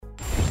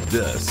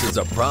This is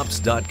a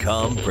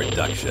Props.com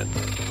production.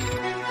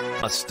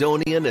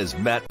 Bostonian is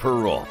Matt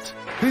Perrault.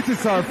 This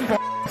is our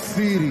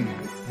city.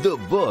 The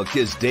book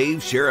is Dave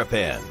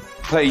Sharapan.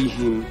 Pay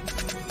him.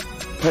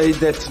 Pay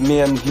that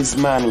man his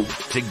money.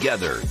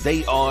 Together,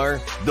 they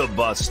are the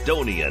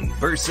Bostonian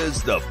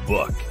versus the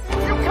book. You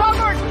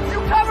covered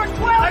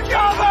 12.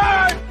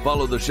 I covered!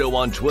 Follow the show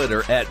on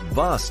Twitter at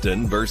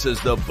Boston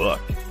versus the book.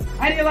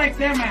 How do you like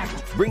them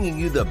apples? Bringing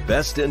you the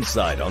best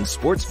insight on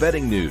sports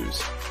betting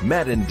news,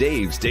 Matt and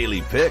Dave's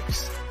daily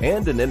picks,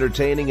 and an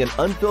entertaining and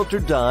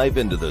unfiltered dive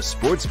into the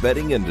sports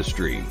betting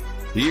industry.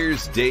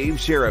 Here's Dave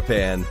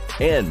Sharapan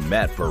and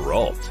Matt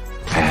Perrault.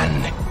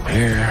 And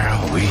here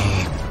we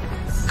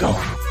go.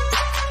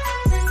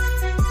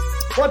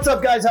 What's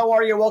up, guys? How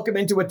are you? Welcome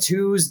into a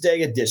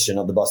Tuesday edition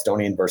of the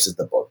Bostonian versus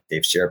the book.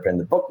 Dave Sharapan,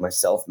 the book,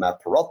 myself, Matt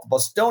Perrault, the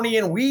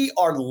Bostonian. We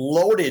are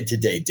loaded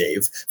today,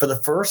 Dave, for the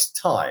first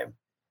time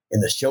in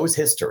the show's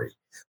history.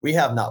 We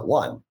have not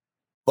one,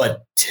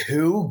 but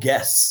two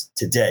guests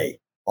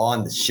today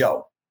on the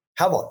show.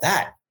 How about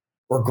that?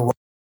 We're great.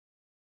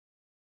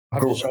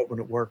 I'm just hoping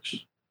it works.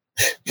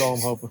 That's all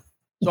I'm hoping.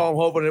 That's all I'm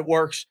hoping it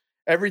works.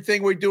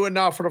 Everything we're doing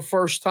now for the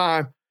first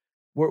time,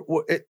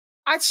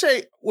 I'd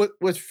say with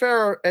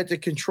Farrah at the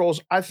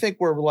controls, I think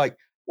we're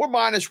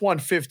minus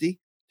 150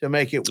 to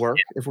make it work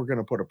if we're going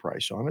to put a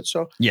price on it.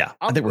 So yeah,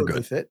 I think we're good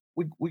with it.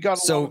 We got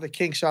a lot of the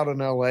kinks out in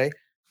LA.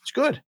 It's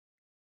good.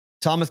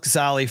 Thomas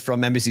Casale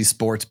from NBC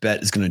Sports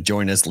Bet is going to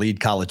join us, lead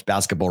college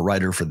basketball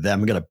writer for them.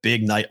 We got a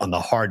big night on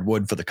the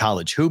hardwood for the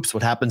college hoops.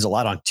 What happens a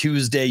lot on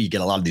Tuesday, you get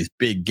a lot of these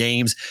big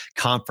games,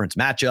 conference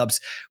matchups.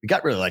 We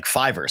got really like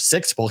 5 or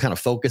 6. We'll kind of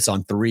focus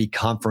on 3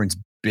 conference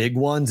big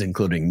ones,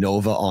 including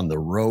Nova on the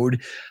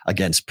road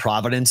against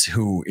Providence,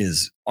 who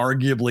is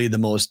arguably the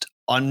most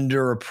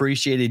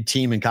underappreciated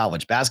team in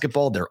college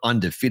basketball. They're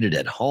undefeated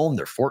at home.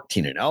 They're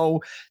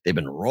 14-0. They've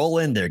been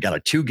rolling. They've got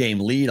a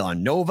 2-game lead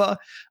on Nova.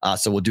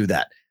 So we'll do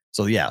that.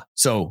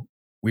 So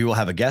we will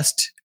have a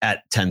guest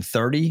at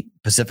 10:30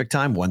 Pacific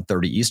time,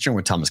 1:30 Eastern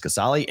with Thomas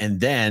Casale. And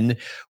then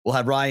we'll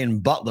have Ryan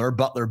Butler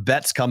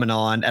Bets coming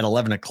on at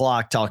 11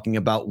 o'clock talking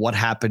about what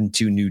happened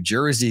to New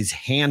Jersey's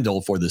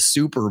handle for the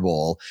Super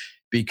Bowl,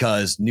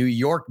 because New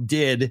York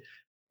did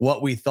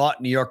what we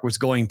thought New York was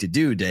going to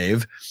do,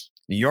 Dave.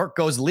 New York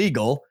goes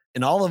legal,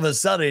 and all of a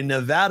sudden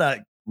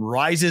Nevada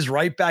rises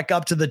right back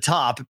up to the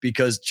top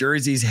because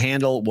Jersey's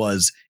handle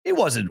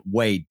wasn't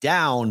way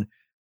down,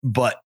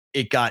 but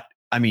it got,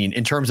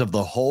 in terms of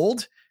the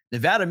hold,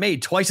 Nevada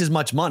made twice as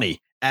much money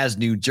as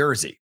New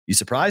Jersey. You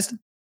surprised?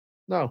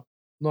 No,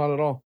 not at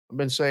all. I've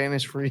been saying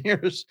this for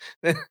years.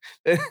 They're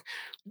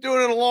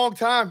doing it a long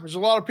time. There's a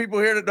lot of people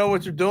here that know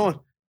what they're doing.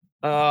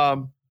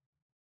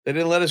 They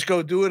didn't let us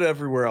go do it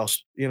everywhere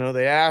else.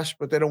 They asked,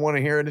 but they don't want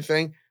to hear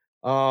anything.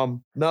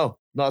 No,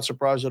 not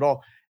surprised at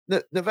all.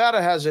 Nevada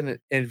has an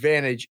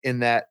advantage in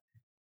that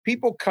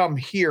people come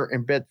here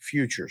and bet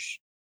futures.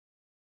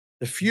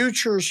 The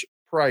futures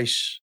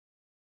price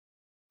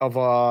of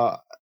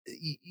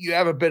you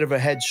have a bit of a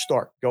head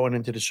start going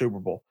into the Super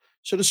Bowl.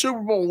 So the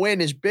Super Bowl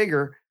win is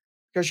bigger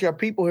because you have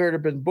people here that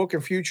have been booking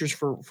futures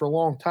for a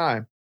long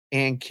time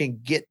and can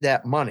get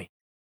that money.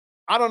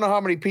 I don't know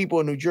how many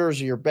people in New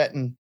Jersey are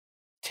betting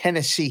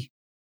Tennessee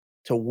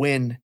to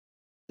win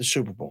the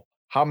Super Bowl.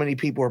 How many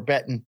people are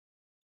betting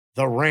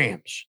the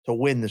Rams to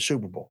win the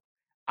Super Bowl?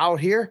 Out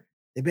here,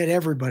 they bet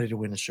everybody to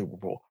win the Super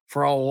Bowl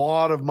for a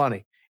lot of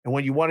money. And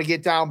when you want to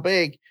get down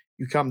big,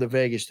 you come to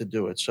Vegas to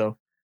do it. So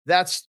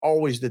that's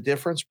always the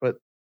difference. But,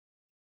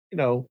 they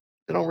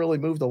don't really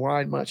move the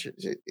line much.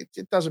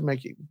 It doesn't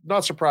make it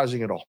not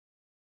surprising at all.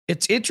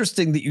 It's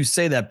interesting that you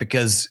say that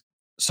because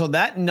so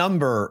that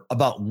number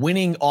about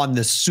winning on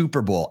the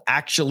Super Bowl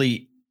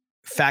actually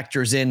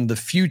factors in the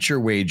future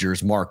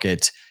wagers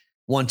market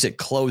once it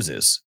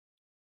closes.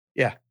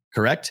 Yeah.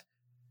 Correct?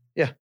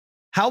 Yeah.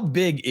 How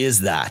big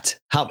is that?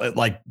 How,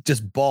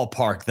 just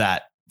ballpark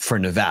that for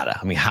Nevada?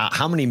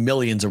 How many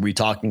millions are we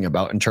talking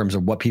about in terms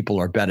of what people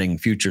are betting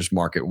futures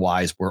market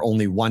wise, where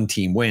only one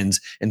team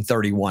wins and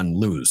 31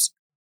 lose?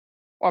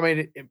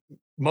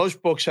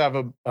 Most books have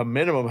a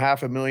minimum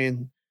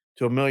 $500,000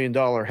 to $1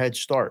 million head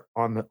start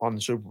on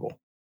the Super Bowl.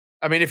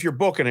 If you're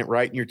booking it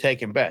right and you're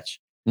taking bets.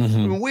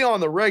 Mm-hmm. We on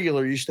the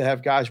regular used to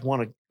have guys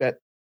want to bet,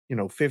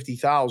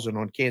 50,000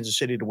 on Kansas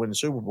City to win the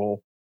Super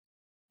Bowl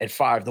at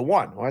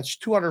 5-1. Well, that's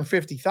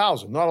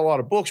 250,000. Not a lot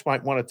of books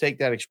might want to take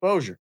that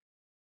exposure.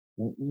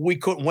 We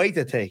couldn't wait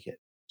to take it.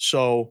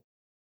 So,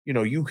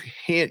 you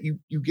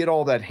get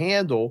all that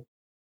handle,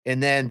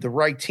 and then the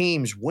right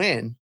teams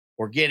win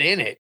or get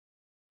in it.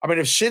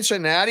 If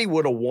Cincinnati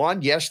would have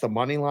won, yes, the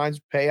money lines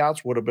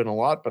payouts would have been a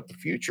lot, but the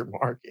future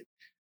market,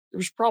 there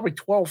was probably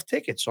 12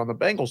 tickets on the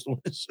Bengals to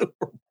win the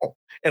Super Bowl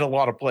in a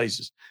lot of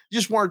places.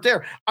 Just weren't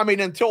there.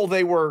 Until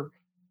they were,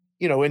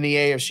 in the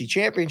AFC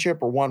Championship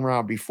or one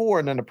round before,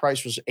 and then the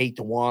price was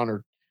 8-1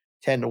 or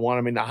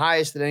 10-1. The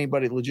highest that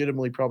anybody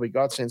legitimately probably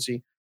got since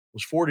he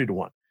was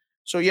 40-1.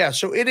 So yeah,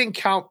 so it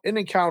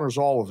encounters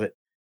all of it.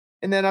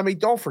 And then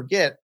don't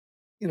forget,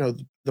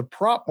 the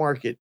prop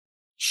market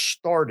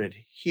started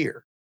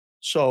here.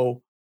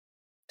 So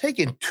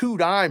taking 2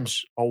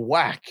 dimes a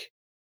whack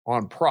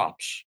on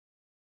props.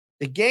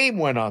 The game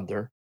went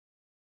under.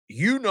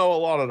 A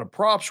lot of the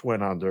props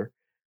went under.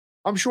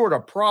 I'm sure the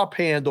prop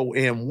handle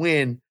and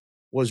win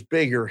was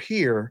bigger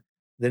here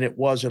than it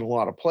was in a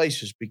lot of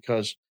places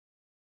because,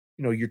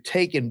 you're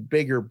taking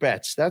bigger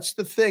bets. That's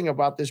the thing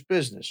about this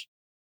business.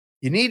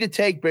 You need to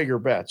take bigger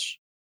bets,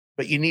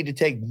 but you need to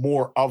take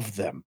more of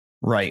them.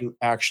 Right. To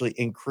actually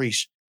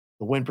increase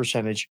the win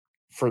percentage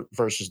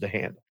versus the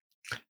handle.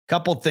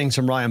 Couple of things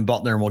from Ryan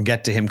Butler, and we'll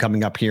get to him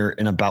coming up here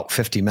in about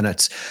 50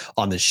 minutes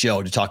on the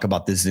show to talk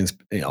about these things,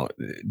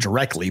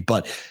 directly.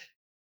 But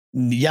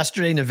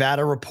yesterday,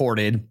 Nevada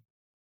reported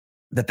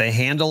that the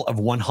handle of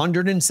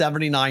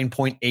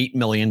 $179.8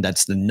 million,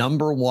 that's the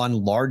number one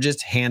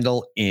largest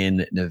handle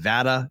in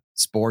Nevada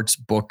sports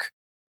book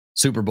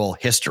Super Bowl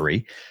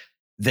history.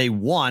 They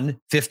won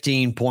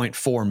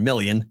 $15.4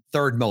 million,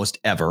 third most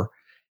ever.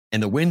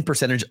 And the win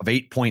percentage of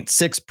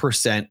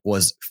 8.6%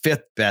 was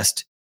fifth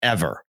best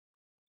ever.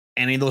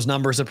 Any of those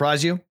numbers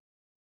surprise you?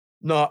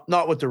 No,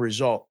 not with the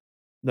result.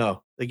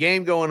 No, the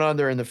game going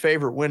under and the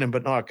favorite winning,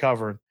 but not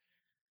covering.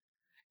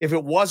 If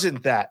it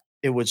wasn't that,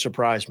 it would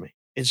surprise me.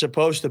 It's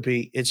supposed to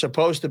be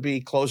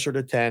closer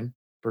to 10%.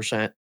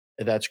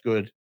 That's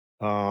good.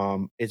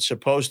 It's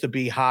supposed to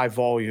be high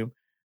volume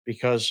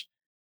because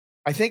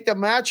I think the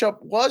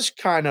matchup was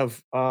kind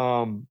of,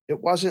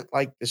 it wasn't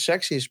like the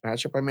sexiest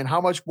matchup. I mean,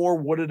 how much more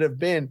would it have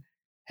been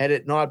had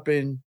it not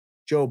been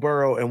Joe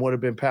Burrow and would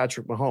have been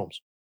Patrick Mahomes?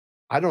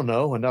 I don't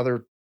know,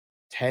 another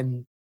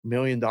 $10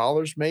 million,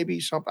 maybe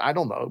something. I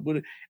don't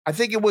know. I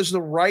think it was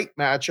the right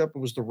matchup. It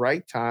was the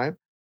right time.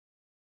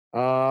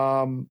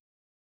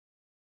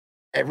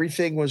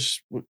 Everything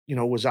was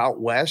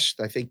out west.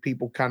 I think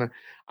people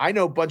I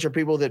know a bunch of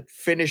people that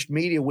finished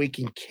media week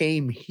and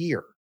came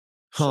here.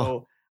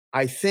 So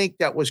I think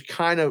that was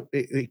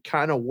it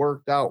kind of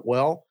worked out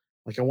well.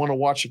 Like I want to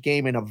watch a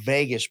game in a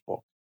Vegas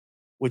book,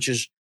 which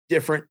is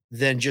different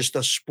than just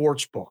a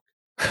sports book.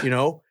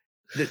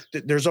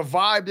 There's a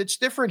vibe that's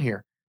different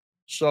here.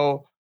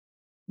 So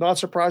not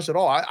surprised at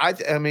all.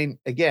 I mean,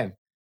 again,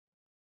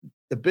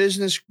 the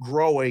business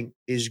growing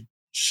is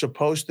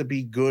supposed to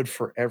be good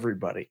for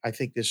everybody. I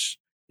think this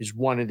is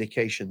one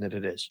indication that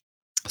it is.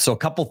 So a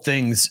couple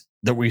things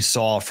that we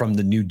saw from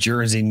the New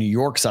Jersey, New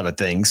York side of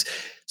things.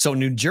 So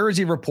New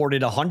Jersey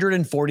reported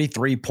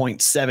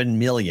 $143.7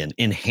 million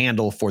in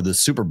handle for the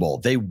Super Bowl.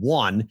 They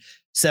won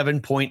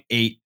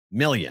 $7.8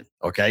 million.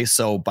 Okay.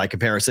 So by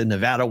comparison,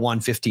 Nevada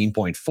won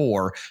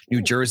 15.4,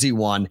 New Jersey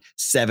won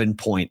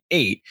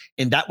 7.8.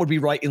 And that would be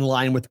right in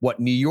line with what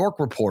New York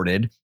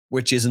reported,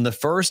 which is in the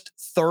first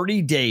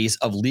 30 days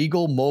of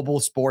legal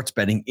mobile sports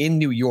betting in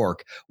New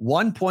York,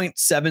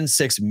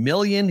 1.76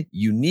 million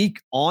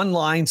unique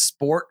online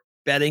sport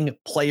betting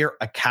player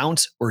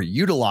accounts were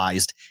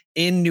utilized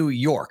in New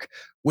York,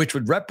 which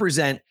would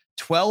represent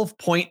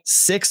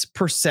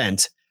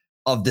 12.6%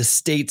 of the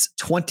state's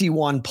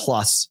 21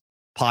 plus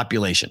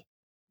population.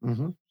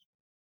 Mm-hmm.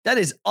 That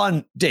is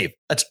Dave,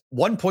 that's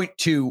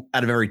 1.2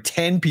 out of every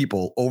 10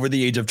 people over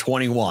the age of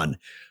 21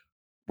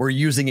 were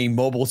using a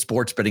mobile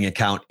sports betting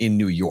account in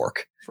New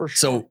York. For sure.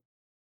 So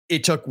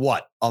it took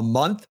a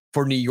month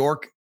for New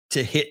York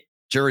to hit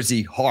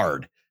Jersey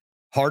harder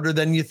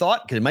than you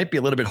thought? Because it might be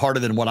a little bit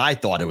harder than what I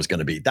thought it was going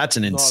to be. That's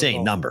an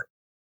insane number.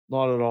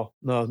 Not at all.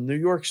 No, New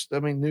York is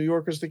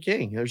the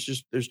king.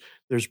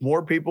 There's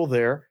more people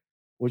there,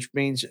 which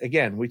means,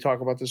 again, we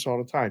talk about this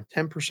all the time.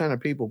 10% of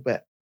people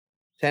bet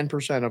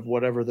 10% of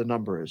whatever the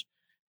number is.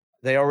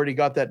 They already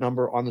got that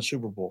number on the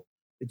Super Bowl.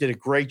 They did a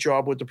great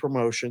job with the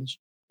promotions.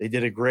 They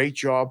did a great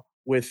job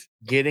with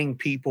getting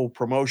people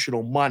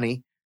promotional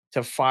money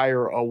to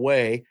fire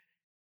away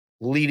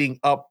leading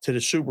up to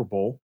the Super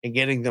Bowl and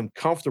getting them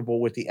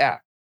comfortable with the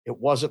app. It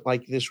wasn't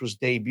like this was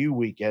debut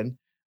weekend.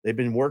 They've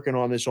been working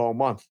on this all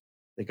month.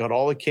 They got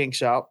all the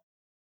kinks out.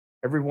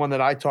 Everyone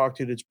that I talked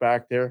to that's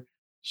back there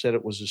said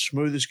it was as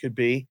smooth as could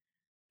be.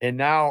 And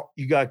now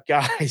you got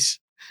guys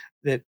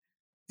that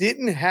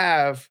didn't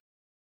have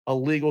a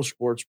legal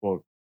sports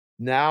book,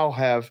 now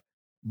have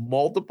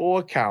multiple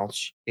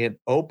accounts and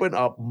open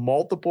up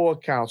multiple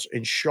accounts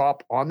and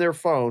shop on their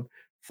phone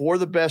for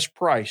the best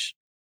price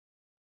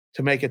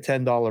to make a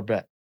 $10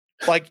 bet.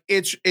 Like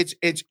it's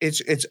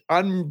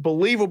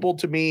unbelievable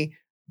to me,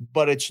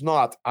 but it's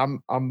not.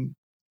 I'm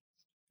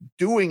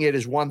doing it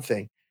is one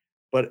thing,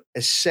 but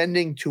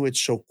ascending to it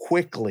so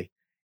quickly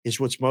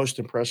is what's most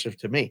impressive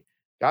to me.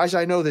 Guys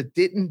I know that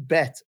didn't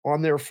bet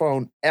on their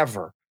phone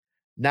ever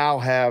now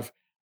have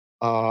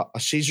a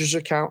Caesars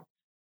account,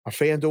 a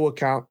FanDuel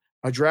account,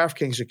 a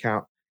DraftKings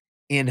account,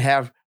 and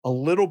have a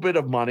little bit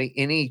of money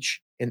in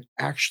each and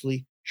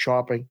actually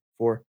shopping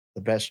for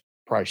the best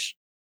price.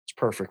 It's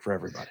perfect for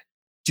everybody.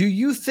 Do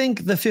you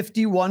think the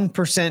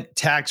 51%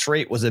 tax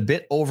rate was a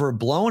bit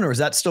overblown, or is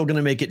that still going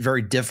to make it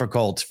very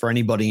difficult for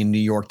anybody in New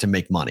York to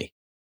make money?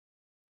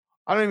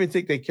 I don't even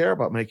think they care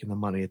about making the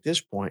money at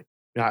this point.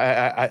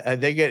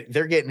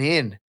 They're getting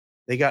in.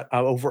 They got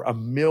over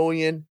 1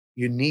 million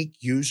unique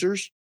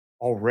users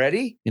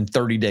already in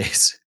 30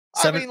 days.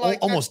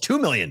 Almost 2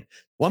 million,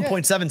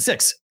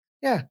 1.76.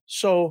 Yeah.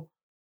 So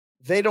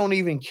they don't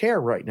even care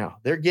right now.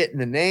 They're getting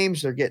the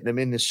names, they're getting them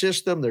in the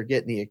system, they're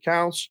getting the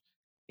accounts.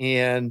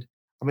 And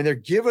I mean, they're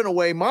giving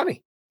away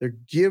money. They're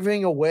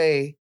giving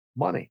away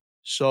money.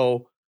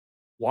 So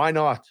why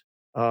not?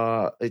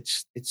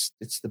 It's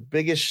the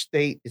biggest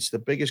state. It's the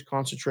biggest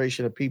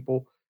concentration of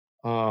people.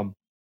 And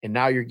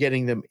now you're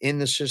getting them in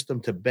the system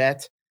to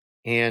bet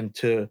and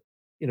to,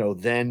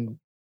 then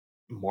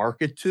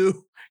market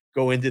to,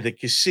 go into the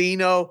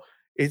casino.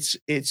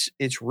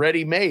 It's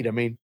ready made. I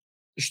mean,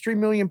 there's 3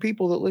 million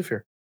people that live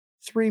here.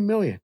 3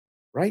 million,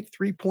 right?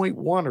 3.1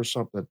 or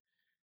something.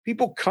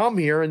 People come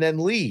here and then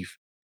leave.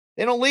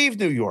 They don't leave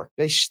New York.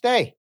 They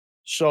stay.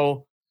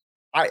 So,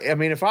 I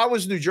mean, if I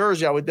was New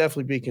Jersey, I would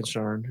definitely be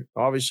concerned.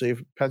 Obviously,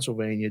 if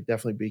Pennsylvania,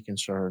 definitely be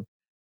concerned.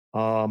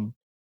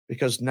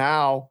 Because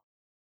now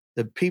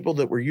the people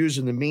that were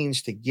using the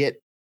means to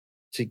get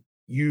to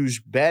use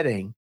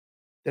betting,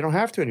 they don't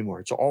have to anymore.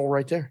 It's all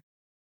right there.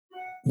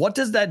 What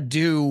does that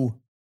do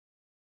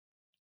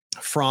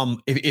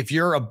from if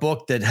you're a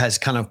book that has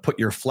kind of put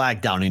your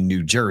flag down in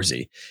New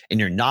Jersey and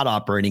you're not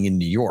operating in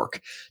New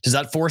York? Does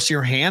that force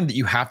your hand that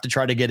you have to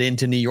try to get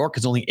into New York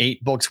because only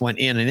 8 books went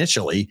in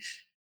initially?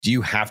 Do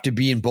you have to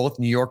be in both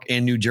New York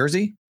and New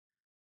Jersey?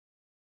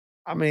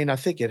 I mean, I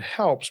think it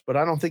helps, but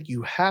I don't think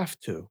you have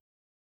to.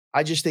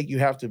 I just think you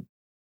have to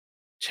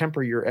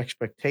temper your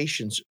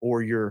expectations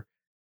or your,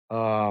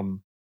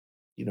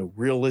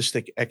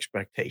 realistic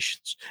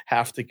expectations.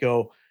 Have to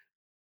go,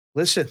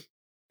 listen,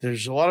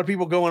 there's a lot of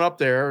people going up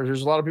there.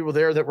 There's a lot of people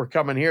there that were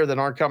coming here that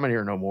aren't coming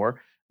here no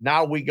more.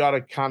 Now we got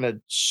to kind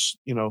of,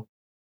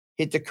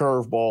 hit the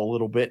curveball a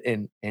little bit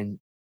and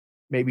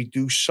maybe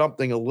do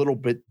something a little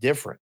bit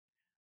different.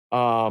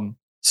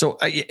 So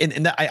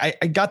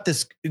I got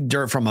this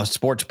from a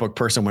sports book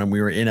person when we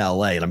were in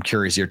LA, and I'm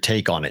curious your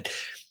take on it.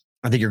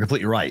 I think you're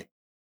completely right.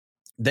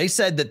 They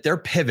said that their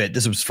pivot,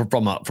 this was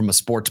from a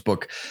sports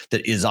book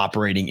that is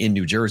operating in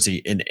New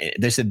Jersey, and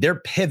they said their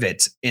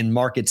pivot in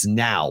markets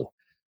now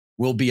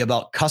will be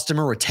about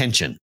customer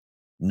retention,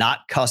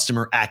 not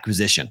customer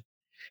acquisition.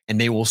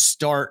 And they will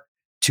start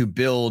to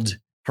build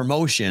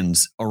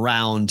promotions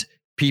around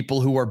people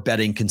who are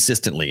betting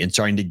consistently and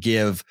starting to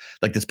give,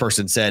 like this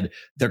person said,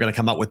 they're going to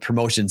come out with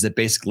promotions that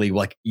basically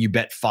like you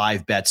bet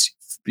 5 bets,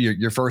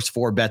 your first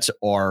 4 bets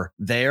are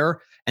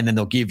there, and then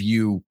they'll give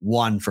you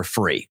 1 for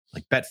free,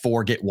 like bet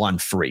 4, get 1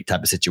 free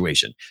type of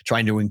situation,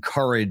 trying to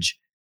encourage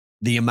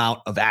the amount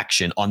of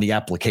action on the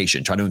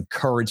application, trying to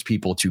encourage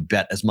people to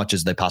bet as much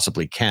as they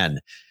possibly can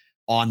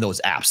on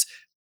those apps.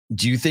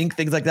 Do you think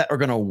things like that are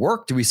going to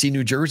work? Do we see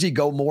New Jersey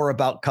go more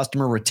about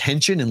customer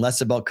retention and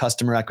less about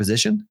customer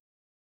acquisition?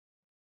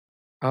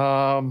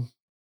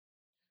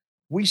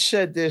 We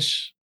said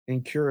this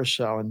in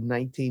Curacao in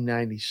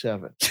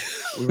 1997.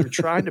 We were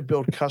trying to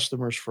build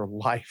customers for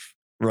life.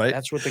 Right.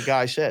 That's what the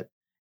guy said.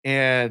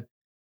 And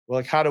we're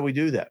like, how do we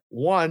do that?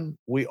 1,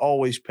 we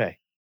always pay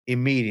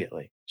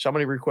immediately.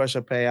 Somebody requests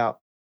a payout,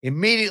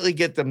 immediately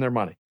get them their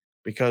money,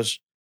 because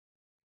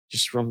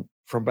just from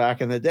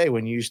back in the day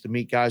when you used to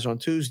meet guys on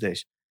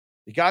Tuesdays,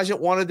 the guys that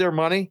wanted their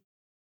money,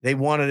 they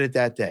wanted it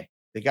that day.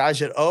 The guys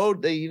that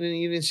owed, you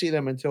didn't see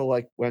them until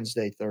like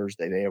Wednesday,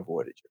 Thursday. They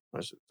avoided you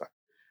most of the time.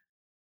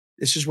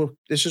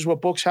 This is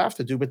what books have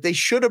to do, but they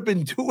should have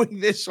been doing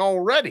this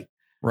already.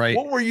 Right.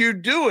 What were you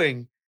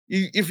doing?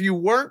 If you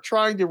weren't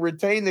trying to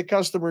retain the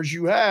customers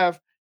you have,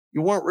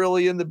 you weren't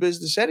really in the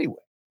business anyway.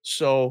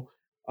 So,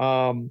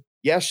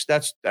 yes,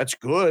 that's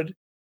good,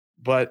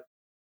 but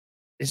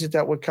isn't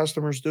that what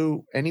customers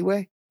do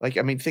anyway? Like,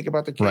 I mean, think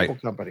about the cable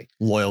company.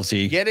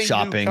 Loyalty, getting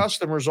shopping. New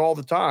customers all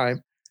the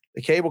time.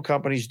 The cable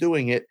company's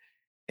doing it,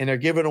 and they're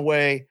giving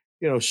away,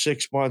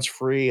 6 months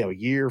free, a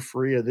year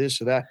free of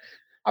this or that.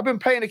 I've been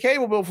paying a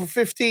cable bill for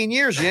 15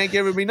 years. You ain't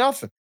giving me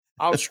nothing.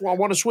 I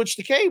want to switch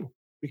the cable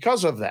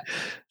because of that.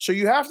 So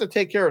you have to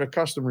take care of the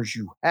customers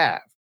you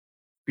have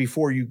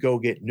before you go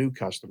get new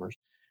customers.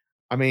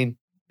 I mean,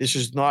 this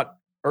is not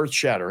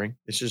earth-shattering.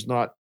 This is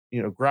not,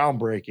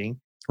 groundbreaking.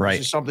 Right.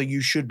 This is something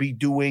you should be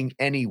doing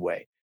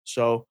anyway.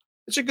 So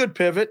it's a good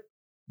pivot,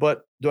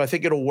 but do I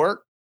think it'll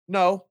work?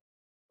 No.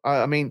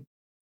 I mean,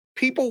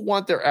 people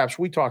want their apps.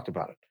 We talked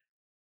about it.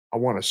 I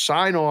want to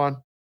sign on.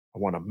 I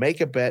want to make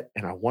a bet,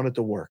 and I want it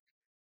to work.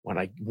 When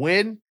I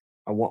win,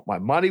 I want my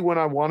money when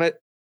I want it.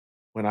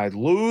 When I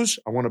lose,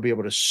 I want to be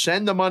able to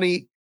send the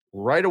money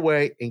right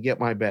away and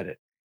get my bet in.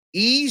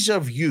 Ease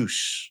of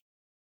use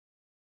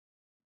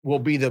will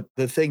be the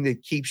thing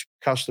that keeps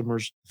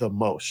customers the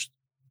most.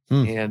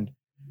 And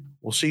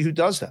we'll see who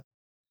does that.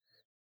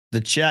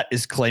 The chat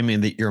is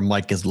claiming that your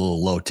mic is a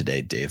little low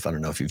today, Dave. I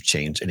don't know if you've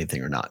changed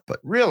anything or not, but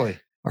really,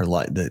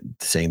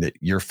 saying that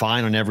you're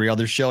fine on every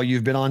other show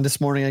you've been on this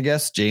morning. I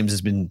guess James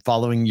has been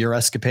following your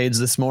escapades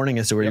this morning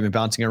as to where you've been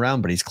bouncing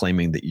around, but he's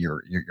claiming that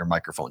your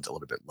microphone's a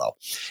little bit low.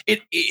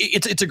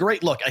 It's a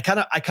great look. I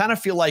kind of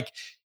feel like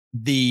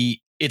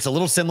it's a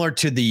little similar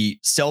to the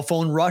cell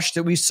phone rush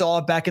that we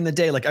saw back in the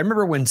day. Like I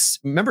remember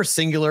remember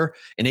Singular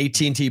and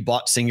AT&T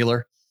bought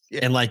Singular.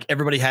 And like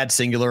everybody had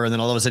Singular, and then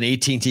all of a sudden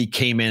AT&T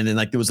came in, and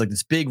like there was like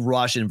this big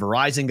rush, and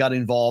Verizon got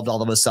involved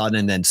all of a sudden,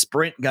 and then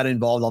Sprint got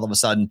involved all of a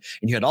sudden,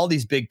 and you had all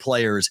these big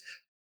players,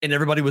 and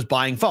everybody was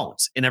buying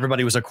phones, and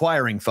everybody was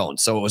acquiring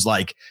phones. So it was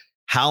like,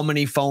 how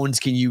many phones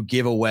can you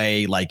give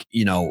away? Like,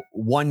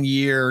 1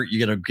 year, you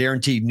get a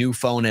guaranteed new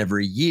phone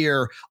every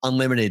year,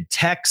 unlimited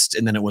text.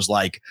 And then it was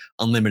like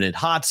unlimited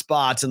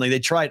hotspots. And like, they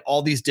tried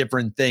all these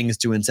different things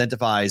to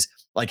incentivize,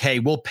 like, hey,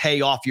 we'll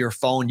pay off your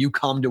phone. You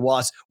come to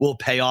us, we'll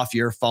pay off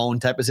your phone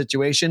type of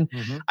situation.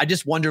 Mm-hmm. I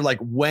just wonder, like,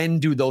 when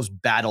do those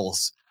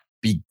battles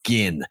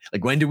begin?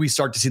 Like, when do we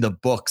start to see the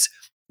books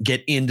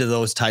get into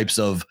those types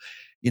of,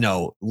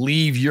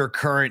 leave your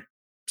current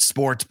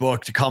sports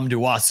book to come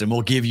to us and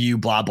we'll give you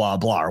blah, blah,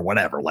 blah, or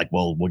whatever. Like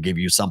we'll give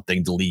you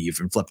something to leave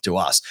and flip to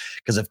us.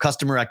 Because if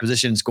customer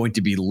acquisition is going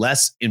to be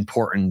less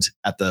important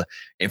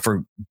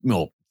for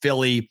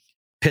Philly,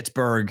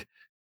 Pittsburgh,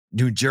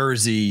 New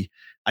Jersey,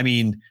 I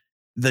mean,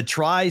 the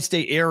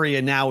tri-state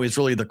area now is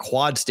really the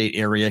quad state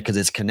area because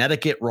it's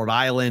Connecticut, Rhode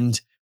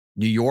Island,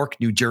 New York,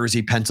 New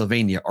Jersey,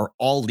 Pennsylvania are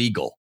all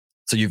legal.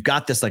 So you've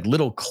got this like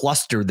little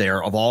cluster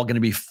there of all going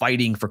to be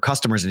fighting for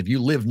customers. And if you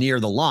live near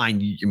the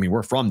line,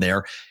 we're from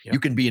there, you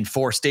can be in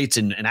 4 states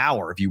in an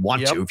hour if you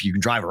want to, if you can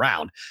drive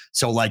around.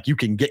 So like you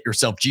can get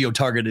yourself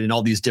geo-targeted in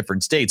all these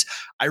different states.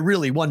 I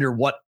really wonder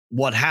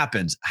what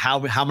happens,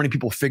 how many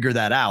people figure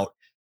that out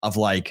of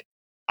like,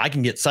 I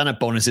can get sign-up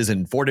bonuses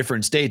in 4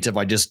 different states if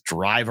I just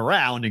drive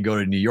around and go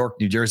to New York,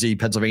 New Jersey,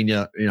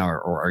 Pennsylvania,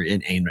 or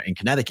in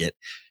Connecticut.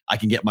 I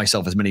can get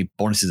myself as many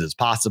bonuses as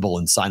possible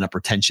and sign up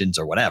retentions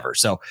or whatever.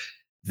 So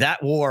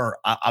that war,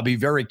 I'll be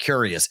very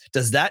curious.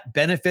 Does that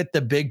benefit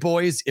the big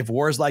boys if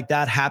wars like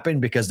that happen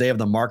because they have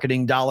the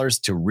marketing dollars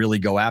to really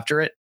go after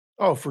it?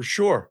 Oh, for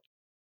sure.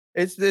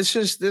 This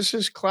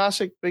is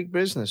classic big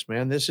business,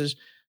 man. This is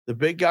the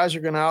big guys are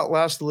going to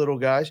outlast the little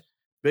guys.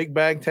 Big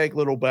bank take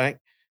little bank.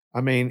 I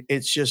mean,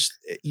 it's just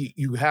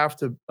you have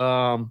to.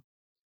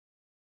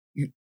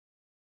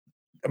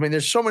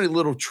 There's so many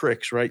little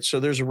tricks, right?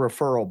 So there's a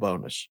referral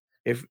bonus.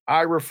 If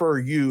I refer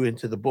you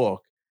into the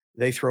book,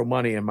 they throw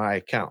money in my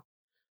account.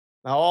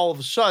 Now, all of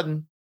a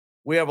sudden,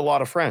 we have a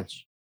lot of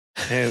friends,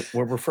 and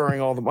we're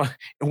referring all the money,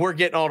 and we're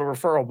getting all the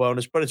referral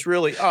bonus. But it's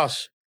really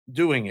us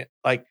doing it.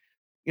 Like,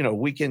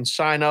 we can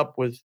sign up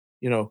with,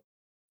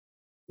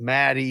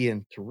 Maddie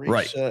and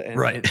Teresa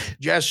and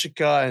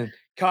Jessica and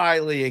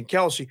Kylie and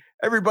Kelsey.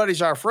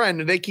 Everybody's our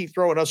friend, and they keep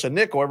throwing us a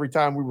nickel every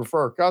time we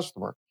refer a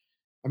customer.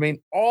 I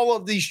mean, all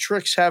of these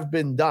tricks have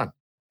been done.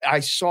 I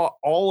saw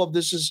all of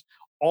this is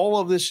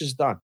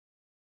done.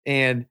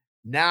 And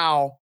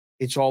now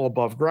it's all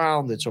above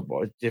ground. It's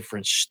about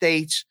different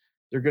states.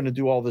 They're going to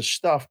do all this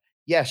stuff.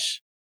 Yes,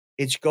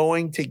 it's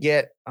going to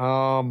get,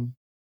 I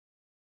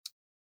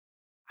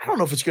don't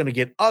know if it's going to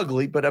get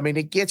ugly, but I mean,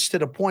 it gets to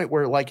the point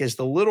where like, as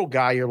the little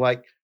guy, you're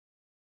like,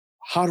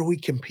 how do we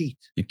compete?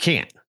 You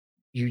can't.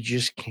 You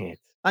just can't.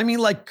 I mean,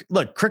 like,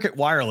 look, Cricket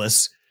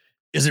Wireless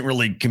isn't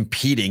really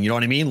competing. You know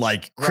what I mean?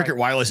 Like Cricket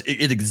Wireless,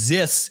 it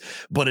exists,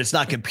 but it's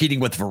not competing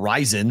with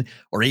Verizon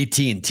or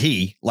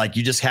AT&T. Like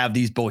you just have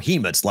these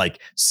behemoths like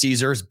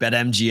Caesars,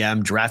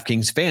 BetMGM,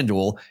 DraftKings,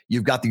 FanDuel.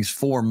 You've got these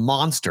 4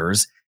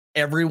 monsters.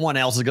 Everyone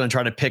else is going to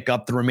try to pick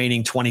up the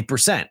remaining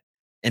 20%.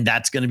 And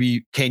that's going to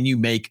be, can you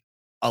make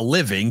a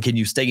living? Can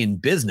you stay in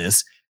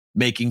business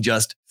making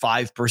just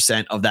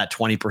 5% of that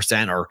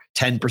 20% or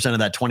 10% of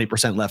that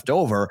 20% left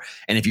over?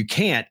 And if you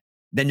can't,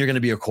 then you're going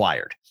to be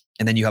acquired.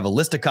 And then you have a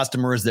list of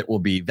customers that will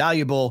be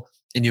valuable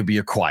and you'll be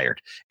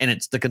acquired. And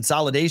it's the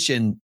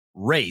consolidation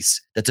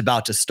race that's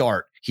about to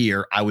start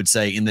here, I would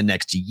say, in the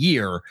next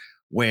year,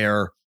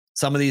 where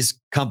some of these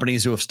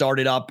companies who have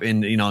started up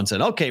and, and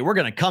said, okay, we're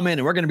going to come in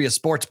and we're going to be a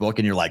sports book.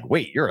 And you're like,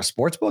 wait, you're a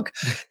sports book?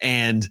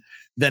 And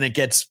then it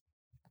gets,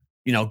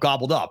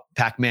 gobbled up.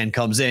 Pac-Man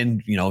comes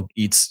in,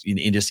 eats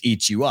and just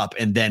eats you up.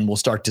 And then we'll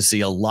start to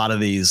see a lot of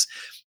these,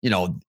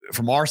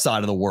 from our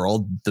side of the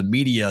world, the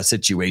media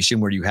situation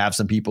where you have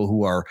some people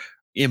who are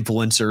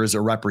influencers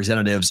or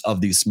representatives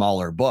of these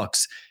smaller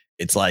books.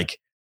 It's like,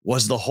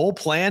 was the whole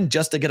plan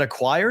just to get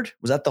acquired?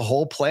 Was that the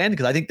whole plan?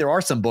 Because I think there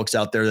are some books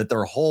out there that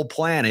their whole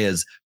plan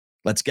is,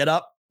 let's get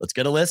up, let's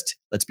get a list,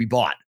 let's be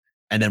bought,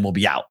 and then we'll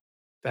be out.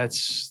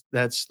 That's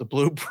the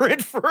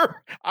blueprint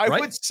for, I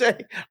would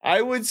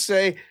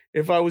say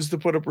if I was to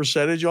put a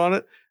percentage on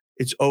it,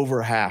 it's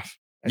over half.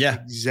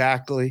 That's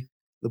exactly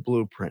the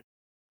blueprint.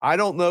 I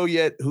don't know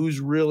yet who's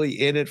really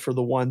in it for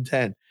the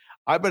 110.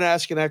 I've been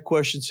asking that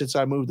question since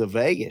I moved to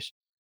Vegas.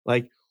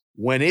 Like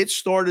when it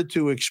started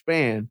to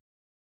expand,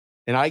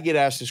 and I get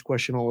asked this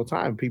question all the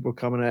time. People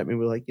coming at me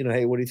with like,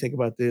 hey, what do you think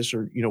about this?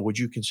 Or, would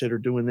you consider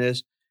doing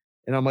this?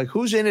 And I'm like,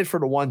 who's in it for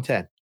the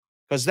 110?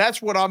 Because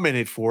that's what I'm in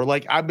it for.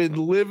 Like I've been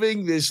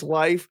living this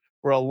life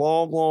for a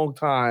long, long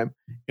time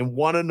and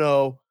want to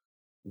know,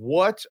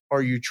 what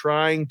are you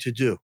trying to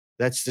do?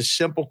 That's the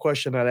simple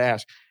question I'd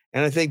ask.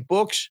 And I think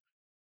books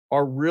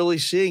are really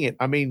seeing it.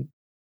 I mean,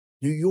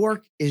 New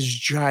York is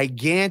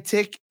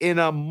gigantic in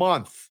a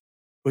month.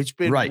 It's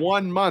been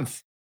 1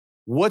 month.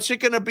 What's it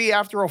going to be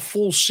after a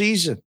full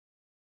season?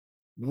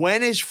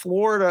 When is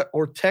Florida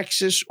or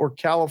Texas or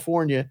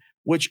California,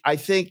 which I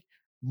think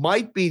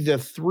might be the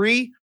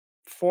 3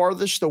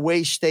 farthest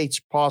away states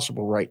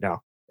possible right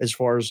now, as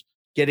far as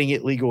getting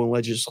it legal in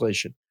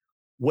legislation.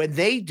 When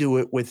they do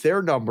it with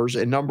their numbers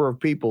and number of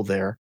people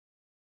there,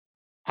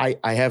 I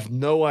have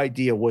no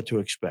idea what to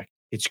expect.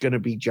 It's going to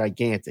be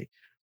gigantic.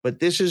 But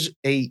this is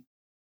a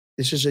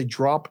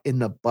drop in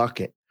the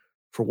bucket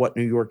for what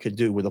New York can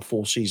do with a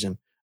full season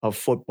of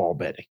football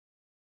betting.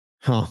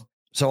 Huh.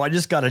 So I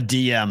just got a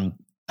DM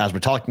as we're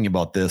talking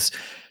about this,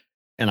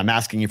 and I'm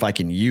asking if I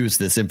can use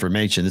this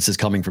information. This is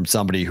coming from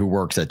somebody who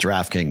works at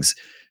DraftKings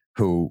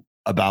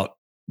about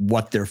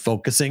what they're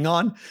focusing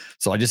on.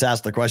 So I just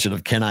asked the question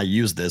of, can I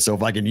use this? So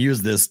if I can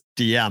use this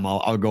DM,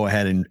 I'll go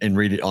ahead and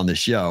read it on the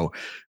show,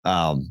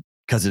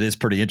 because it is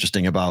pretty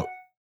interesting about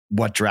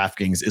what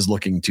DraftKings is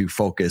looking to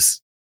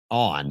focus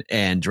on.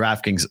 And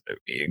DraftKings,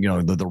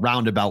 the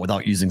roundabout,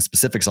 without using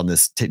specifics on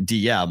this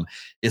DM,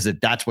 is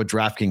that's what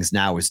DraftKings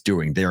now is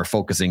doing. They are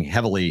focusing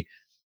heavily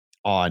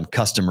on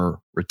customer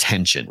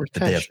retention.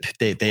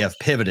 They have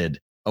pivoted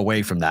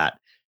away from that,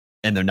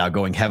 and they're now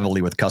going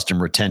heavily with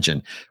customer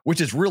retention,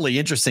 which is really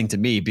interesting to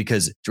me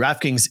because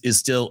DraftKings is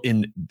still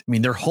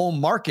their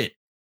home market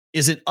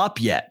isn't up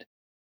yet.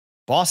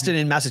 Boston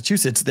and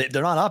Massachusetts,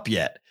 they're not up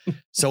yet.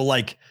 So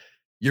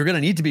you're going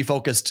to need to be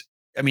focused.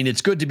 I mean,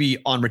 it's good to be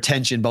on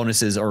retention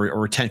bonuses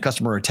or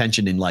customer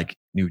retention in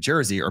New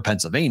Jersey or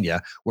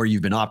Pennsylvania, where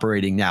you've been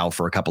operating now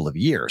for a couple of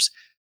years.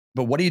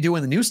 But what do you do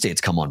when the new states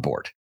come on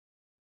board?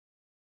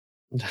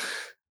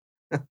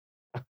 I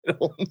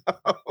don't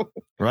know.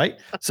 Right.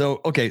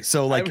 So, okay.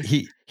 So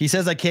he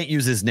says, I can't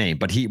use his name,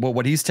 but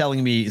what he's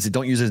telling me is that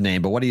don't use his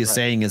name. But what he is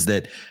saying is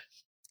that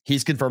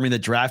he's confirming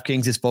that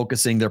DraftKings is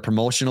focusing their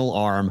promotional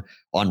arm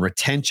on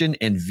retention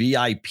and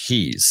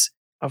VIPs,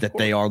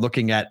 they are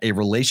looking at a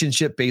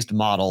relationship-based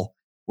model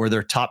where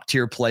their top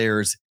tier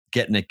players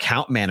get an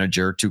account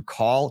manager to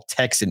call,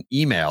 text, and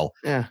email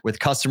with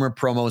customer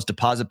promos,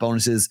 deposit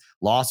bonuses,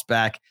 lost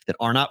back that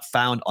are not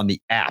found on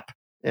the app.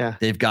 Yeah.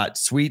 They've got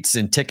suites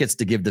and tickets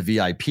to give the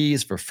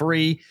VIPs for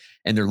free.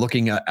 And they're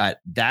looking at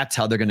that's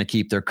how they're going to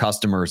keep their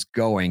customers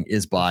going,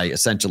 is by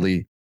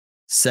essentially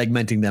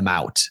segmenting them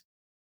out.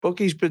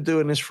 Bookie's been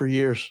doing this for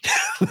years.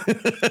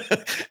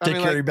 Take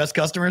care of your best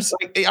customers.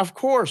 Of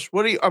course.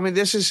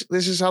 This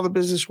is how the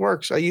business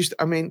works.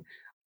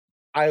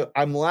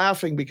 I'm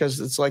laughing because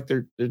it's like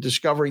they're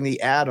discovering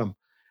the atom.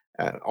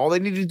 All they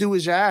need to do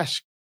is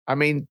ask.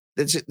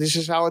 This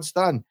is how it's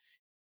done.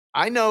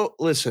 I know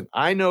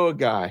a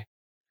guy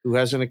who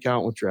has an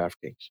account with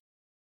DraftKings.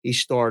 He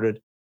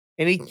started,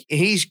 and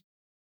he's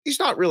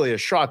not really a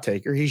shot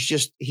taker. He's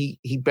just, he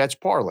bets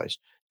parlays,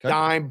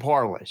 dime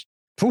parlays,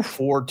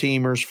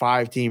 4-teamers,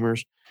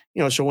 5-teamers.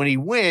 So when he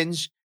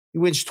wins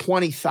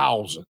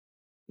 20,000.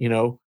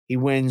 He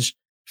wins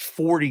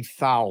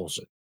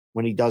 40,000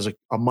 when he does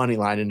a money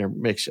line in there,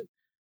 mix it.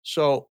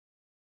 So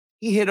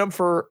he hit him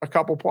for a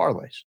couple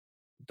parlays,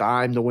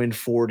 dime to win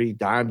 40,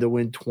 dime to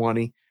win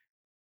 20.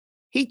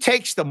 He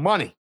takes the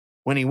money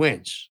when he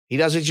wins. He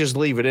doesn't just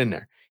leave it in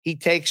there. He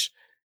takes,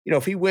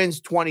 if he wins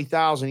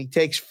 20,000, he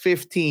takes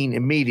 15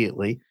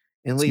 immediately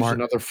and leaves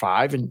another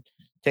 5 and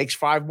takes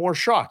 5 more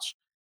shots.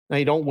 Now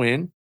you don't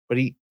win, but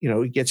he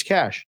gets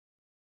cash.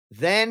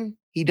 Then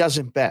he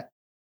doesn't bet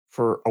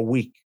for a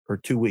week or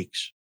 2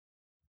 weeks.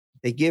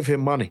 They give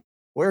him money.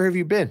 Where have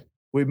you been?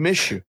 We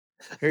miss you.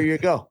 Here you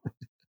go.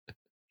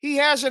 He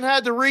hasn't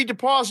had to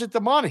redeposit the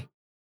money.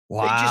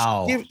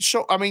 Wow.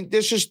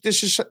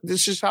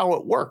 This is how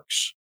it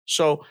works.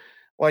 So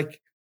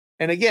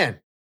and again,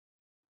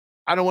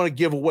 I don't want to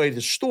give away the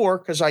store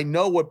because I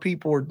know what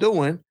people are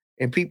doing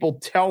and people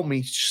tell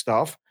me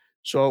stuff.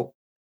 So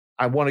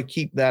I want to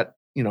keep that,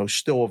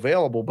 still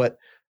available, but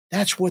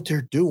that's what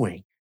they're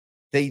doing.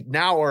 They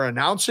now are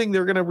announcing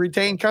they're going to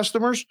retain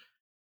customers.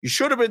 You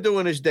should have been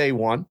doing this day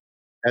one.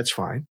 That's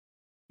fine.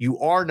 You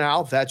are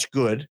now. That's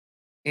good.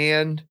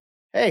 And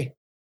hey,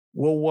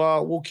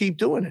 we'll keep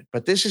doing it.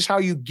 But this is how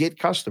you get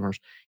customers.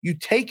 You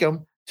take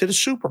them to the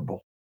Super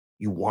Bowl.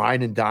 You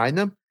wine and dine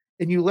them,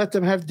 and you let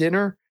them have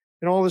dinner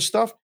and all this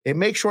stuff, and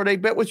make sure they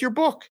bet with your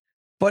book.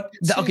 But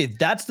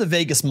that's the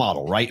Vegas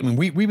model, right?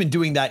 We've been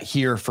doing that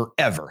here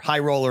forever. High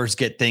rollers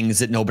get things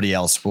that nobody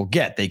else will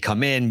get. They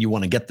come in, you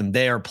want to get them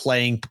there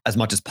playing as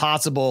much as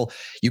possible.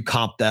 You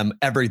comp them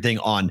everything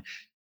on.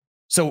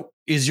 So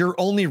is your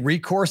only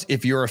recourse,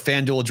 if you're a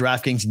FanDuel,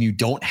 DraftKings, and you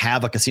don't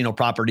have a casino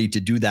property to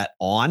do that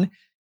on,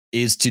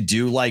 is to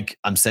do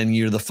I'm sending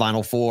you to the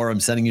Final Four, I'm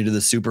sending you to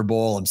the Super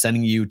Bowl, I'm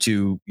sending you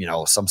to,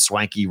 some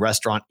swanky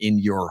restaurant in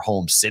your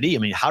home city?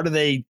 How do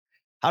they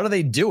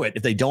do it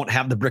if they don't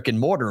have the brick and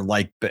mortar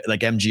like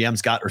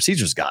MGM's got or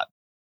Caesar's got?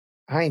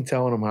 I ain't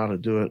telling them how to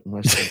do it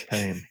unless they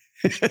pay me.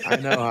 I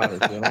know how to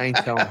do it. I ain't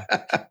telling them.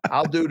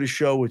 I'll do the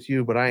show with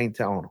you, but I ain't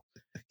telling them.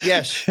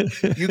 Yes,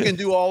 you can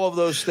do all of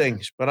those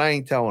things, but I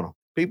ain't telling them.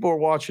 People are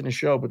watching the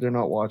show, but they're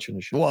not watching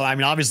the show. Well,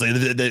 obviously,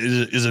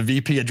 there's a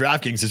VP at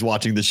DraftKings is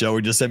watching the show.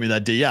 He just sent me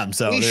that DM.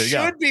 So he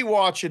should be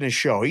watching the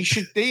show. He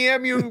should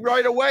DM you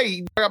right away.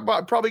 He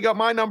probably got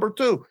my number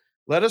too.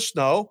 Let us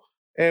know.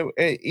 and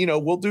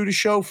we'll do the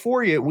show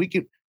for you. We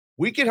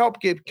can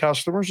help get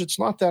customers. It's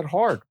not that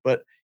hard,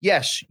 but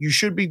yes, you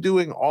should be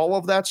doing all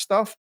of that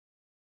stuff.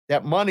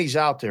 That money's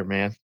out there,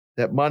 man.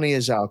 That money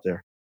is out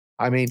there.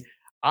 I mean,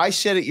 I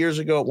said it years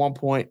ago at one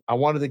point. I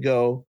wanted to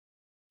go,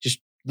 just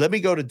let me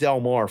go to Del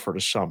Mar for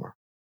the summer.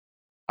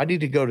 I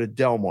need to go to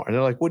Del Mar. And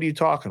they're like, what are you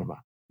talking about?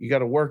 You got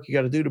to work. You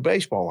got to do the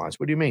baseball lines.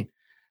 What do you mean?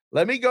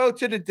 Let me go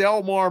to the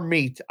Del Mar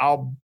meet.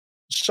 I'll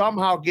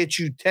somehow get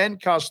you 10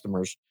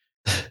 customers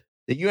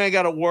that you ain't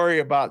got to worry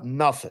about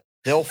nothing.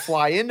 They'll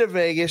fly into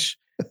Vegas.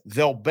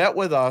 They'll bet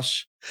with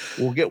us.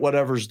 We'll get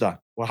whatever's done.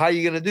 Well, how are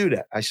you going to do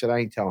that? I said, I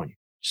ain't telling you.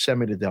 Send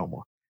me to Del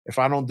Mar. If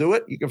I don't do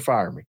it, you can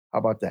fire me. How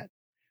about that?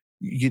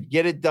 You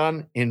get it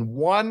done in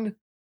one.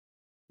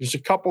 There's a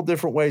couple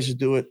different ways to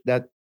do it.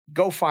 That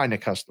go find the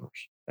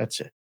customers.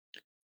 That's it.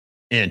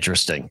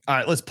 Interesting. All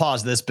right, let's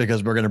pause this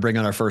because we're going to bring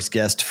on our first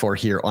guest for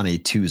here on a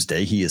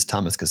Tuesday. He is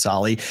Thomas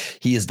Casale.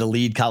 He is the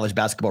lead college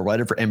basketball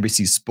writer for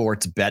NBC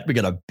Sports Bet. We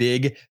got a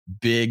big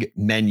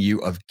menu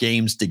of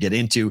games to get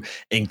into,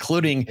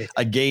 including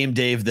a game,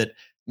 Dave, that,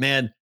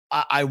 man,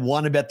 I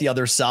want to bet the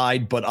other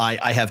side, but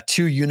I have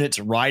 2 units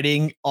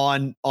riding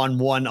on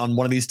one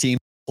of these teams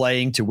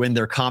playing to win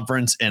their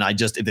conference. And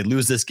if they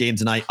lose this game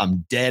tonight,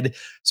 I'm dead.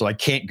 So I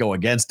can't go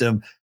against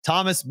them.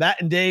 Thomas, Matt,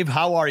 and Dave,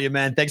 how are you,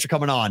 man? Thanks for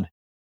coming on.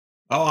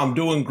 Oh, I'm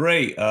doing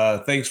great.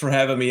 Thanks for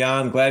having me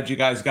on. Glad you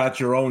guys got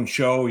your own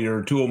show.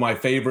 You're 2 of my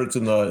favorites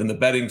in the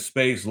betting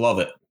space. Love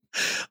it.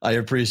 I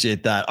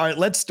appreciate that. All right,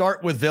 let's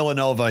start with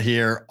Villanova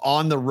here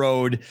on the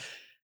road.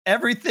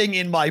 Everything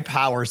in my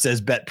power says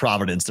bet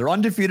Providence. They're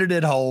undefeated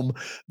at home.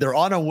 They're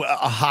on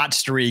a hot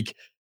streak.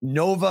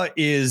 Nova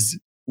is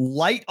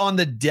light on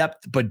the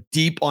depth, but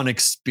deep on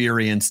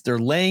experience. They're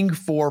laying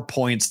 4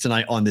 points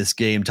tonight on this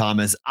game,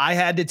 Thomas. I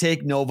had to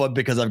take Nova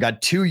because I've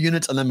got 2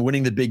 units on them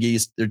winning the Big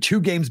East. They're 2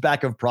 games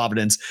back of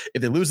Providence.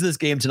 If they lose this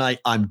game tonight,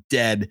 I'm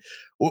dead.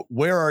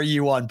 Where are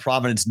you on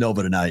Providence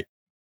Nova tonight?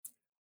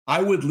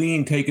 I would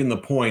lean taking the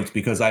points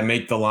because I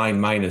make the line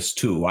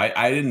 -2.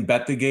 I didn't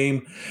bet the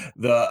game.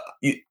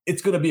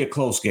 It's going to be a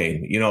close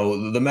game. You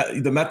know,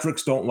 the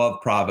metrics don't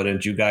love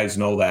Providence. You guys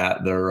know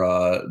that. They're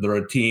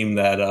a team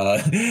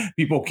that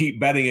people keep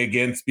betting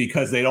against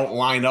because they don't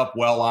line up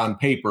well on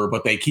paper,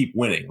 but they keep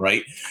winning,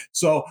 right?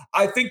 So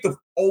I think the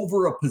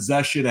over a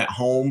possession at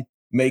home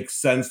makes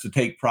sense to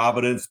take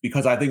Providence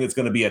because I think it's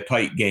going to be a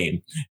tight game.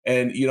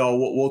 And, you know,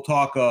 we'll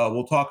talk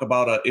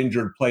about an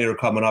injured player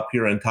coming up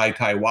here in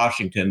Ty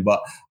Washington, but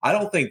I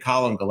don't think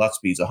Colin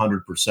Gillespie's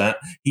 100%.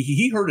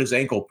 He hurt his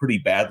ankle pretty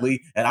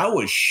badly, and I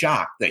was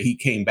shocked that he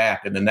came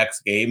back in the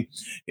next game.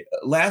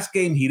 Last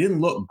game, he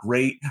didn't look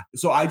great,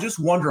 so I just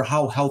wonder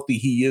how healthy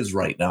he is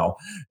right now.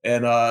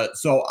 And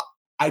so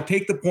I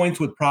take the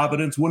points with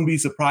Providence. Wouldn't be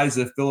surprised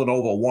if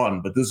Villanova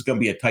won, but this is going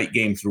to be a tight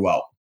game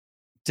throughout.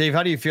 Dave,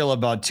 how do you feel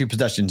about 2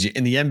 possessions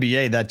in the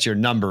NBA? That's your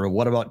number.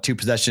 What about 2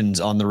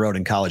 possessions on the road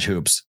in college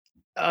hoops?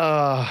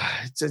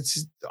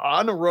 It's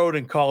on the road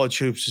in college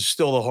hoops is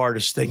still the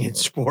hardest thing in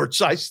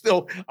sports. I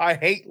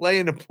hate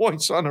laying the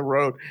points on the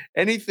road.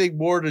 Anything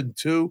more than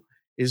 2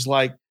 is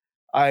like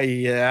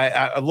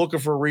I'm looking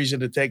for a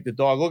reason to take the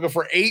dog. Looking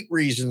for 8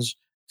 reasons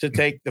to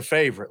take the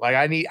favorite. Like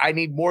I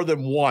need more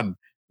than 1.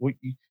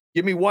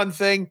 Give me one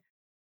thing.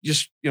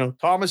 Just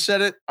Thomas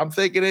said it. I'm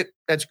thinking it.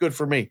 That's good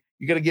for me.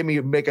 You got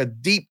to make a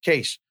deep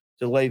case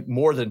to lay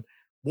more than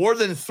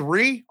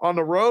 3 on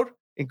the road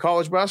in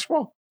college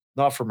basketball.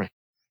 Not for me.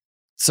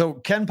 So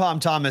Ken Pom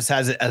Thomas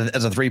has it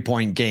as a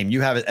 3-point game. You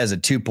have it as a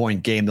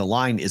 2-point game. The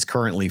line is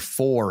currently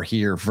 4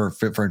 here for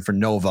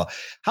Nova.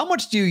 How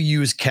much do you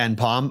use Ken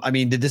Pom? I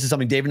mean, this is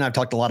something Dave and I have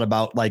talked a lot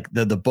about. Like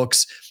the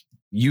books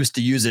used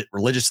to use it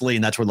religiously,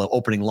 and that's where the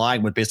opening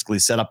line would basically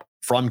set up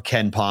from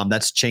Ken Pom.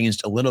 That's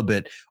changed a little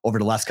bit over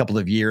the last couple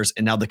of years.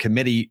 And now the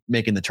committee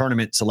making the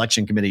tournament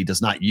selection committee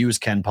does not use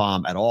Ken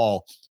Pom at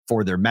all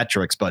for their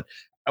metrics. But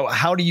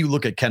how do you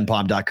look at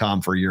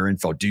KenPom.com for your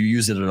info? Do you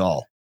use it at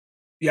all?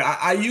 Yeah,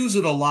 I use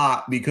it a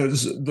lot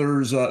because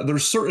there's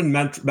certain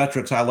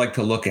metrics I like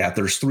to look at.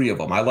 There's 3 of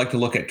them. I like to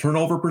look at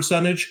turnover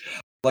percentage,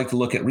 I like to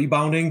look at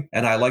rebounding,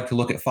 and I like to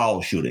look at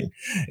foul shooting.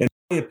 In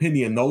my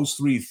opinion, those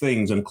 3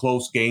 things in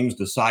close games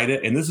decide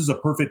it. And this is a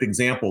perfect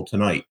example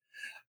tonight.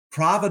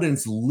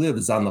 Providence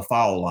lives on the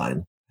foul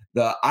line.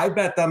 I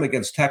bet them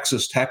against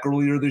Texas Tech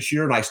earlier this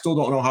year, and I still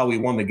don't know how we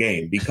won the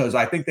game because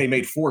I think they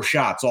made 4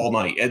 shots all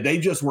night, and they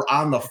just were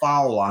on the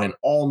foul line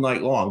all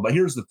night long. But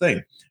here's the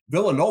thing.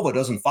 Villanova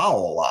doesn't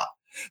foul a lot.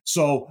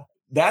 So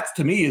that,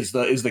 to me, is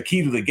the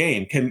key to the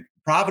game.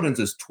 Providence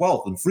is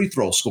 12th in free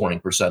throw scoring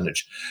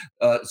percentage.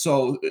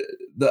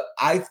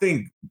 I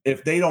think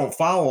if they don't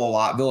foul a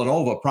lot,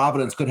 Villanova,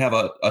 Providence could have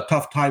a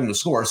tough time to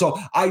score. So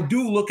I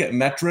do look at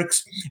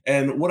metrics,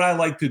 and what I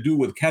like to do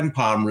with Ken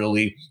Pom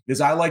really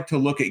is I like to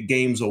look at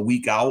games a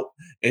week out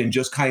and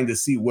just kind of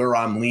see where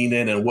I'm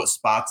leaning and what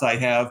spots I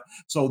have.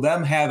 So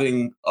them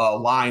having a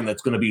line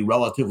that's going to be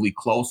relatively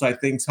close, I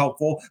think is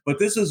helpful. But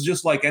this is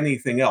just like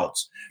anything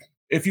else.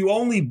 If you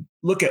only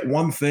look at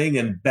one thing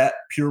and bet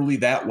purely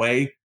that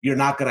way, you're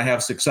not going to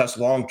have success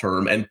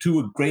long-term. And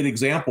two great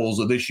examples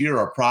of this year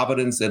are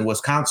Providence and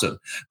Wisconsin.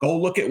 Go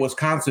look at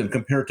Wisconsin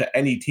compared to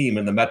any team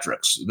in the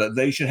metrics.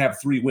 They should have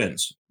 3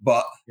 wins,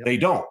 but they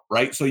don't,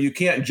 right? So you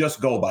can't just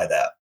go by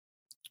that.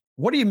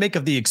 What do you make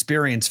of the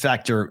experience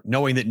factor,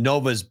 knowing that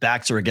Nova's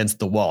backs are against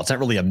the wall? It's not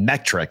really a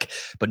metric,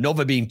 but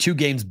Nova being 2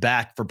 games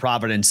back for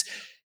Providence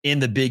in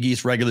the Big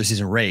East regular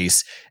season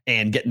race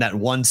and getting that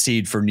 1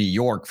 seed for New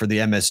York for the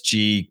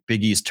MSG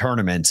Big East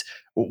tournament.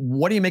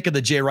 What do you make of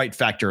the Jay Wright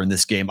factor in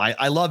this game?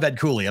 I love Ed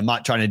Cooley. I'm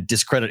not trying to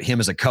discredit him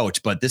as a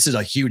coach, but this is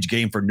a huge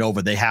game for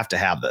Nova. They have to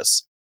have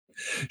this.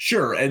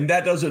 Sure. And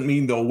that doesn't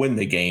mean they'll win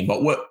the game.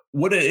 But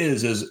what it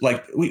is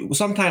like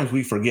sometimes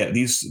we forget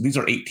these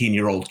are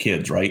 18-year-old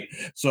kids, right?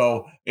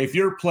 So if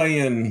you're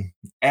playing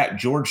at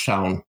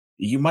Georgetown,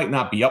 you might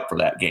not be up for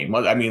that game.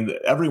 I mean,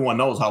 everyone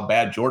knows how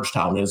bad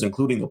Georgetown is,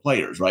 including the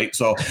players, right?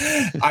 So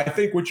I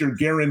think what you're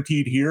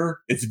guaranteed here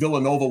is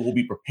Villanova will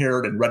be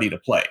prepared and ready to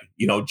play.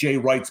 Jay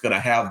Wright's going to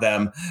have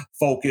them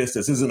focused.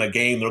 This isn't a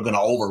game they're going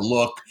to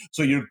overlook.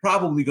 So you're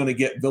probably going to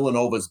get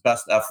Villanova's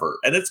best effort.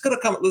 And it's going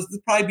to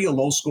probably be a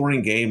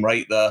low-scoring game,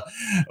 right?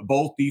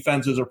 Both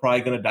defenses are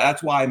probably going to die.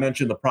 That's why I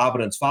mentioned the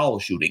Providence foul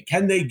shooting.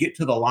 Can they get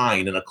to the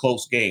line in a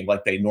close game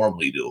like they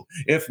normally do?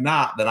 If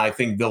not, then I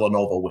think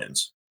Villanova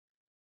wins.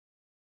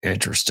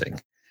 Interesting.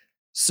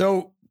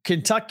 So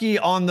Kentucky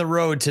on the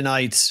road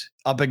tonight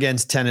up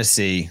against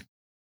Tennessee.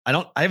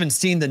 I haven't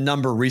seen the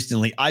number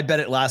recently. I bet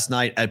it last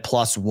night at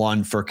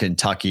 +1 for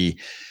Kentucky.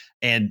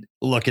 And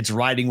look, it's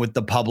riding with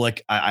the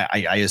public.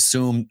 I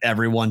assume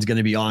everyone's going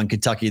to be on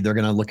Kentucky. They're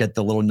going to look at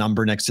the little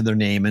number next to their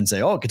name and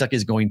say, oh, Kentucky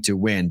is going to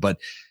win. But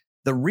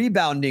the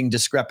rebounding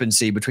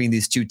discrepancy between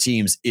these two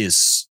teams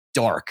is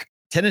stark.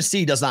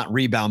 Tennessee does not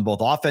rebound both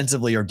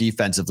offensively or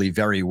defensively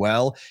very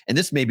well. And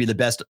this may be the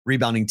best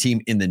rebounding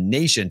team in the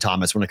nation,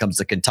 Thomas, when it comes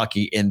to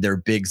Kentucky and their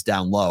bigs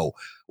down low.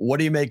 What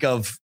do you make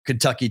of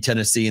Kentucky,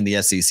 Tennessee, and the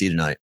SEC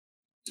tonight?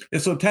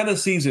 And so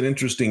Tennessee's an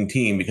interesting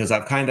team because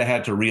I've kind of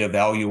had to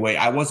reevaluate.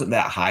 I wasn't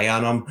that high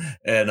on them,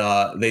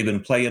 and they've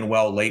been playing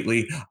well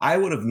lately. I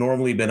would have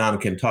normally been on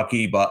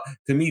Kentucky, but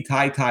to me,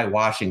 Ty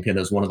Washington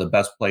is one of the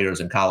best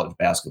players in college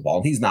basketball,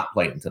 and he's not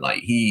playing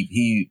tonight.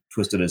 He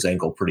twisted his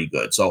ankle pretty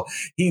good, so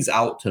he's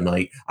out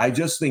tonight. I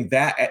just think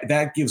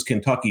that gives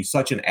Kentucky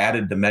such an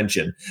added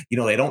dimension.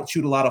 They don't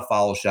shoot a lot of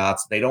foul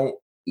shots. They don't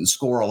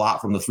score a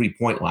lot from the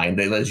 3-point line.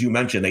 They, as you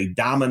mentioned, they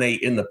dominate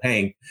in the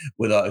paint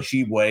with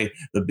Shibwe,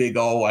 the big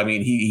O. I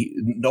mean,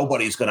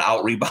 nobody's going to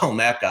out rebound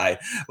that guy.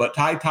 But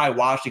Ty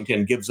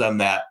Washington gives them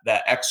that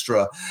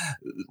extra, a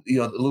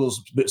little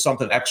bit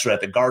something extra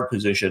at the guard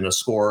position, a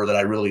scorer that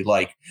I really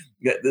like.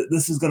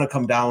 This is going to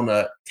come down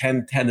to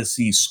can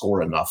Tennessee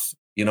score enough?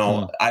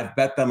 I've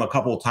bet them a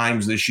couple of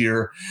times this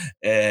year,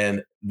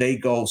 and they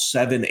go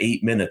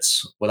 7-8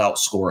 minutes without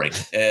scoring.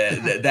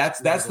 That's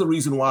the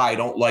reason why I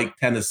don't like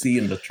Tennessee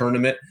in the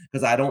tournament,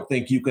 because I don't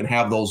think you can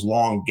have those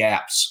long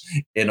gaps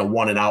in a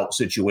 1-and-out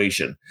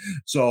situation.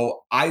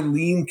 So I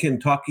lean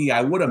Kentucky.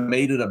 I would have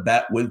made it a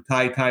bet with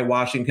Ty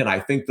Washington. I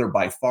think they're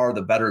by far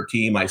the better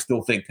team. I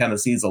still think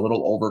Tennessee's a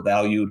little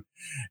overvalued.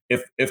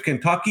 If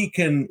Kentucky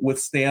can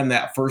withstand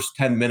that first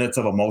 10 minutes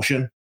of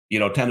emotion,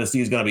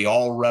 Tennessee is going to be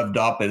all revved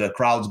up and the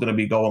crowd's going to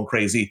be going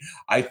crazy.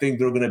 I think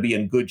they're going to be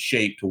in good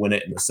shape to win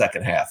it in the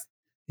second half.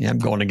 Yeah, I'm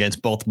going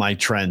against both my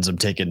trends.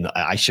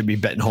 I should be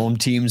betting home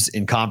teams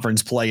in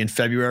conference play in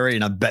February,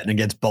 and I'm betting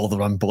against both of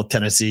them, both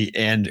Tennessee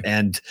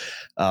and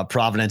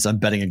Providence. I'm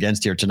betting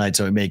against here tonight,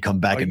 so it may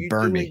come back and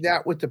burn me. Are you doing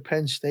that with the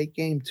Penn State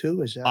game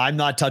too? I'm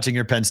not touching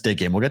your Penn State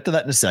game. We'll get to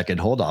that in a second.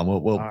 Hold on.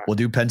 We'll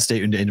do Penn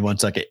State in 1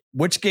 second.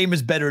 Which game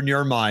is better in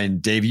your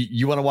mind, Dave?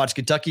 You want to watch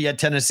Kentucky at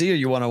Tennessee, or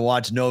you want to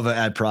watch Nova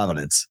at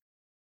Providence?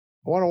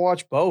 I want to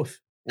watch both.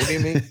 What do you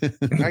mean?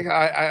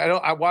 I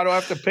don't. Why do I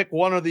have to pick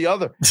one or the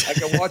other? I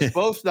can watch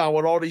both now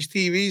with all these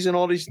TVs and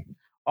all these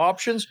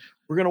options.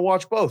 We're going to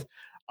watch both.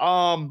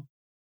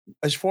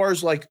 As far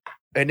as like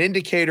an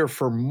indicator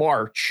for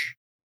March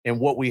and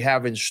what we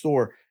have in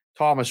store,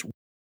 Thomas,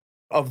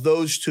 of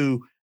those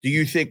two, do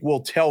you think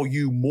will tell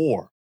you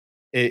more?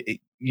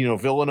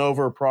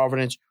 Villanova or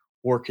Providence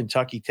or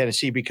Kentucky,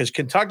 Tennessee? Because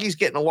Kentucky's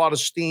getting a lot of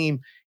steam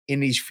in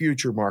these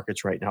future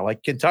markets right now.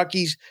 Like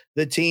Kentucky's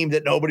the team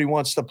that nobody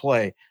wants to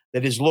play,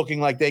 that is looking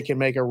like they can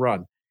make a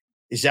run.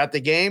 Is that the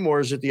game,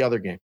 or is it the other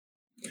game?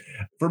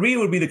 For me, it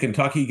would be the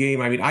Kentucky game.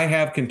 I mean, I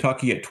have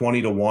Kentucky at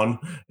 20-1.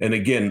 And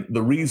again,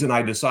 the reason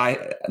I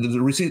decided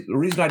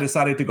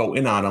to go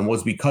in on them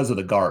was because of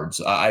the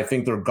guards. I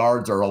think their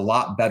guards are a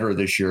lot better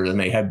this year than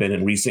they have been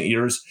in recent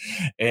years.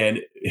 And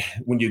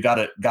when you got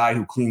a guy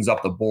who cleans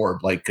up the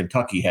board like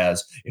Kentucky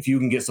has, if you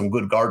can get some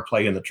good guard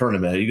play in the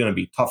tournament, you're going to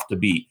be tough to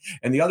beat.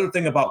 And the other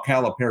thing about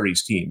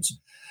Calipari's teams,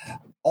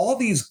 all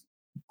these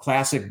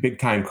classic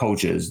big-time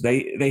coaches,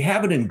 they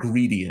have an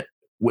ingredient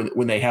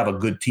when they have a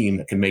good team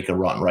that can make a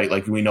run, right?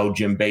 Like we know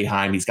Jim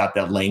Boeheim, he's got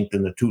that length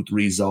in the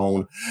 2-3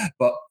 zone.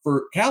 But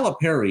for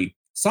Calipari,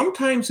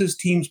 sometimes his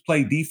teams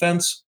play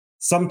defense,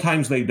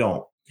 sometimes they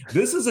don't.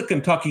 This is a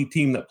Kentucky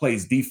team that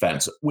plays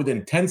defense with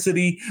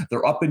intensity.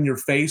 They're up in your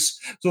face.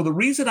 So the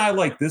reason I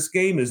like this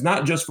game is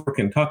not just for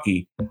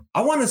Kentucky.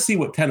 I want to see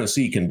what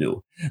Tennessee can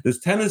do. Does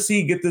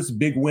Tennessee get this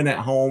big win at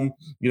home?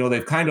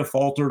 They've kind of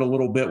faltered a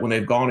little bit when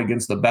they've gone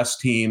against the best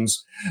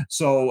teams.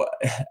 So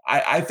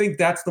I think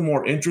that's the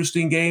more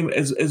interesting game.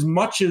 As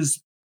much as,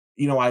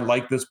 I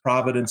like this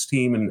Providence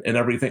team and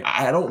everything,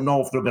 I don't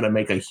know if they're going to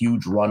make a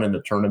huge run in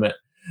the tournament.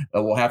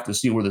 We'll have to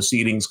see where the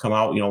seedings come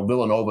out.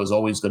 Villanova is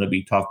always going to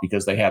be tough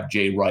because they have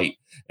Jay Wright,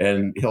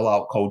 and he'll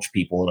outcoach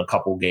people in a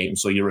couple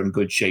games. So you're in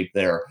good shape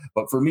there.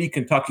 But for me,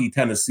 Kentucky,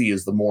 Tennessee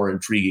is the more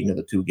intriguing of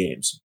the two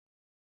games.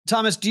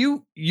 Thomas,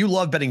 do you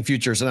love betting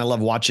futures? And I love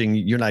watching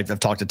you and I have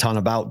talked a ton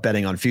about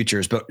betting on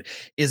futures, but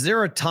is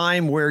there a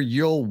time where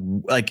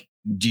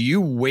do you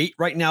wait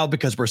right now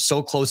because we're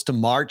so close to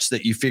March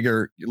that you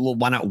figure, well,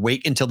 why not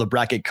wait until the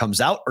bracket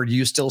comes out? Or do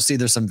you still see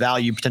there's some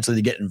value potentially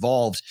to get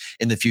involved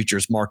in the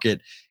futures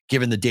market,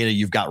 given the data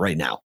you've got right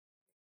now?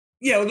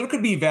 Yeah, well, there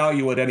could be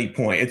value at any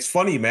point. It's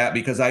funny, Matt,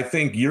 because I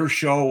think your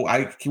show,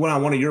 I went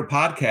on one of your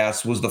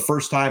podcasts, was the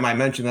first time I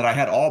mentioned that I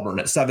had Auburn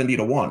at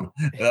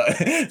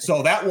 70-1.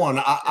 So that one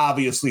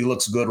obviously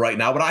looks good right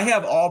now. But I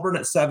have Auburn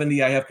at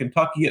 70. I have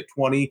Kentucky at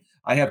 20.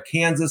 I have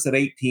Kansas at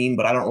 18,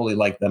 but I don't really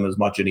like them as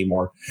much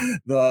anymore.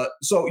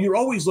 So you're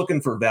always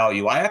looking for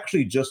value. I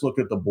actually just looked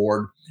at the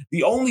board.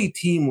 The only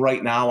team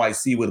right now I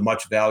see with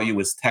much value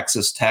is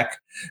Texas Tech,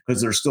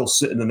 because they're still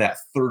sitting in that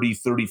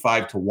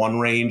 30-35-1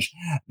 range.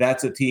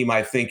 That's a team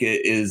I think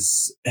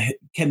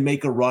can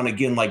make a run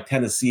again, like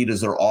Tennessee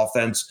does their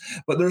offense,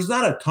 but there's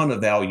not a ton of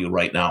value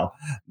right now.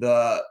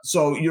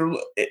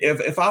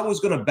 If I was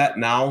going to bet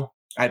now,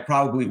 I'd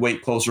probably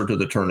wait closer to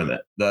the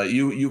tournament.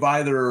 You've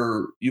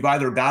either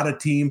got a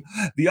team.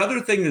 The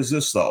other thing is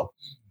this, though: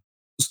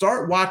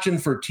 start watching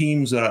for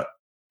teams that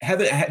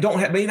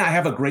may not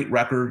have a great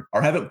record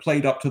or haven't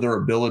played up to their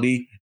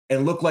ability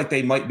and look like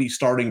they might be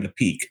starting to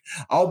peak.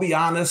 I'll be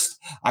honest,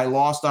 I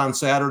lost on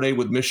Saturday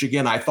with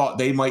Michigan. I thought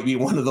they might be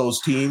one of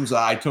those teams.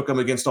 I took them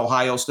against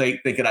Ohio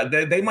State thinking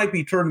they might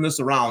be turning this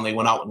around. They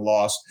went out and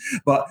lost.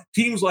 But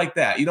teams like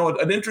that,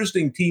 an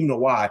interesting team to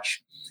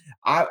watch.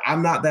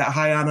 I'm not that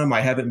high on them.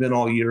 I haven't been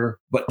all year.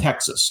 But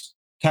Texas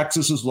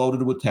is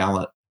loaded with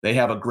talent. They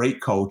have a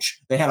great coach.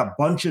 They had a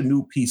bunch of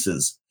new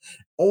pieces.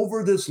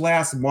 Over this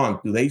last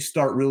month, do they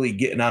start really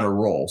getting on a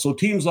roll? So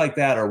teams like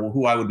that are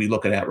who I would be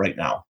looking at right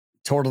now.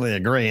 Totally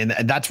agree. And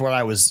that's where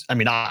I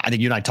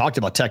think you and I talked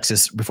about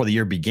Texas before the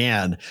year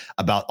began,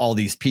 about all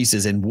these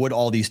pieces and would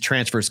all these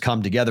transfers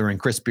come together and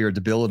Chris Beard's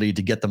ability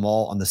to get them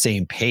all on the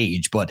same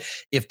page. But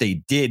if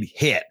they did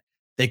hit,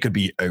 they could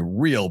be a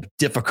real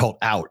difficult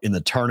out in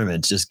the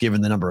tournament, just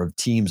given the number of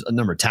teams, a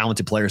number of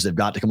talented players they've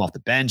got to come off the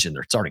bench, and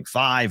they're starting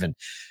 5. And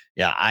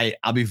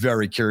I'll be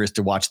very curious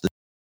to watch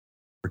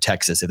for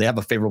Texas. If they have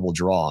a favorable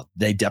draw,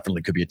 they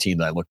definitely could be a team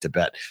that I look to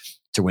bet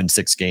to win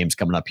 6 games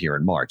coming up here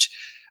in March.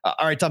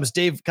 All right, Thomas,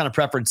 Dave kind of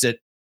preferenced it.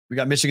 We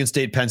got Michigan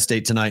State, Penn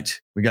State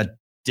tonight. We got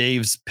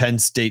Dave's Penn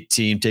State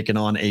team taking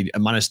on a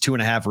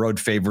 -2.5 road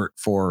favorite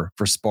for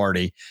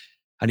Sparty.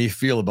 How do you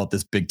feel about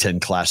this Big Ten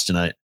clash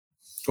tonight?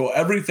 Well,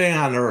 everything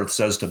on earth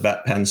says to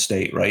bet Penn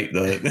State, right?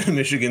 The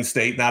Michigan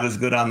State, not as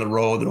good on the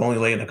road. They're only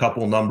laying a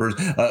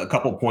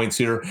couple points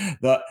here.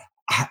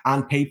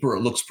 On paper, it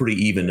looks pretty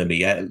even to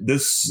me.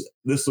 This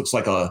looks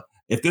like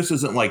if this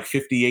isn't like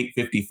 58,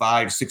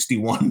 55,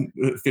 61,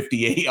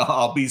 58,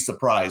 I'll be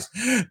surprised.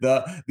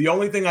 The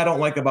only thing I don't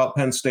like about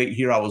Penn State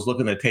here, I was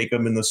looking to take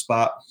them in this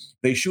spot.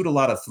 They shoot a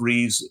lot of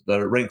threes.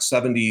 They're ranked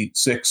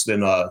 76th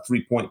in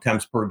 3-point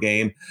attempts per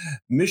game.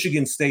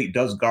 Michigan State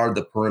does guard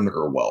the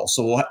perimeter well.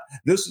 So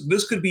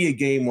this could be a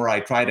game where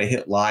I try to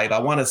hit live. I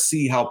want to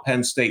see how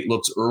Penn State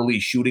looks early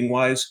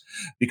shooting-wise,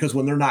 because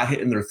when they're not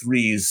hitting their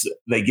threes,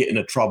 they get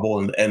into trouble,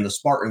 and the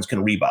Spartans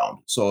can rebound.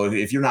 So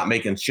if you're not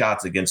making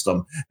shots against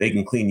them, they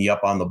can clean you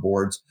up on the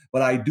boards.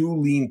 But I do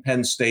lean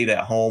Penn State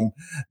at home.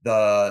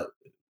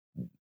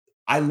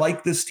 I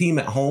like this team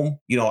at home.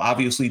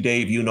 Obviously,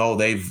 Dave,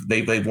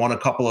 they've won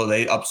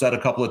they upset a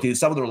couple of teams.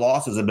 Some of their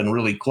losses have been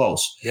really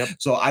close. Yep.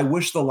 So I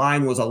wish the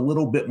line was a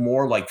little bit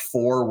more like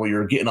 4, where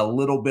you're getting a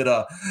little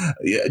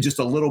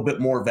bit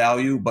more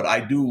value. But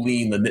I do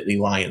lean the Nittany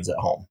Lions at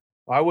home.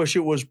 I wish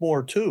it was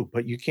more too,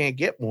 but you can't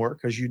get more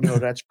because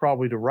that's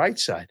probably the right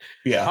side.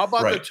 Yeah. How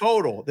about the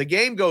total? The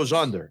game goes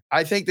under.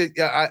 I think that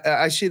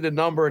I see the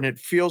number and it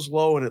feels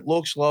low and it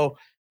looks low,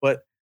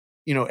 but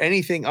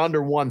anything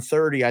under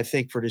 130, I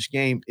think for this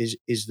game is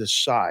the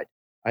side.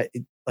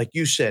 Like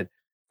you said,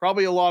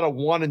 probably a lot of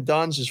one and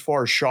dones as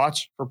far as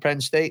shots for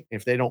Penn State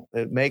if they don't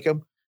make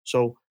them.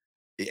 So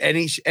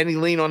any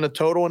lean on the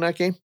total in that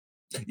game?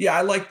 Yeah,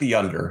 I like the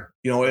under.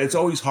 It's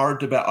always hard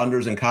to bet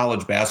unders in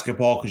college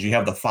basketball because you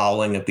have the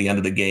fouling at the end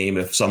of the game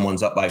if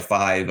someone's up by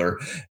 5 or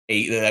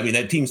 8. I mean,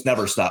 that teams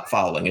never stop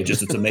fouling.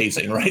 It's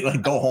amazing, right?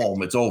 Like, go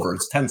home. It's over.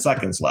 It's 10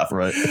 seconds left.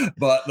 Right.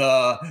 But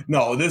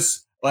no,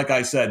 like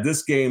I said,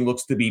 this game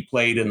looks to be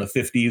played in the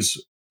 50s.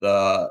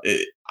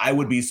 I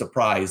would be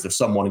surprised if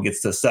someone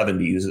gets to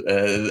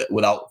 70s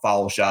without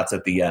foul shots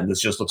at the end.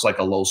 This just looks like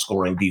a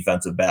low-scoring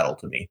defensive battle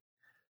to me.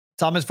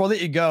 Thomas, before I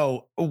let you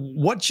go,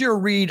 what's your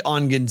read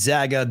on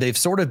Gonzaga? They've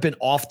sort of been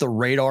off the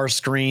radar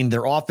screen.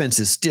 Their offense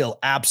is still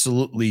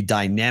absolutely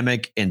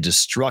dynamic and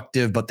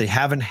destructive, but they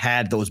haven't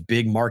had those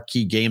big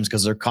marquee games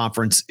because their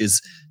conference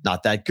is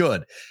not that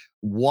good.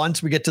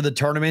 Once we get to the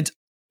tournament,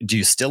 do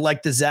you still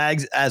like the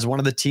Zags as one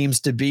of the teams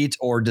to beat,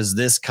 or does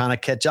this kind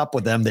of catch up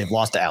with them? They've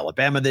lost to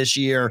Alabama this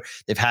year.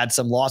 They've had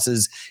some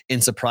losses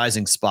in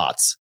surprising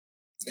spots.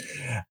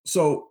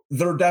 So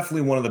they're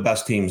definitely one of the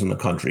best teams in the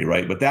country,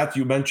 right? But that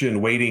you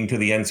mentioned waiting to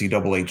the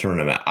NCAA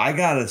tournament. I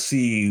got to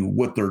see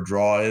what their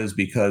draw is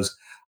because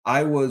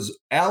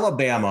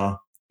Alabama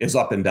is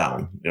up and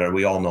down.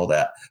 We all know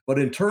that. But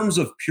in terms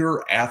of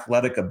pure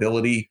athletic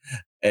ability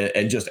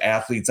and just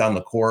athletes on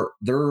the court,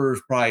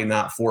 there's probably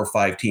not 4 or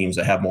 5 teams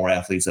that have more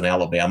athletes than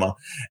Alabama.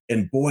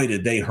 And boy,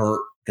 did they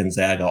hurt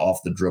Gonzaga off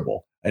the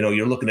dribble. I know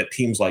you're looking at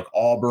teams like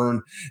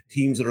Auburn,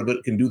 teams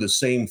that can do the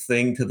same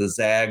thing to the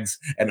Zags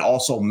and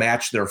also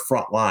match their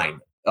front line.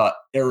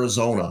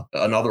 Arizona,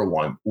 another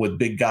one with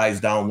big guys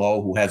down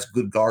low who has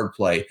good guard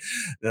play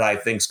that I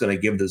think is going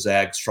to give the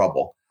Zags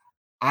trouble.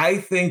 I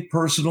think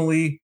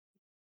personally,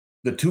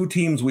 the 2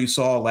 teams we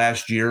saw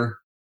last year,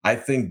 I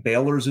think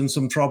Baylor's in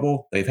some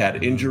trouble. They've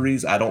had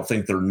injuries. I don't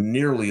think they're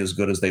nearly as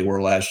good as they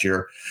were last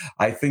year.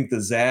 I think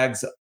the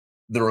Zags,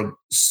 they're a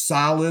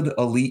solid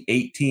Elite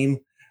 8 team.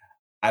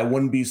 I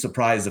wouldn't be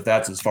surprised if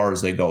that's as far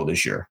as they go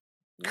this year.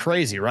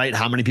 Crazy, right?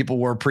 How many people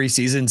were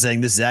preseason saying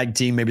this Zag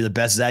team may be the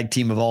best Zag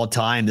team of all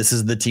time? This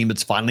is the team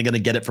that's finally going to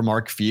get it from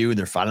Mark Few.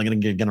 They're finally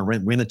going to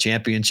win the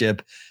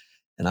championship.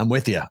 And I'm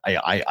with you.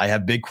 I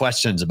have big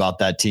questions about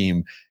that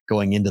team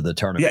going into the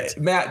tournament.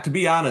 Yeah, Matt, to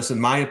be honest, in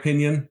my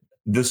opinion,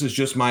 this is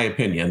just my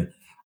opinion.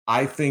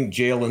 I think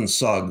Jalen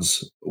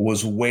Suggs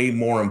was way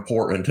more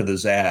important to the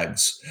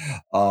Zags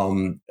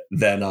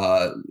than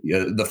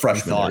the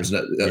freshman.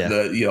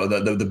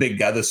 The big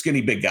guy, the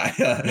skinny big guy.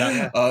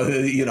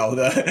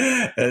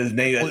 His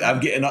name.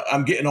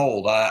 I'm getting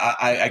old.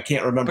 I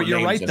can't remember. But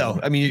you're right, anymore. though.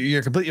 I mean,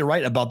 you're completely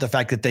right about the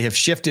fact that they have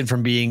shifted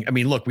from being. I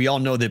mean, look, we all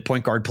know that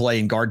point guard play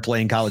and guard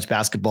play in college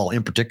basketball,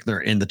 in particular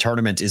in the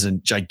tournament, is a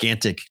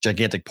gigantic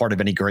part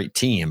of any great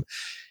team,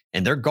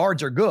 and their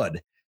guards are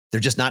good. They're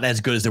just not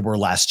as good as they were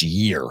last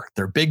year.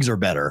 Their bigs are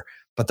better,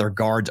 but their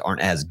guards aren't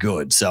as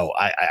good. So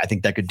I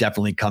think that could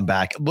definitely come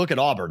back. Look at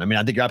Auburn. I mean,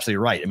 I think you're absolutely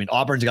right. I mean,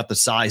 Auburn's got the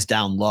size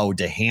down low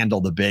to handle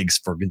the bigs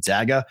for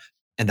Gonzaga.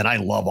 And then I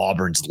love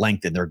Auburn's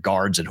length in their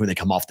guards and who they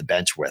come off the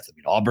bench with. I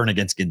mean, Auburn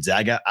against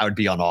Gonzaga, I would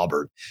be on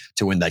Auburn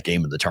to win that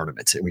game in the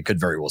tournament. We could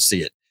very well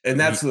see it. And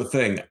that's the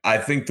thing. I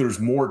think there's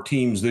more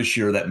teams this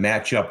year that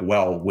match up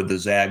well with the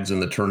Zags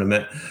in the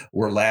tournament,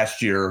 where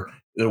last year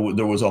there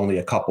was only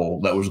a couple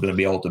that was going to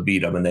be able to beat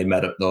them, and they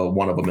met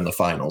one of them in the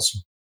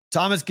finals.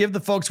 Thomas, give the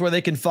folks where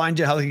they can find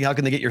you. How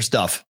can they get your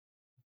stuff?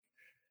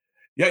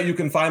 Yeah, you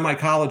can find my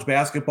college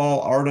basketball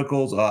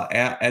articles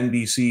at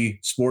NBC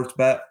Sports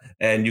Bet,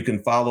 and you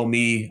can follow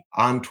me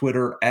on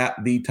Twitter at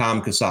the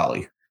Tom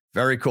Casale.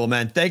 Very cool,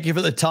 man. Thank you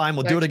for the time.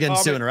 We'll do it again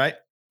soon, all right?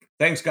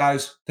 Thanks,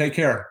 guys. Take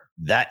care.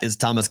 That is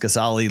Thomas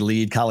Casale,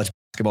 lead college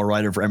basketball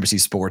writer for NBC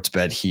Sports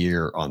Bet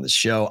here on the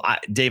show.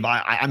 Dave,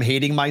 I'm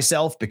hating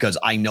myself because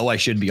I know I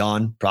should be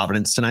on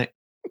Providence tonight.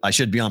 I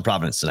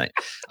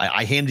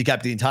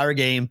handicapped the entire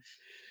game.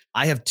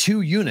 I have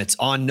 2 units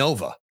on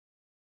Nova.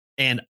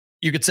 And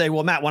you could say,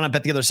 well, Matt, why not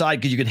bet the other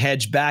side? Because you can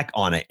hedge back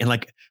on it.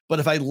 And but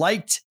if I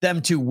liked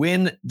them to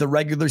win the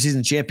regular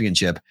season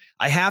championship,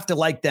 I have to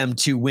like them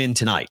to win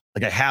tonight.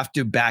 I have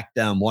to back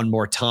them one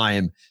more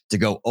time to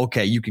go,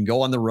 okay, you can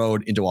go on the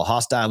road into a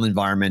hostile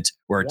environment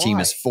where a team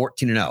is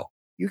 14-0.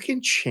 You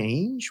can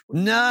change?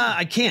 Nah,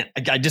 I can't.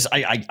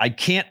 I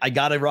can't. I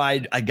got to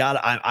ride.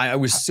 I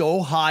was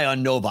so high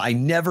on Nova. I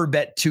never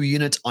bet 2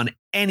 units on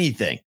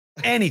anything.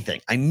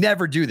 I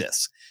never do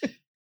this.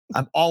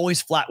 I'm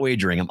always flat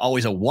wagering. I'm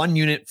always a 1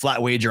 unit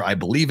flat wager. I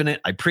believe in it.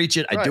 I preach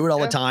it. I do it all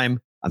the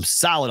time. I'm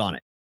solid on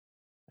it.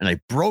 And I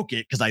broke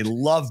it because I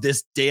love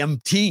this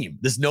damn team,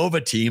 this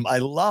Nova team. I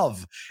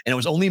love. And it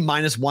was only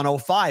minus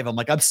 105. I'm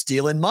like, I'm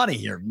stealing money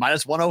here.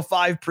 Minus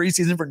 105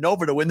 preseason for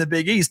Nova to win the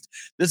Big East.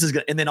 This is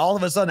good. And then all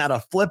of a sudden, out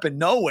of flipping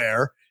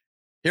nowhere,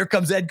 here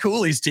comes Ed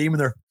Cooley's team,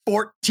 and they're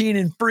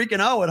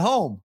 14-0 at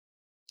home.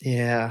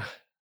 Yeah.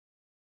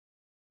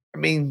 I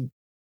mean,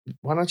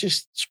 why not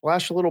just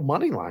splash a little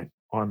money line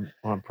on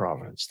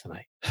Providence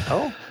tonight?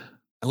 Oh,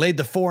 I laid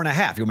the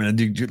 4.5. You want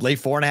me to lay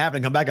 4.5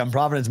 and come back on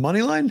Providence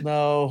money line?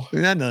 No.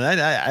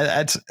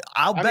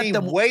 I'll bet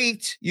them.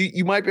 Wait,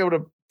 you might be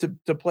able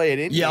to play it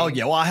in. Yeah,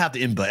 well, I'll have to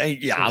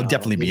input. Yeah, I'll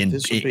definitely be in.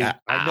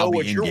 I know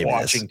what you're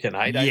watching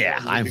tonight. Yeah,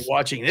 I'm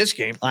watching this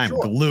game. I'm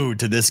glued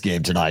to this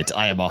game tonight.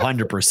 I am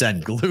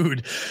 100%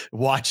 glued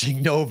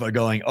watching Nova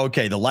going,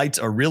 okay, the lights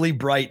are really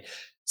bright.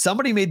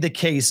 Somebody made the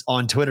case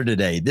on Twitter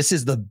today. This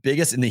is the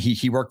biggest, and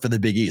he worked for the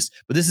Big East,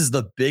 but this is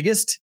the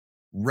biggest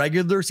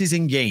regular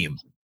season game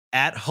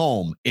at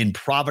home in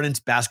Providence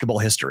basketball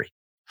history.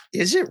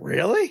 Is it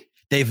really?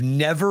 They've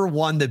never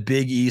won the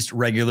Big East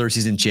regular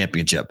season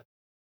championship.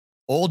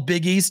 Old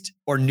Big East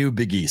or new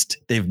Big East.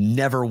 They've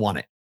never won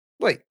it.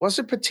 Wait,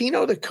 wasn't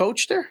Pitino the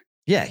coach there?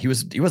 Yeah, he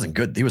wasn't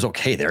good. He was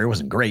okay there. He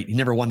wasn't great. He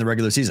never won the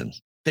regular season.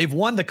 They've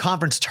won the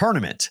conference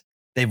tournament.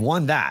 They've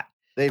won that,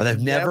 but they've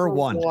never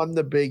won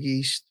the Big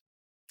East.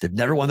 They've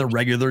never won the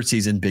regular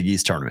season Big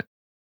East tournament.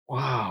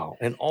 Wow.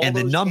 And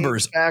the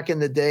numbers back in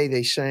the day,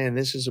 they saying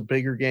this is a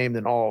bigger game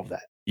than all of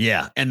that.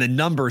 Yeah. And the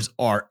numbers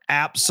are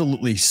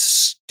absolutely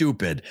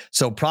stupid.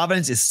 So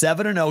Providence is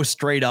 7-0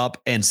 straight up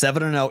and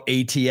 7-0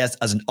 ATS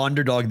as an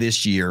underdog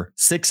this year,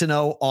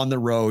 6-0 on the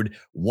road,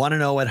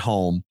 1-0 at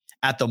home.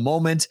 At the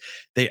moment,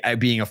 they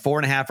being a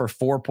 4.5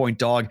 or 4-point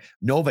dog.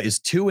 Nova is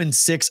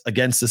 2-6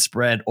 against the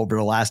spread over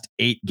the last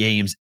 8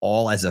 games,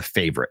 all as a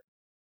favorite.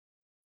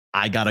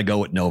 I got to go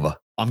with Nova.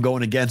 I'm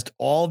going against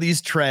all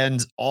these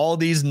trends, all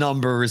these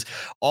numbers,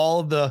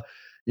 all the,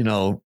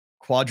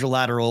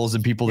 quadrilaterals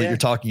and people that you're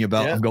talking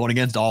about. Yeah. I'm going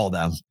against all of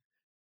them,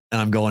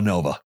 and I'm going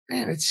Nova.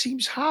 Man, it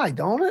seems high,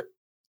 don't it?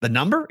 The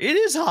number, it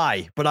is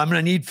high, but I'm going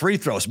to need free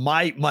throws.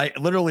 My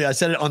literally, I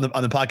said it on the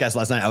podcast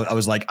last night. I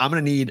was like, I'm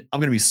going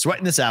to be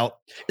sweating this out.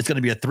 It's going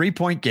to be a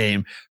 3-point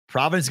game.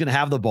 Providence is going to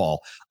have the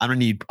ball. I'm going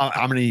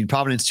to need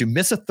Providence to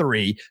miss a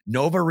 3,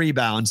 Nova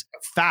rebounds,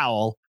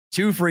 foul,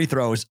 2 free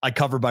throws. I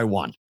cover by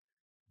 1.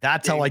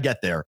 That's how I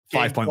get there.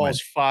 5-point win.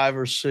 5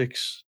 or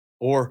 6,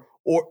 or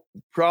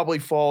probably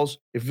falls.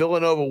 If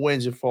Villanova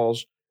wins, it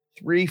falls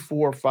 3,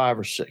 4, 5,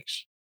 or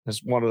 6.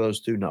 That's one of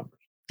those 2 numbers.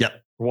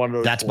 Yep.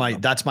 That's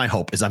my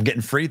hope is I'm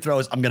getting free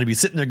throws. I'm going to be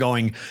sitting there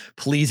going,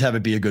 please have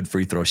it be a good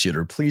free throw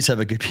shooter. Please have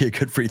it be a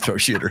good free throw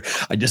shooter.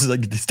 I just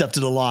like step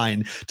to the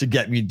line to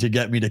get me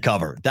to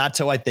cover. That's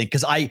how I think.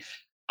 Cause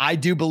I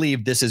do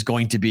believe this is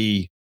going to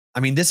be,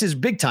 this is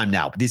big time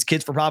now. These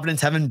kids for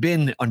Providence haven't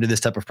been under this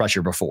type of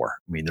pressure before.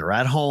 They're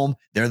at home.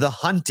 They're the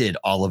hunted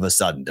all of a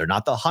sudden. They're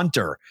not the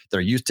hunter.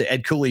 They're used to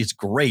Ed Cooley's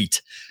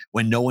great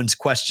when no one's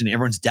questioning,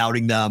 everyone's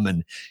doubting them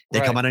and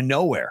they come out of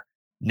nowhere.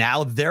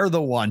 Now they're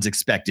the ones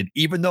expected,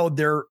 even though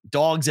they're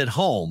dogs at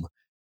home,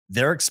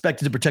 they're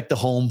expected to protect the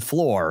home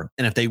floor.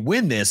 And if they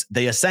win this,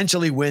 they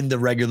essentially win the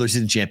regular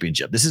season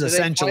championship. This is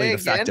essentially de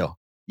facto.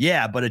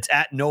 Yeah, but it's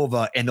at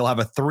Nova and they'll have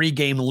a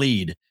 3-game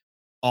lead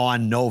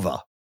on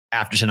Nova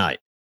after tonight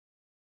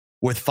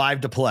with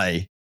 5 to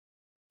play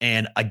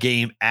and a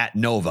game at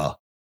Nova,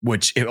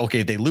 which,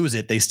 if they lose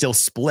it, they still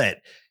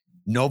split.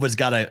 Nova's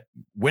got to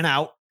win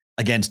out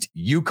against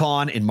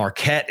UConn and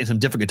Marquette and some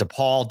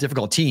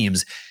difficult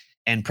teams.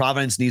 And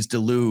Providence needs to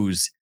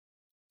lose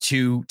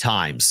 2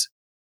 times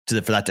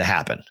for that to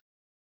happen.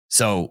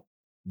 So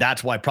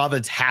that's why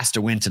Providence has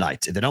to win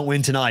tonight. If they don't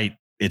win tonight,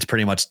 it's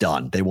pretty much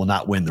done. They will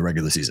not win the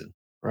regular season.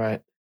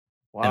 Right.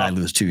 Wow. And I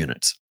lose 2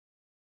 units.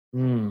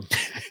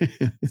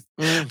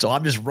 So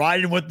I'm just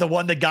riding with the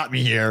one that got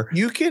me here.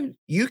 You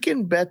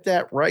can bet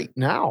that right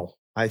now,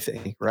 I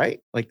think, right?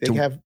 Like they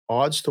have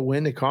odds to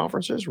win the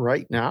conferences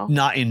right now.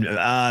 Not in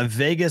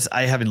Vegas.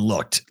 I haven't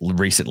looked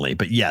recently,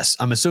 but yes,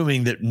 I'm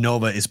assuming that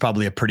Nova is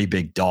probably a pretty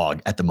big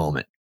dog at the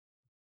moment.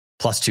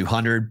 Plus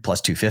 200,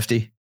 plus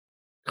 250.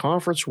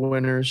 Conference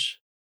winners,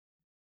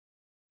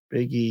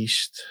 Big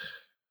East.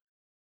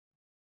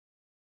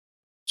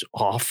 It's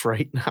off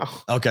right now.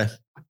 Okay.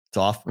 It's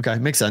off. Okay.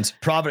 Makes sense.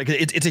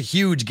 Providence, it's a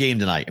huge game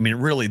tonight.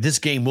 Really, this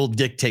game will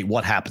dictate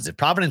what happens. If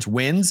Providence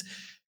wins,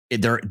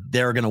 they're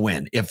going to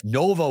win. If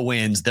Nova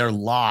wins, they're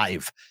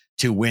live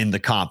to win the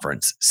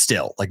conference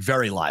still, like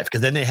very live,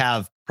 because then they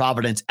have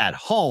Providence at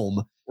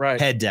home,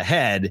 head to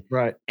head,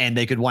 and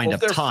they could wind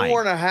up tying.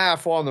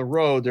 4.5 on the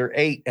road. They're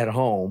 8 at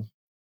home.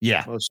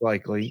 Yeah, most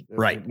likely.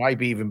 Right. It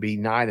might even be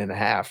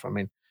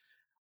 9.5.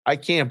 I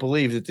can't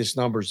believe that this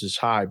number's this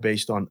high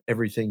based on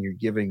everything you're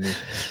giving me.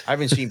 I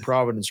haven't seen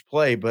Providence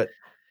play, but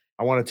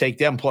I want to take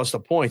them plus the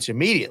points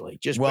immediately.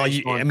 That's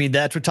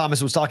what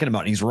Thomas was talking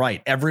about. He's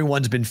right.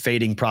 Everyone's been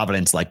fading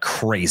Providence like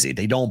crazy.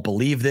 They don't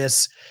believe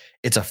this.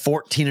 It's a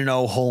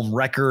 14-0 home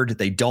record.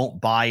 They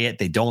don't buy it.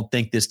 They don't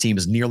think this team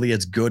is nearly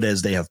as good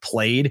as they have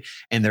played,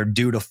 and they're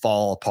due to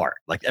fall apart.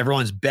 Like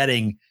everyone's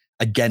betting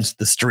against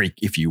the streak,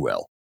 if you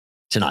will,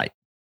 tonight.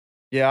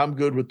 Yeah, I'm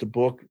good with the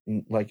book.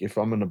 Like if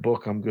I'm in the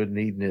book, I'm good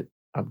needing it.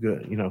 I'm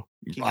good.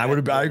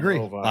 I agree.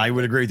 I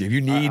would agree with you. If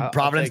you need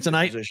Providence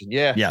tonight,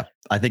 yeah,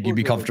 I think you'd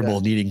be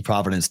comfortable needing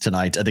Providence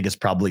tonight. I think it's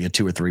probably a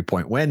 2 or 3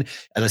 point win.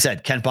 As I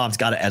said, Ken Palm's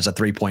got it as a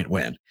 3-point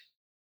win.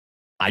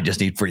 I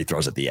just need free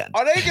throws at the end.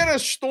 Are they going to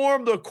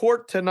storm the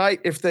court tonight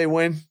if they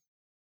win?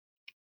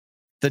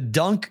 The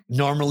dunk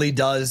normally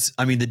does.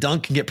 The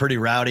dunk can get pretty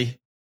rowdy.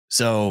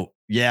 So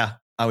yeah,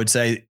 I would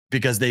say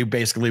because they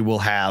basically will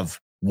have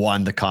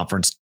won the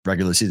conference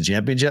regular season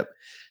championship.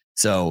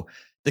 So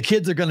the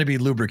kids are going to be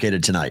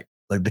lubricated tonight.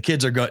 Like the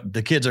kids are going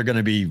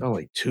to be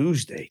like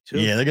Tuesday too.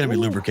 Yeah, they're going to be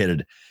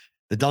lubricated.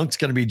 The dunk's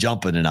going to be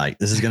jumping tonight.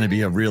 This is going to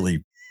be a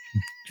really,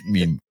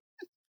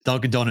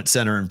 Dunkin' Donuts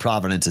Center in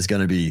Providence is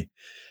going to be,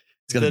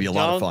 it's going to be a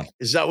lot of fun.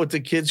 Is that what the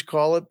kids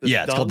call it?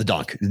 It's called the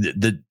dunk.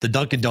 The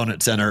Dunkin'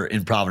 Donuts Center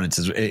in Providence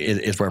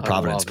is where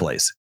Providence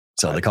plays.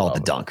 So they call it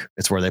the dunk.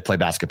 It's where they play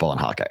basketball and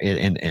hockey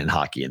and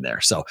hockey in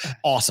there. So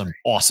awesome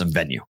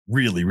venue.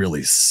 Really,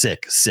 really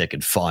sick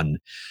and fun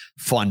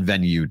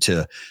venue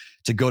to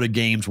go to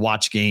games,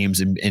 watch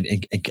games and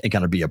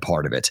kind of be a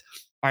part of it.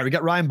 All right, we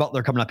got Ryan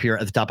Butler coming up here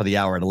at the top of the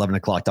hour at 11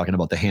 o'clock talking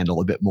about the handle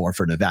a bit more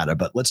for Nevada.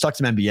 But let's talk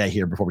some NBA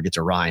here before we get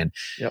to Ryan.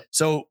 Yep.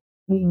 So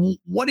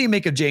what do you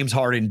make of James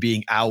Harden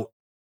being out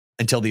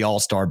until the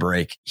All-Star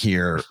break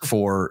here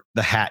for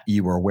the hat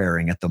you were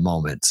wearing at the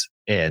moment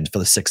and for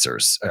the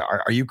Sixers?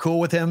 Are you cool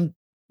with him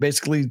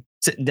basically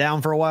sitting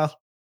down for a while?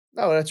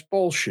 No, that's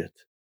bullshit.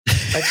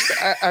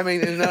 I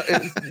mean, in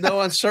no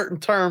uncertain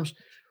terms,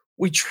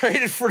 we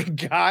traded for the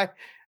guy.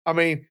 I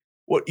mean,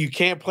 what, you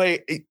can't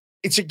play?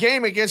 It's a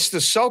game against the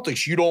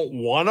Celtics. You don't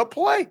want to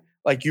play?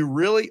 Like, you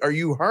really, are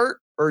you hurt,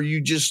 or are you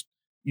just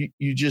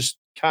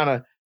kind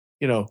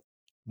of,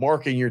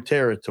 marking your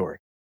territory?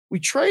 We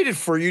traded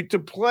for you to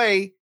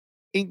play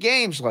in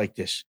games like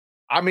this.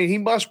 I mean, he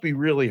must be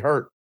really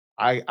hurt.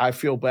 I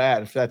feel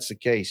bad if that's the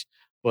case.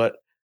 But,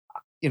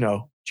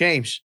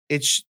 James,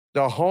 it's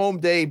the home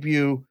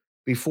debut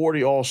before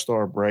the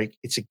All-Star break.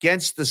 It's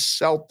against the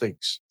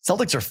Celtics.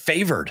 Celtics are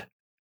favored.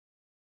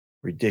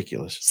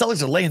 Ridiculous.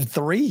 Celtics are laying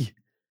 3.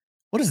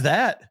 What is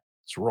that?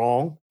 It's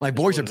wrong. My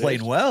boys are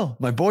playing well.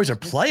 My boys are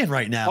playing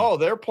right now. Oh,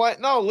 they're playing.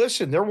 No,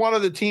 listen, they're one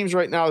of the teams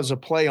right now that's a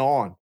play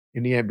on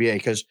in the NBA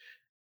because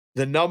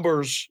the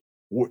numbers,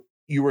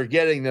 you were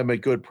getting them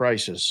at good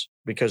prices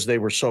because they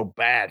were so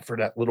bad for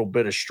that little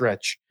bit of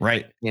stretch.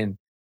 Right. And,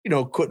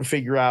 couldn't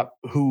figure out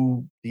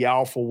who the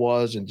alpha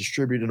was and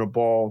distributing the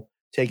ball,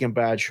 taking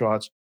bad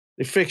shots.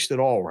 They fixed it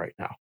all right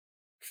now.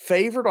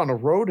 Favored on the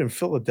road in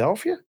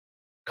Philadelphia?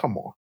 Come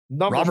on.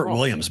 Robert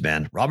Williams,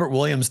 man. Robert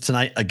Williams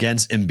tonight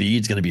against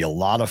Embiid is going to be a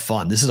lot of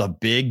fun. This is a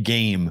big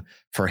game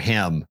for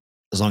him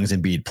as long as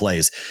Embiid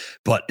plays.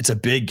 But it's a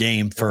big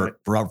game for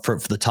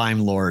the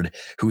Time Lord,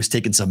 who's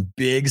taken some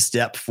big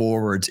step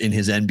forwards in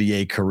his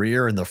NBA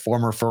career, and the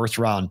former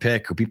first-round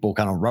pick who people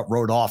kind of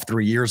wrote off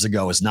 3 years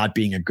ago as not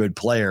being a good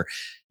player.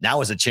 Now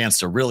is a chance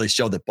to really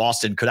show that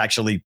Boston could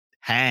actually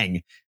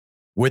hang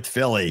with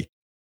Philly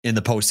in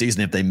the postseason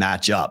if they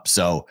match up.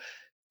 So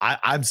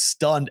I'm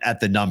stunned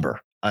at the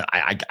number.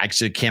 I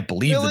actually can't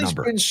believe Philly's the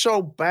number. Been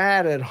so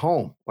bad at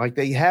home. Like,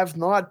 they have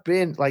not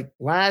been, like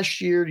last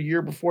year, the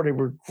year before, they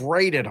were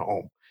great at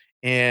home.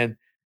 And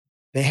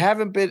they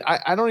haven't been,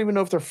 I don't even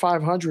know if they're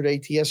 500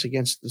 ATS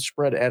against the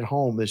spread at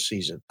home this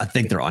season. I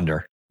think they're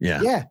under.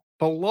 Yeah. Yeah.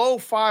 Below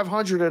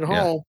 500 at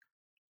home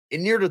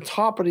and near the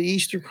top of the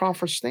Eastern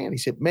Conference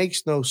standings. It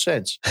makes no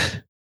sense.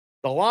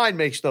 The line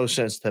makes no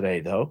sense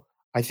today, though.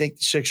 I think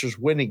the Sixers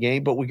win the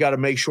game, but we got to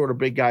make sure the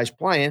big guy's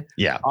playing.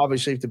 Yeah.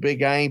 Obviously, if the big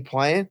guy ain't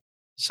playing,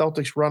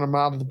 Celtics run him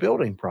out of the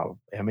building, probably.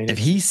 I mean, if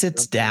he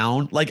sits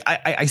down, like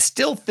I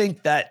still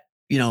think that,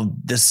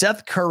 the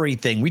Seth Curry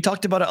thing, we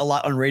talked about it a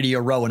lot on Radio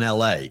Row in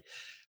LA,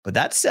 but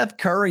that Seth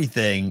Curry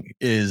thing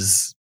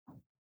is,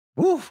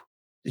 woo.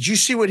 Did you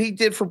see what he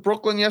did for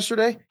Brooklyn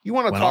yesterday? You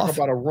want to talk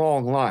about a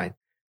wrong line.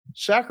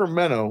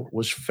 Sacramento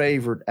was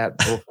favored at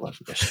Brooklyn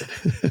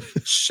yesterday.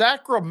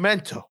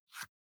 Sacramento,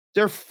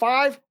 they're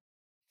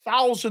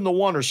 5,000 to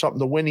 1 or something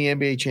to win the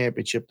NBA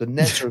championship. The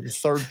Nets are the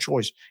third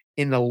choice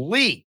in the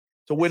league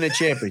to win a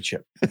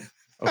championship.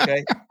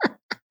 Okay.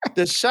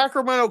 The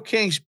Sacramento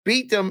Kings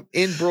beat them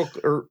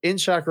in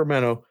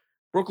Sacramento.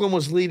 Brooklyn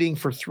was leading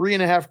for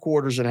 3.5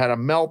 quarters and had a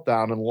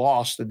meltdown and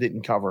lost and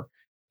didn't cover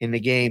in the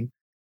game.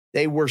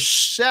 They were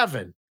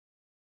 7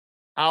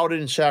 out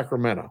in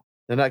Sacramento.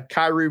 And that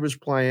Kyrie was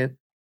playing,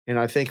 and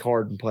I think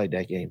Harden played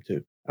that game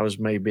too. That was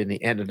maybe in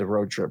the end of the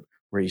road trip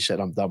where he said,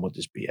 I'm done with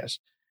this BS.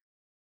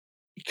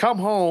 You come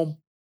home,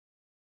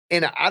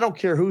 and I don't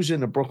care who's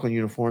in the Brooklyn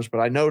uniforms, but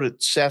I know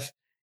that Seth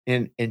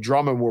and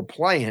Drummond were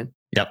playing.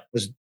 Yep.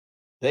 Because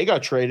they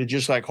got traded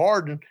just like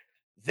Harden.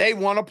 They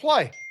want to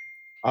play.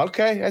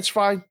 Okay, that's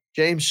fine.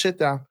 James, sit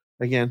down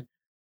again.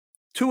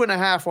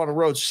 2.5 on the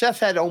road. Seth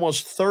had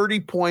almost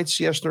 30 points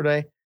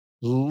yesterday.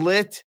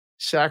 Lit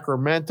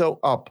Sacramento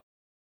up.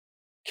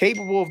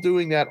 Capable of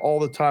doing that all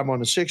the time on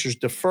the Sixers.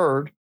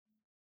 Deferred.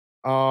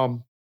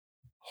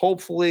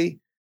 Hopefully,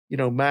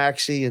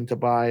 Maxey and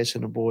Tobias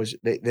and the boys,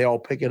 they all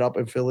pick it up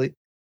in Philly.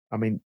 I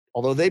mean,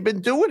 although they've been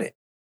doing it.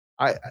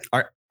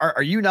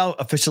 Are you now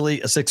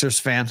officially a Sixers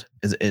fan?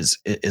 Is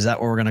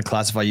that what we're going to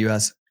classify you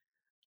as?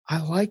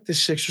 I like the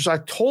Sixers. I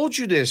told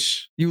you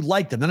this. You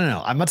like them?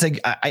 No. I'm not saying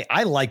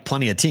I like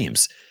plenty of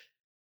teams.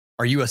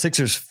 Are you a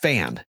Sixers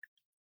fan?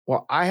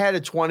 Well, I had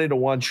a 20 to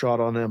 1 shot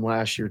on them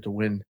last year to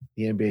win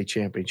the NBA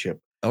championship.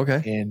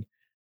 Okay. And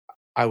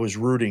I was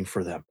rooting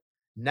for them.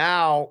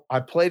 Now I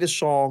played a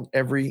song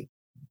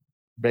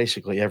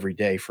basically every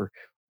day for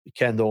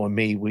Kendall and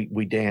me.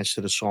 We dance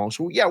to the song.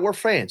 So yeah, we're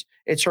fans.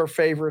 It's our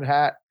favorite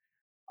hat.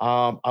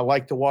 I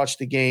like to watch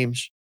the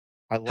games.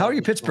 How are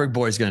you Pittsburgh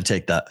boys going to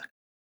take that?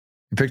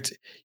 You picked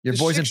your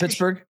boys in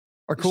Pittsburgh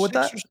are cool with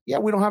that? Yeah,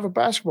 we don't have a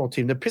basketball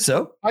team. The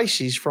Pittsburgh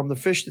Pisces from the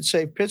Fish That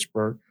Saved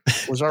Pittsburgh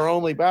was our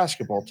only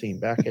basketball team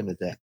back in the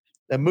day.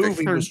 The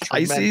movie was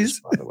tremendous,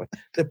 by the way.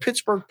 The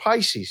Pittsburgh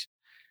Pisces.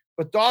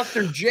 But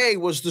Dr. J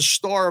was the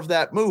star of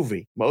that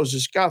movie,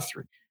 Moses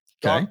Guthrie.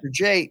 Okay. Dr.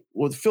 J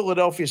with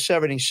Philadelphia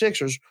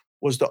 76ers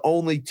was the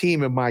only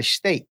team in my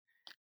state.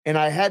 And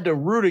I had to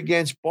root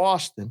against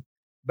Boston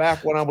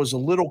back when I was a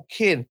little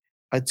kid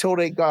until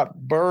they got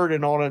Bird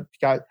and all that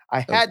guys.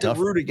 I had to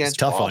root against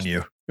Boston. Boston. On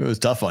you. It was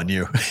tough on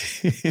you.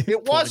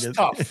 It was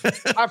tough.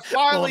 I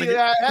finally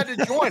had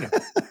to join him.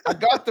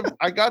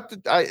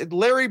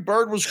 Larry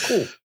Bird was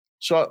cool.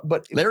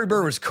 But Larry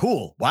Bird was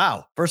cool.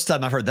 Wow. First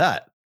time I've heard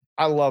that.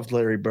 I loved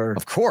Larry Bird.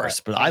 Of course,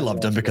 but I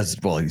loved him because,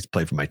 he's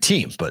played for my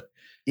team, but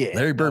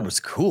Larry Bird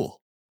was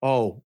cool.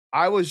 Oh,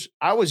 I was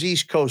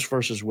East Coast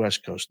versus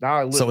West Coast. Now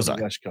I live on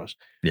the West Coast.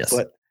 Yes.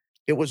 But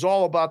it was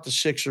all about the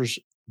Sixers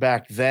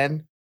back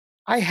then.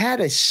 I had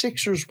a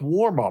Sixers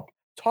warm-up,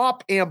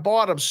 top and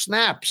bottom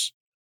snaps.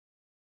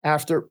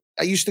 After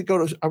I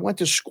went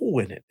to school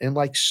in it in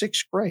like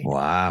 6th grade.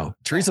 Wow.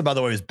 Teresa, by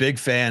the way, was big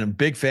fan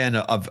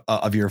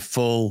of your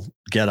full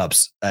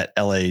get-ups at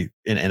LA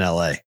in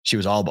LA. She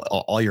was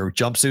all your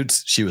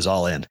jumpsuits. She was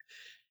all in.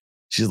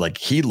 She's like,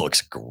 he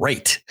looks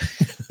great.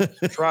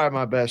 Try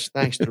my best.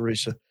 Thanks,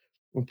 Teresa.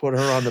 We'll put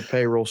her on the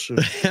payroll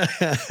soon. She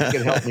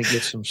can help me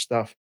get some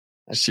stuff.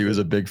 She was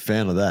a big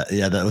fan of that.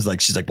 Yeah, that was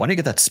like, she's like, why don't you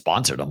get that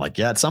sponsored? I'm like,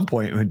 yeah, at some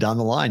point down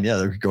the line, yeah,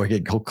 they're going to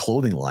get whole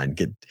clothing line.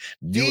 Get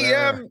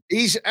DM.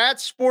 He's at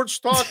Sports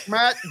Talk,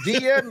 Matt.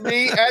 DM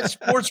me at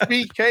Sports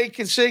BK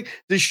can sing.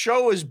 The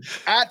show is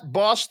at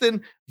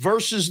Boston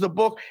versus the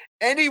book.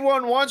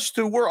 Anyone wants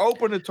to, we're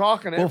open to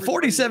talking. Well,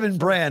 47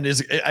 brand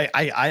is,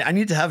 I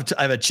need to have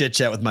a chit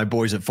chat with my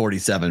boys at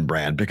 47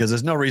 brand, because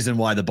there's no reason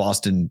why the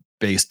Boston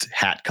based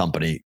hat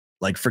company,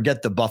 like,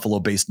 forget the Buffalo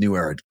based New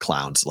Era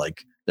clowns.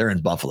 Like, they're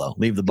in Buffalo.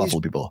 Leave the Buffalo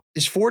people.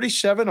 Is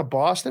 47 a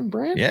Boston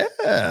brand?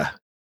 Yeah.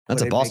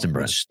 That's a Boston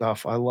brand.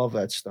 Stuff. I love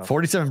that stuff.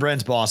 47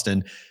 brand's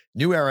Boston.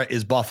 New Era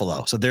is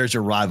Buffalo. So there's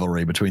your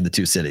rivalry between the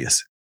two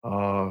cities.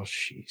 Oh,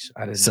 jeez.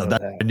 I didn't know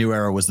that. New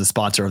Era was the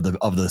sponsor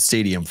of the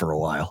stadium for a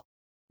while.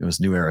 It was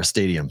New Era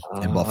Stadium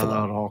in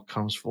Buffalo. It all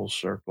comes full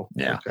circle.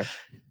 Yeah. Okay.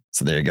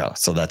 So there you go.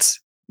 So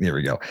there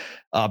we go.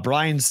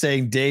 Brian's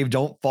saying, Dave,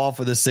 don't fall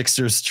for the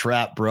Sixers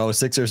trap, bro.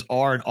 Sixers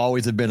are and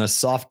always have been a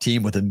soft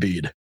team with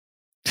Embiid.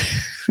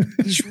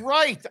 He's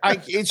right.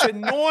 It's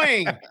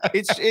annoying.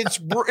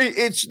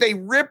 It's they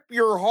rip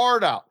your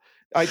heart out.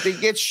 They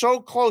get so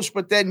close,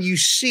 but then you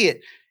see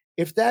it.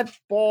 If that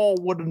ball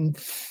wouldn't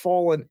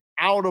fallen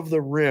out of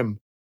the rim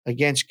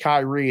against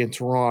Kyrie in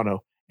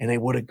Toronto, and they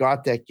would have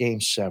got that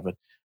game 7,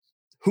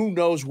 who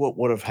knows what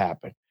would have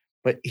happened?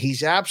 But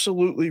he's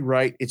absolutely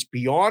right. It's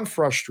beyond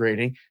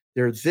frustrating.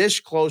 They're this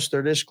close,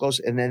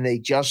 and then they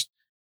just,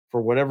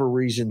 for whatever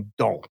reason,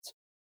 don't.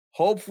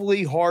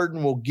 Hopefully,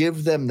 Harden will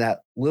give them that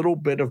little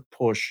bit of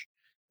push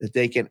that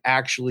they can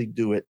actually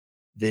do it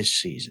this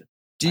season.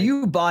 Do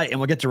you buy, and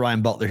we'll get to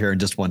Ryan Butler here in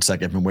just one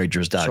second from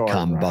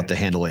wagers.com about the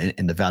handle in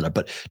Nevada,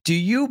 but do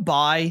you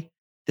buy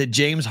that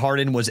James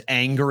Harden was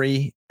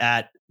angry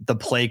at the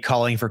play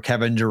calling for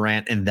Kevin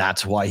Durant, and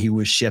that's why he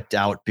was shipped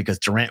out, because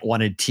Durant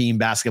wanted team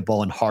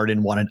basketball and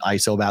Harden wanted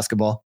ISO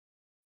basketball?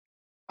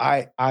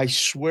 I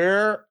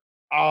swear.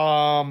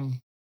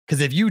 Because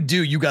if you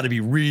do, you got to be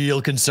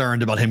real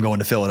concerned about him going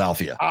to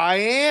Philadelphia. I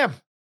am.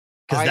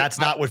 Because that's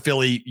not what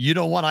Philly, you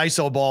don't want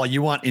ISO ball.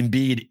 You want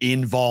Embiid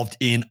involved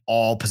in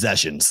all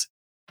possessions.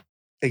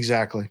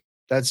 Exactly.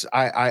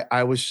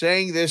 I was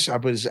saying this. I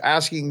was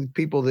asking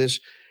people this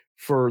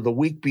for the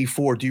week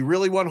before. Do you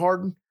really want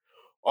Harden?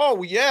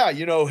 Oh yeah.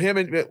 Him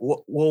and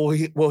will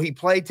he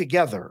play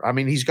together? I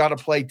mean, he's got to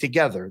play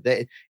together.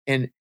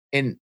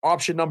 And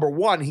option number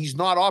 1, he's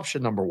not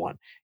option number 1.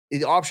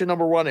 Option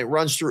number 1, it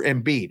runs through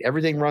Embiid.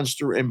 Everything runs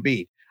through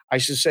Embiid. I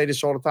used to say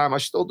this all the time. I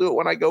still do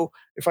it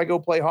if I go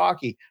play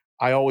hockey.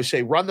 I always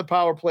say, run the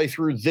power play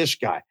through this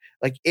guy.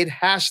 Like, it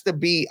has to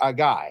be a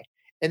guy.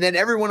 And then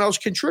everyone else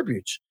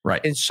contributes. Right.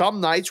 And some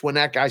nights when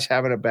that guy's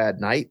having a bad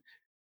night,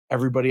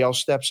 everybody else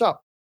steps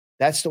up.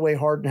 That's the way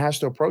Harden has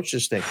to approach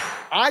this thing.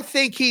 I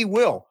think he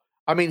will.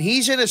 I mean,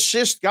 he's an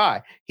assist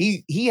guy.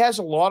 He has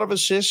a lot of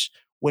assists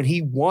when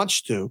he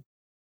wants to.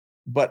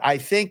 But I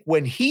think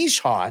when he's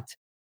hot,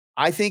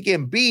 I think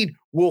Embiid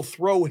will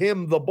throw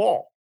him the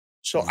ball.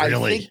 So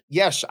really?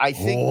 I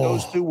think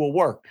those two will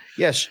work.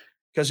 Yes,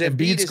 because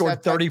Embiid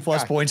scored 30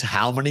 plus points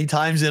how many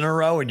times in a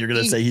row? And you're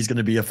going to say he's going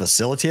to be a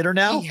facilitator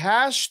now? He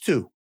has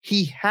to.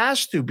 He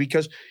has to,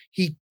 because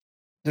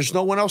there's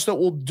no one else that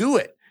will do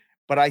it.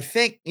 But I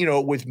think,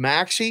 with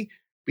Maxey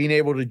being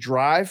able to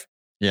drive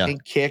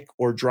and kick,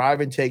 or drive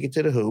and take it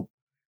to the hoop,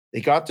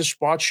 they got the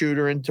spot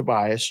shooter in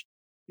Tobias,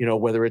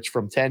 whether it's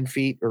from 10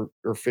 feet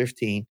or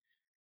 15.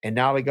 And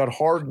now they got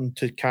Harden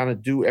to kind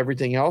of do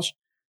everything else.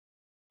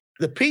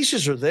 The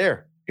pieces are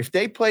there. If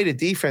they play the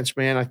defense,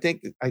 man, I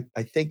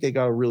think they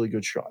got a really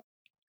good shot.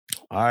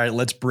 All right,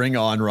 let's bring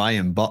on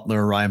Ryan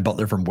Butler. Ryan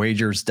Butler from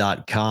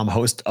wagers.com,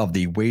 host of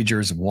the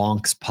Wagers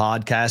Wonks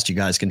podcast. You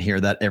guys can hear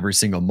that every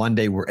single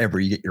Monday, wherever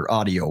you get your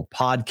audio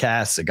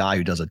podcasts. A guy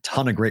who does a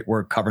ton of great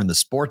work covering the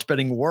sports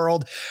betting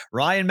world.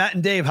 Ryan, Matt,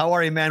 and Dave, how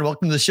are you, man?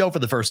 Welcome to the show for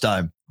the first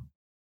time.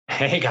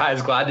 Hey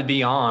guys, glad to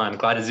be on.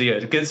 Glad to see you.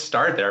 Good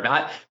start there,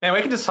 man.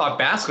 We can just talk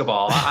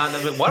basketball.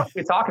 What are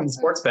we talking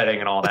sports betting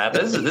and all that?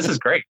 This is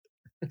great.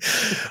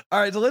 All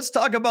right, so let's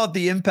talk about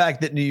the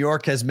impact that New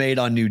York has made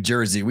on New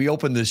Jersey. We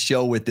opened the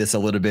show with this a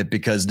little bit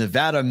because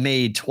Nevada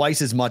made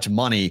twice as much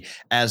money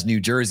as New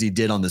Jersey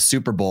did on the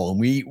Super Bowl. And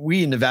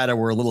we in Nevada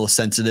were a little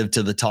sensitive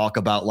to the talk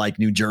about like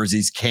New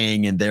Jersey's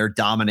king and they're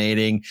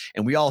dominating.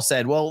 And we all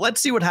said, well,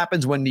 let's see what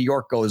happens when New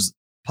York goes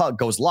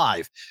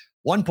live.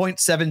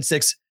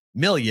 1.76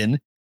 million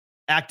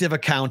active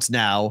accounts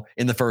now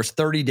in the first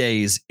 30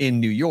 days in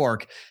New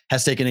York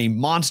has taken a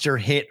monster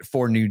hit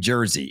for New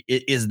Jersey.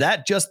 Is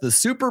that just the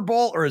Super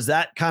Bowl, or is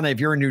that kind of, if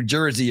you're in New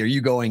Jersey, are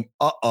you going,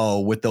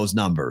 with those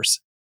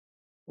numbers?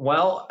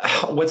 Well,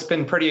 what's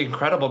been pretty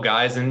incredible,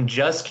 guys, and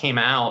just came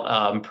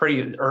out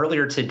pretty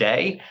earlier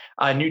today,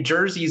 New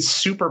Jersey's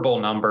Super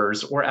Bowl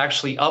numbers were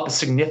actually up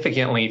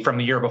significantly from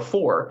the year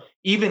before,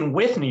 even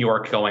with New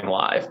York going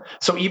live.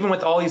 So even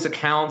with all these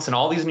accounts and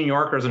all these New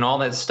Yorkers and all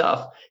that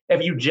stuff,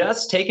 if you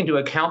just take into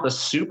account the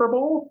Super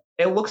Bowl,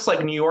 it looks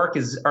like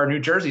New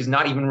Jersey's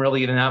not even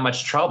really in that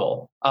much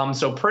trouble.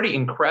 So pretty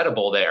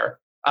incredible there.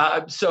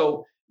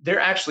 So their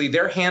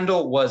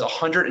handle was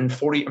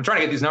 140. I'm trying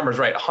to get these numbers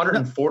right.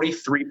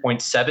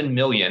 143.7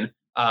 million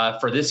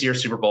for this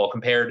year's Super Bowl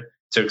compared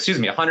to,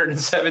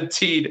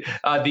 117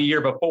 the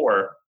year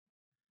before.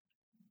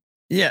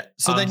 Yeah.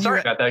 So then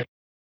sorry about that.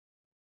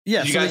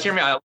 Yeah. Did you guys hear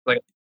me?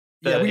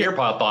 The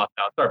earpod popped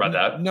out. Sorry about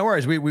that. No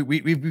worries.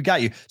 We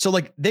got you. So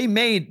like they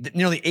made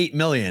nearly 8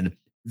 million.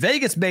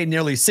 Vegas made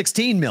nearly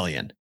 16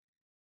 million.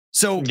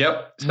 So,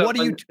 So what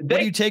do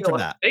you take from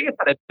that?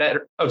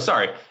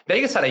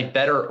 Vegas had a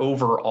better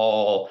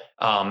overall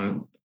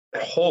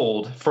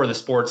hold for the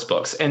sports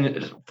books.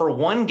 And for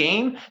one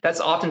game, that's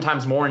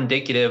oftentimes more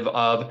indicative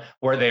of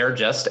where they're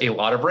just a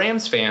lot of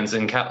Rams fans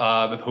and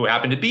who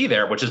happen to be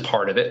there, which is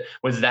part of it,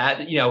 was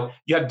that, you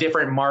have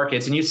different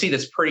markets. And you see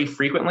this pretty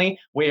frequently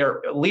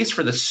where, at least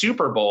for the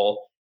Super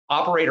Bowl,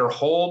 operator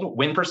hold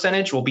win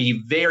percentage will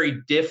be very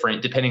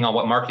different depending on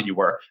what market you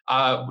were.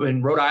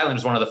 When Rhode Island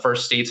was one of the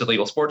first states of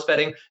legal sports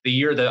betting, the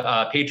year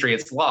the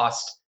Patriots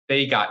lost,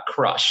 they got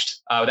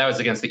crushed. That was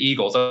against the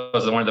Eagles. That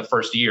was one of the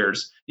first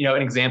years,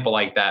 an example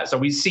like that. So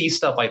we see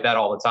stuff like that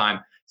all the time.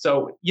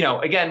 So,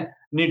 again,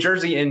 New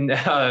Jersey and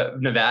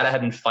Nevada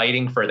have been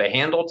fighting for the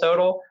handle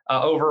total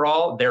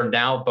overall. They're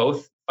now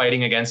both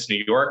fighting against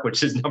New York,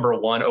 which is number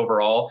one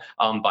overall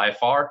by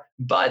far.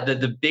 But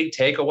the big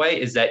takeaway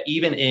is that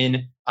even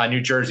in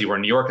New Jersey, where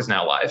New York is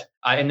now live,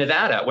 in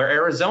Nevada, where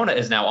Arizona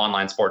is now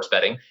online sports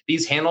betting,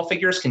 these handle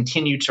figures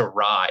continue to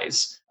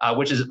rise,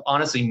 which is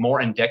honestly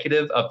more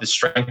indicative of the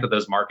strength of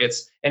those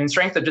markets and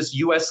strength of just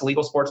U.S.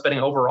 legal sports betting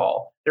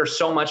overall. There's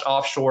so much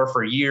offshore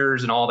for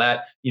years and all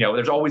that.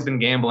 There's always been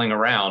gambling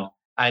around.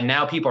 And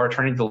now people are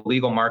turning to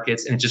legal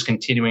markets, and it's just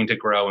continuing to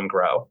grow and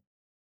grow.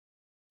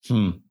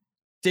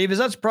 Dave, does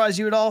that surprise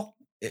you at all?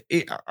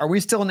 Are we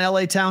still in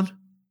LA town?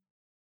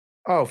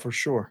 Oh, for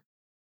sure.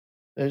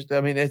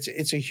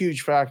 It's a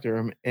huge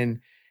factor. And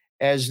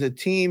as the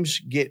teams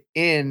get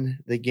in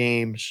the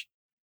games,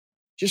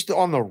 just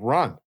on the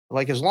run,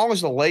 like as long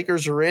as the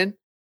Lakers are in,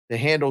 the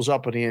handle's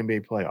up in the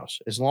NBA playoffs.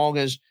 As long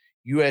as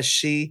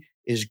USC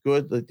is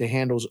good, the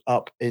handle's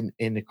up in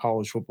the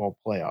college football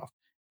playoff.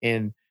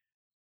 And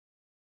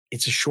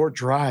it's a short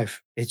drive.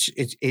 It's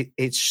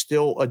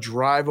still a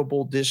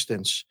drivable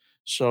distance.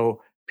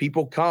 So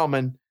people come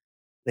and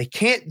they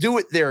can't do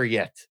it there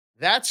yet.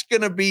 That's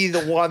going to be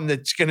the one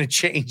that's going to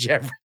change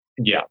everything.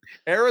 Yeah.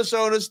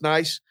 Arizona's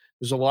nice.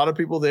 There's a lot of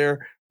people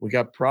there. We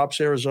got props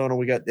Arizona.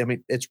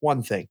 It's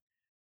one thing.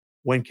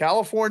 When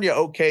California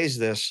okays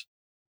this,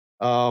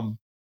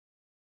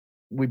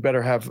 we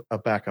better have a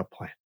backup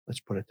plan.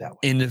 Let's put it that way.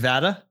 In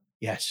Nevada?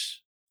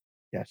 Yes.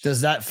 Does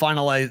that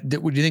finalize?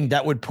 Would you think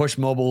that would push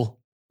mobile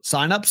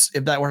signups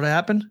if that were to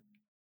happen?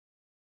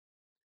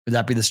 Would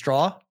that be the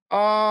straw?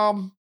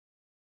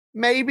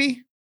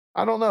 Maybe.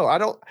 I don't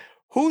know.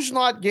 Who's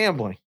not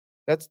gambling?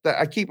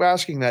 I keep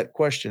asking that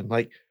question.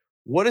 Like,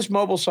 what is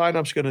mobile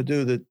signups going to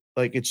do that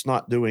like it's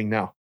not doing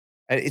now?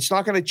 And it's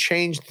not going to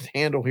change the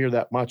handle here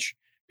that much.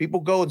 People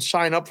go and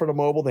sign up for the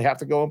mobile. They have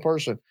to go in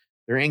person.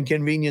 They're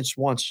inconvenienced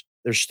once.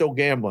 They're still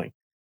gambling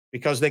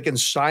because they can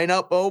sign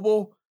up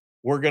mobile.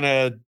 We're going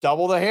to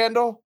double the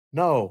handle.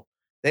 No,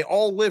 they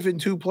all live in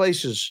two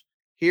places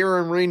here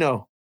in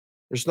Reno.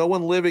 There's no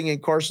one living in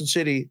Carson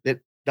City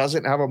that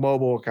doesn't have a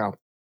mobile account.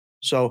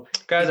 So,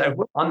 guys, I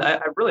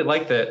really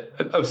like that.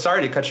 Oh,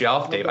 sorry to cut you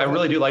off, Dave. I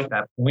really do like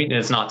that point, and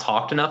it's not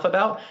talked enough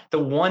about. The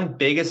one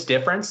biggest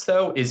difference,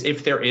 though, is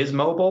if there is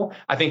mobile,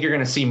 I think you're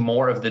going to see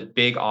more of the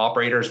big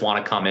operators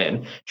want to come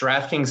in.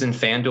 DraftKings and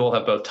FanDuel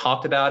have both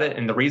talked about it,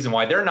 and the reason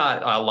why they're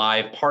not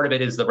live, part of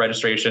it is the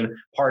registration,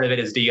 part of it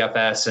is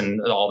DFS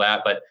and all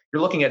that. But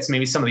you're looking at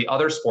maybe some of the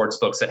other sports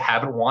books that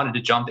haven't wanted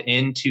to jump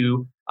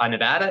into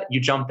Nevada. You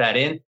jump that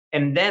in,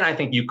 and then I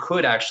think you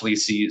could actually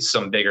see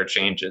some bigger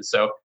changes.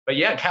 So. But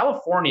yeah,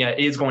 California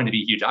is going to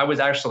be huge. I was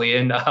actually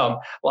in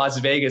Las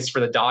Vegas for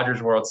the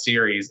Dodgers World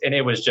Series, and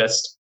it was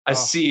just a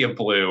sea of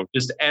blue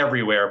just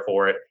everywhere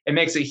for it. It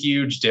makes a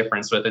huge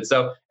difference with it.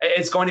 So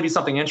it's going to be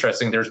something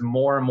interesting. There's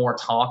more and more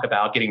talk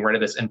about getting rid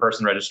of this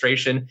in-person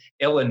registration.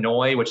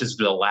 Illinois, which is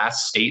the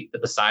last state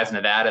besides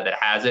Nevada that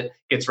has it,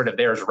 gets rid of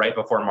theirs right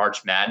before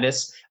March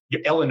Madness.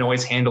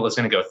 Illinois' handle is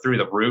going to go through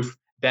the roof.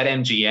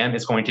 BetMGM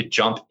is going to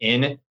jump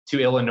in to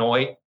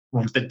Illinois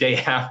the day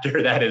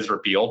after that is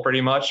repealed,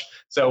 pretty much.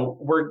 So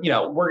we're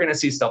going to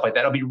see stuff like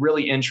that. It'll be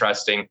really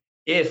interesting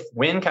if,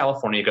 when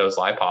California goes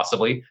live,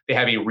 possibly they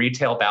have a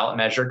retail ballot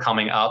measure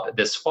coming up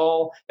this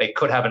fall. They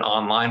could have an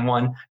online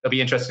one. It'll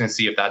be interesting to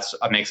see if that's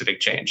makes a big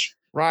change.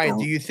 Ryan,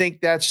 do you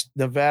think that's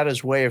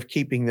Nevada's way of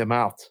keeping them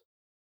out?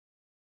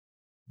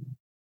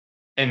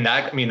 And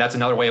that's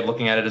another way of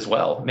looking at it as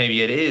well.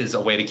 Maybe it is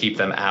a way to keep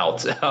them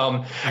out.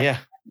 Yeah.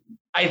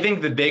 I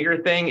think the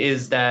bigger thing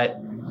is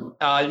that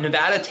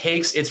Nevada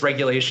takes its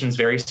regulations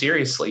very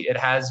seriously. It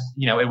has,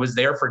 it was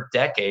there for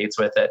decades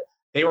with it.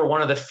 They were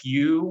one of the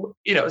few,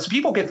 so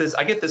people get this.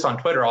 I get this on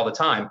Twitter all the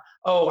time.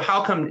 Oh,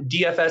 how come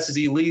DFS is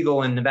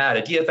illegal in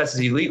Nevada? DFS is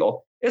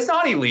illegal. It's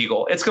not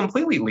illegal. It's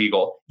completely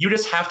legal. You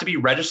just have to be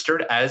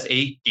registered as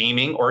a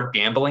gaming or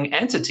gambling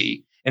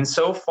entity. And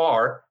so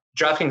far,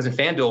 DraftKings and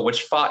FanDuel,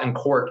 which fought in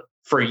court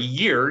for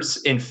years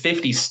in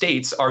 50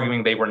 states,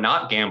 arguing they were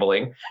not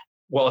gambling.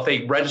 Well, if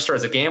they register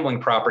as a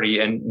gambling property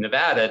in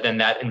Nevada, then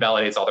that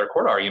invalidates all their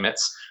court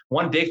arguments.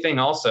 One big thing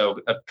also,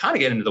 kind of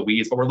get into the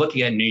weeds, but we're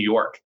looking at New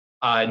York.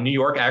 New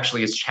York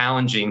actually is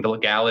challenging the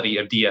legality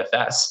of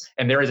DFS.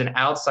 And there is an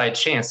outside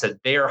chance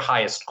that their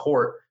highest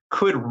court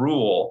could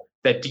rule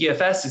that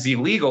DFS is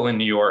illegal in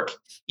New York,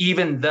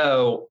 even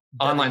though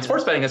online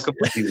sports betting is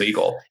completely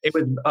legal. It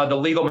was the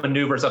legal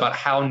maneuvers about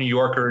how New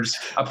Yorkers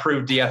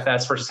approved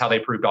DFS versus how they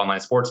approved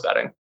online sports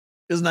betting.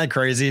 Isn't that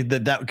crazy?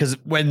 That because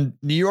when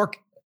New York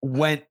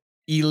went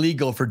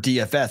illegal for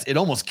DFS, it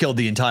almost killed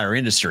the entire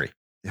industry.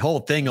 The whole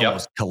thing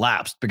almost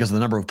collapsed because of the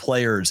number of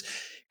players.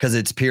 Because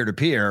it's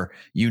peer-to-peer,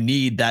 you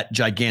need that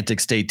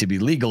gigantic state to be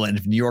legal. And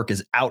if New York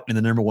is out and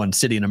the number one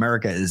city in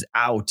America is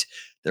out,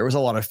 there was a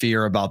lot of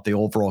fear about the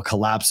overall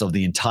collapse of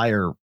the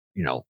entire,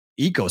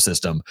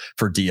 ecosystem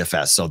for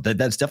DFS. So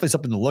that's definitely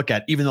something to look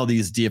at, even though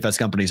these DFS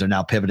companies are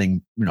now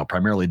pivoting,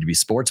 primarily to be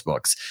sports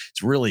books.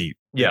 It's really,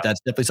 that's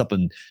definitely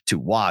something to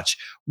watch.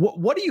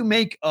 What do you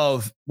make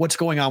of what's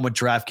going on with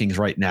DraftKings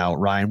right now,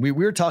 Ryan? We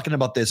were talking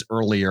about this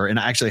earlier, and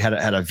I actually had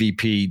a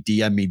VP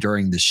DM me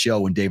during the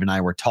show, and Dave and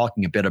I were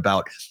talking a bit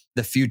about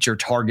the future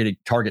target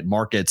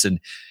markets, and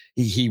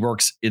he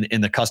works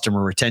in the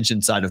customer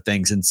retention side of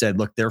things, and said,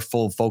 look, their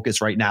full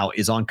focus right now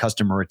is on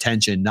customer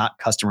retention, not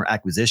customer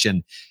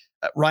acquisition.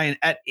 Ryan,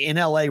 in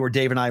LA where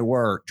Dave and I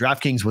were,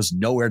 DraftKings was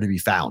nowhere to be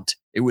found.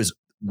 It was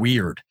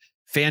weird.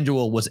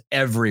 FanDuel was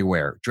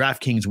everywhere.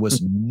 DraftKings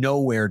was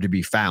nowhere to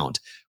be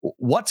found.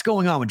 What's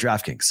going on with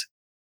DraftKings?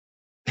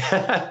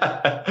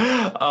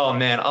 Oh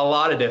man, a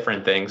lot of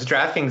different things.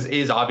 DraftKings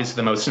is obviously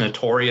the most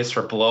notorious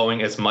for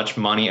blowing as much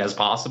money as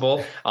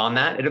possible on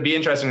that. It'll be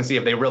interesting to see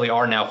if they really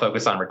are now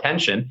focused on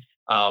retention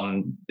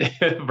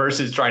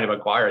versus trying to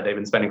acquire. They've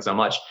been spending so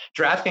much.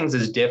 DraftKings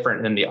is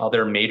different than the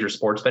other major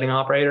sports betting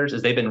operators,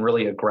 is they've been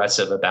really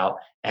aggressive about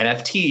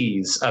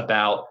NFTs,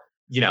 about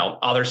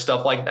other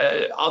stuff like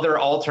other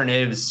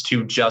alternatives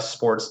to just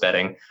sports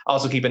betting.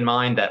 Also keep in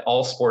mind that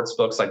all sports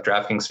books like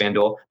DraftKings,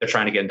 FanDuel, they're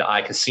trying to get into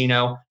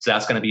iCasino. So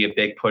that's going to be a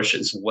big push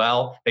as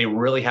well. They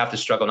really have to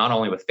struggle not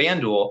only with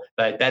FanDuel,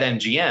 but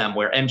BetMGM,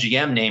 where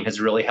MGM name has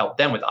really helped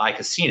them with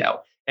iCasino.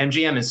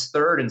 MGM is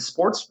third in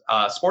sports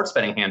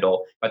betting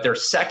handle, but they're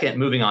second,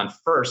 moving on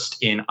first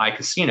in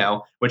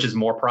iCasino, which is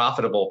more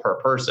profitable per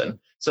person.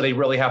 So they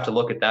really have to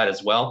look at that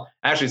as well.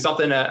 Actually,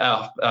 something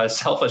a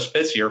selfish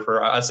pitch here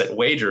for us at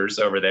Wagers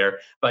over there,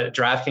 but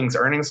DraftKings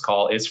earnings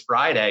call is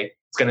Friday.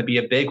 It's going to be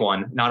a big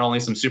one. Not only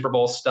some Super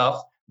Bowl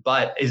stuff,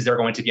 but is there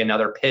going to be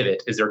another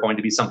pivot? Is there going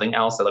to be something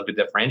else that could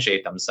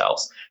differentiate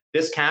themselves?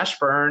 This cash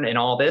burn and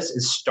all this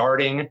is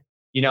starting.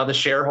 The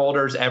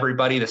shareholders,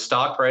 everybody, the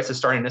stock price is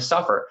starting to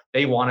suffer.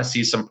 They want to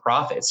see some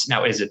profits.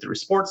 Now, is it through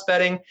sports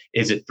betting?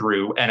 Is it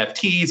through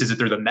NFTs? Is it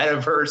through the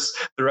metaverse?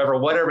 Through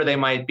whatever they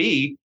might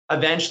be?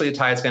 Eventually, the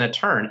tide's going to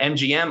turn.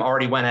 MGM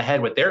already went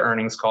ahead with their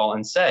earnings call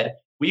and said,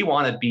 we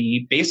want to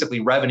be basically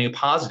revenue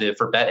positive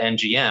for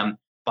BetMGM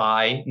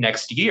by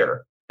next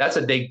year. That's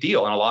a big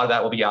deal. And a lot of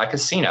that will be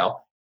iCasino.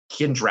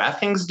 Can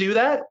DraftKings do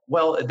that?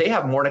 Well, they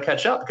have more to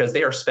catch up because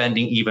they are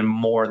spending even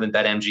more than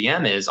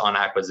BetMGM is on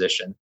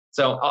acquisition.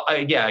 So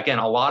again,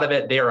 a lot of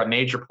it, they are a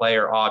major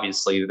player,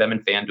 obviously. Them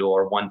and FanDuel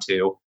are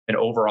 1-2 in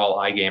overall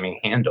iGaming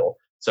handle.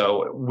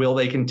 So will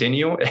they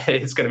continue?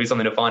 It's going to be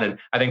something to fun. And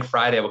I think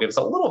Friday will give us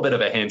a little bit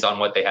of a hint on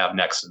what they have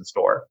next in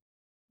store.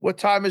 What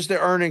time is the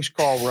earnings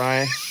call,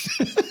 Ryan?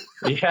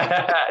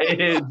 Yeah,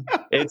 it is.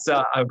 It's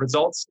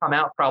results come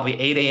out probably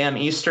 8 a.m.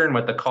 Eastern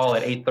with the call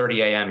at 8:30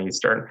 a.m.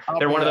 Eastern.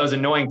 They're one of those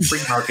annoying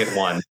pre-market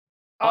ones.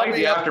 I like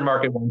the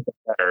aftermarket ones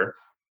better.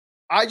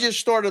 I just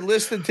started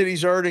listening to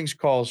these earnings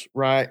calls,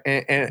 right?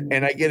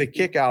 And I get a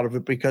kick out of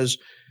it because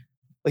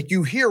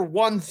you hear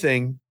one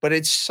thing, but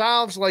it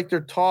sounds like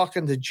they're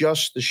talking to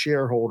just the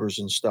shareholders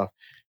and stuff.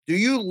 Do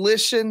you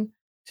listen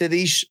to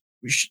these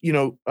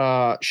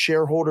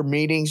shareholder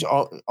meetings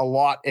a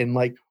lot. And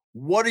like,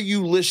 what are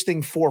you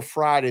listing for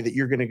Friday that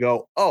you're going to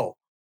go, oh,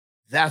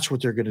 that's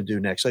what they're going to do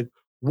next? Like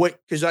what?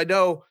 Because I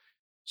know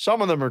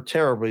some of them are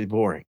terribly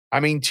boring. I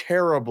mean,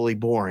 terribly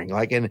boring.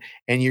 Like, and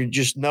you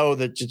just know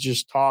that you're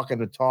just talking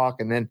to talk,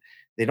 and then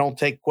they don't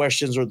take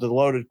questions or the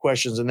loaded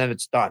questions, and then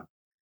it's done.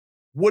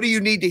 What do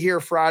you need to hear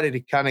Friday to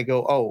kind of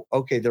go, oh,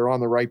 okay, they're on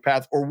the right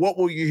path? Or what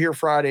will you hear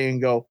Friday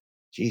and go,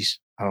 geez,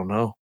 I don't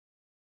know.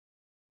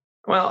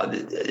 Well,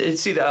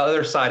 see, the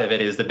other side of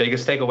it is the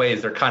biggest takeaway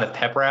is they're kind of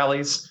pep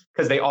rallies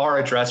because they are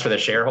addressed for the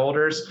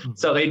shareholders.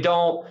 So they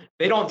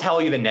don't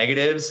tell you the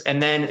negatives.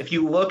 And then if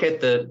you look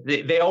at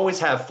they always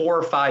have 4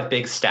 or 5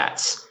 big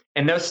stats.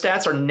 And those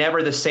stats are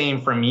never the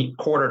same from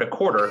quarter to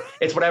quarter.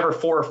 It's whatever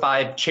 4 or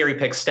 5 cherry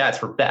pick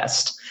stats were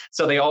best.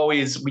 So they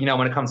always,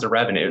 when it comes to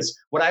revenues,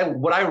 what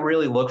I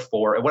really look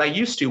for, what I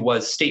used to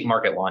was state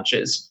market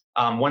launches.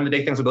 One of the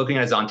big things we're looking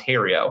at is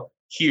Ontario.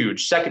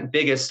 Huge, second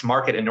biggest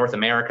market in North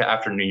America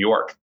after New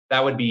York.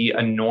 That would be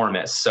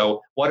enormous.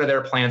 So what are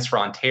their plans for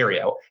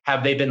Ontario?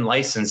 Have they been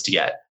licensed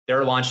yet?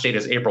 Their launch date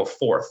is April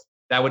 4th.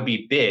 That would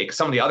be big.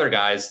 Some of the other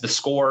guys, The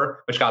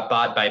Score, which got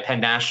bought by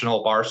Penn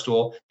National,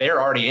 Barstool,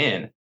 they're already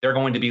in. They're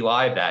going to be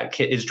live.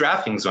 Is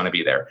DraftKings going to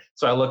be there?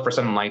 So I look for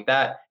something like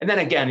that. And then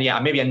again,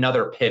 maybe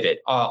another pivot.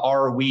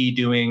 Are we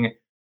doing,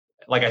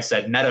 like I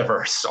said,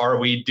 metaverse? Are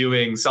we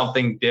doing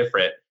something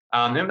different?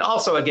 And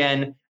also,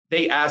 again,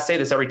 they say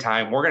this every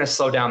time. We're going to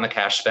slow down the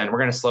cash spend. We're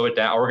going to slow it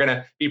down. We're going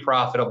to be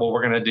profitable.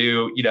 We're going to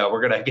do,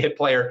 we're going to get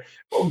player.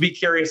 We'll be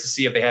curious to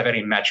see if they have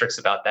any metrics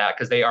about that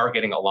because they are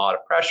getting a lot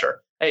of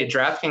pressure. Hey,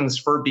 DraftKings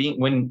for being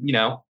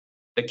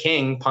the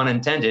king, pun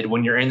intended,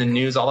 when you're in the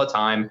news all the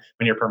time,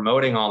 when you're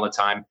promoting all the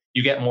time,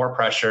 you get more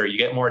pressure, you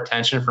get more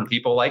attention from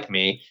people like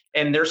me,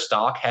 and their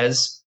stock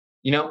has,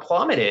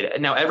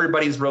 plummeted. Now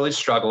everybody's really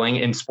struggling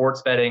in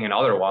sports betting and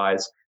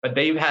otherwise, but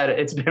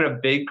it's been a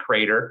big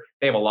crater.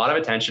 They have a lot of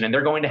attention and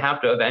they're going to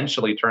have to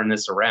eventually turn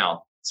this around.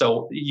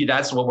 So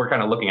that's what we're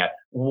kind of looking at.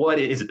 What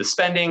is it? The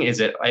spending? Is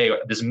it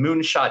this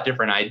moonshot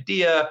different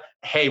idea?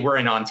 Hey, we're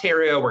in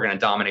Ontario. We're going to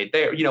dominate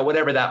there.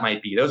 Whatever that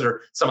might be. Those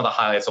are some of the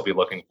highlights we'll be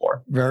looking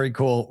for. Very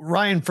cool.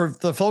 Ryan, for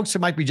the folks who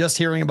might be just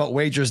hearing about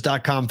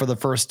wagers.com for the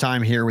first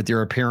time here with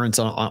your appearance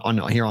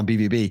on here on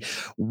BVB,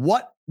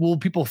 what will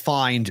people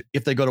find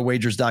if they go to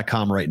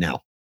wagers.com right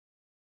now?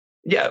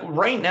 Yeah,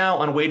 right now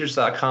on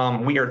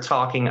wagers.com, we are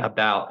talking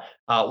about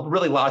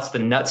really lots of the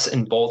nuts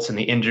and bolts in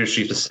the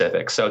industry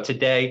specific. So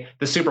today,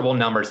 the Super Bowl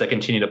numbers that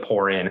continue to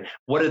pour in,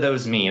 what do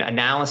those mean?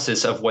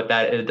 Analysis of what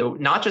that is,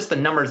 not just the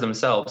numbers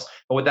themselves,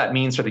 but what that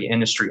means for the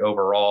industry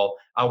overall.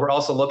 We're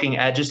also looking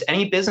at just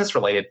any business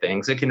related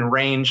things. It can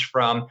range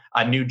from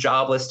a new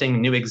job listing,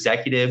 new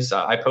executives.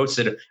 I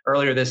posted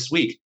earlier this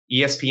week,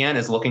 ESPN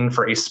is looking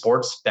for a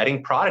sports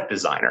betting product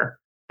designer.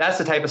 That's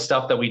the type of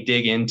stuff that we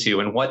dig into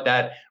and what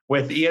that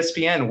with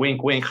ESPN,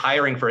 wink, wink,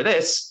 hiring for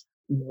this.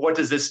 What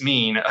does this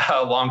mean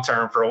long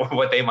term for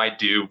what they might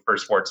do for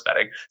sports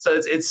betting? So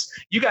it's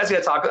you guys got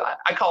to talk.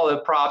 I call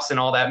it props and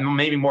all that.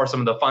 Maybe more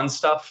some of the fun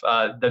stuff,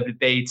 the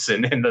debates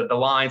and the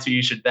lines who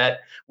you should bet.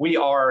 We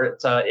are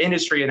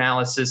industry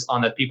analysis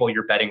on the people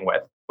you're betting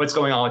with. What's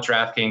going on with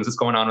DraftKings? What's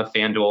going on with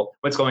FanDuel?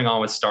 What's going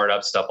on with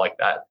startups? Stuff like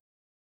that.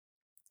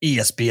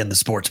 ESPN the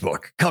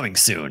Sportsbook coming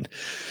soon.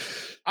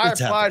 I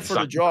applied for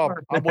the job.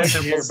 I'm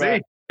waiting to hear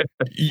back.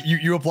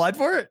 You applied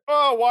for it?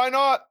 Oh, why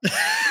not?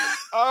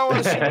 I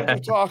want to see what you're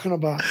talking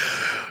about.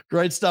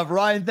 Great stuff.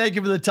 Ryan, thank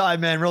you for the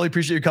time, man. Really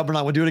appreciate you coming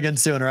on. We'll do it again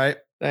soon, all right?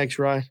 Thanks,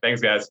 Ryan. Thanks,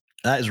 guys.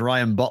 That is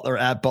Ryan Butler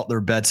at Butler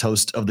Bets,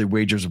 host of the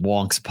Wagers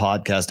Wonks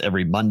podcast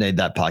every Monday.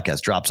 That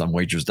podcast drops on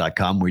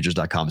wagers.com.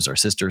 Wagers.com is our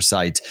sister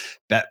site.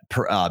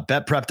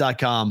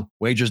 Betprep.com,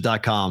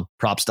 wagers.com,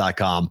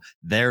 props.com.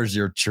 There's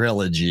your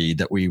trilogy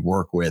that we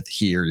work with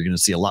here. You're going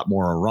to see a lot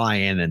more of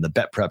Ryan and the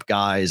Bet Prep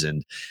guys.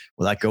 And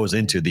that goes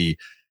into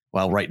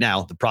right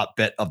now, the prop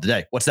bet of the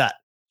day. What's that?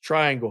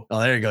 Triangle.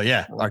 Oh, there you go.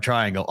 Yeah. Our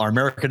triangle, our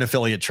American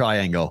affiliate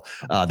triangle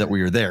that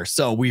we are there.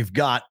 So we've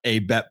got a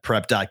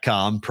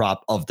betprep.com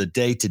prop of the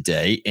day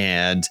today.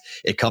 And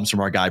it comes from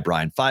our guy,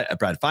 Brad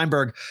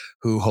Feinberg,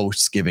 who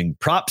hosts Giving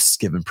Props.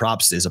 Giving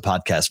Props is a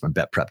podcast from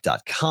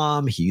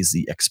betprep.com. He's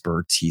the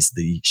expert. He's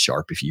the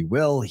sharp, if you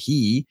will.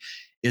 He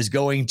is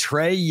going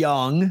Trae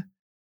Young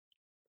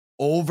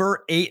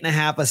over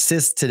 8.5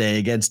 assists today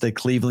against the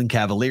Cleveland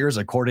Cavaliers.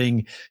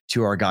 According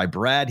to our guy,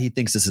 Brad, he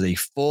thinks this is a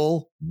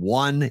full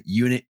 1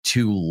 unit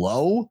too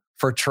low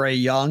for Trae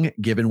Young,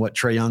 given what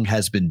Trae Young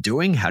has been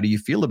doing. How do you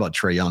feel about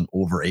Trae Young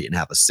over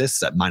 8.5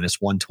 assists at minus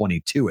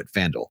 122 at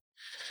FanDuel?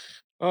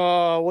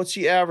 What's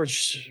the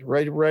average?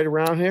 Right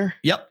around here?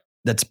 Yep.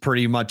 That's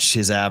pretty much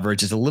his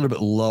average. It's a little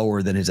bit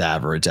lower than his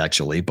average,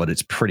 actually, but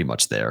it's pretty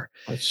much there.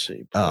 Let's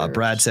see.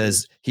 Brad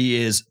says he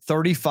is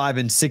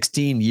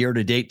 35-16 year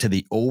to date to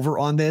the over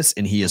on this,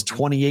 and he is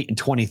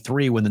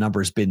 28-23 when the number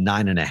has been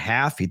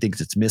 9.5. He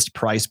thinks it's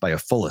mispriced by a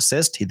full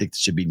assist. He thinks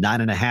it should be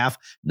 9.5,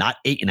 not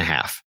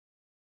 8.5.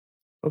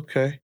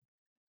 Okay.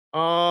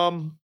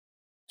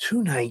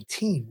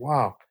 219.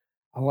 Wow.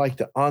 I like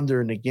the under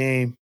in the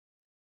game.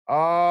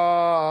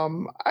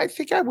 I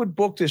think I would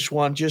book this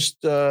one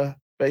just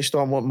based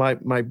on what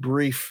my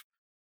brief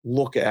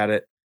look at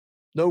it.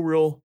 No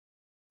real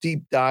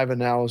deep dive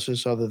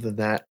analysis other than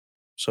that.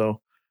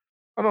 So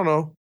I don't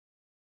know.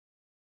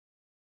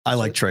 I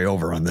like Trey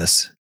over on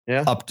this.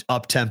 Yeah.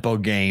 Up tempo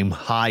game,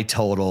 high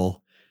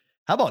total.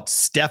 How about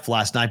Steph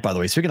last night, by the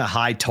way? Speaking of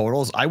high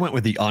totals, I went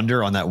with the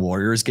under on that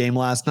Warriors game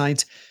last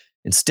night.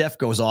 And Steph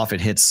goes off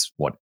and hits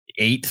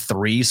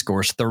 8-3,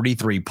 scores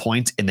 33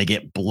 points, and they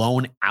get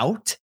blown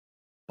out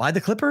by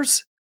the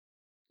Clippers.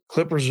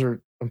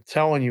 I'm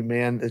telling you,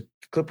 man, the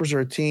Clippers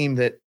are a team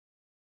that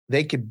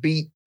they could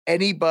beat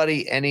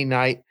anybody any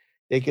night.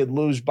 They could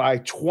lose by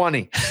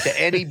 20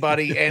 to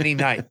anybody any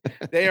night.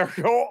 They are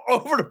all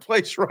over the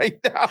place right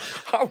now.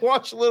 I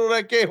watched a little of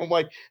that game. I'm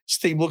like, this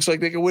team looks like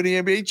they can win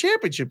the NBA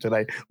championship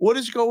tonight. What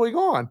is going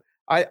on?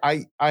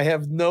 I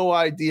have no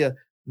idea.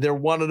 They're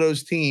one of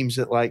those teams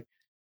that like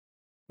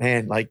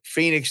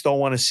Phoenix don't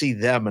want to see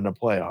them in the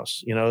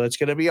playoffs. You know, it's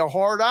going to be a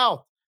hard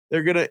out.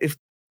 They're going to,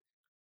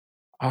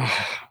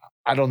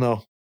 I don't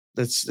know.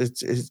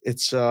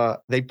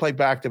 They play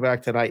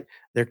back-to-back tonight.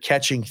 They're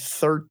catching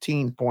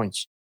 13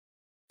 points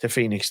to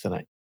Phoenix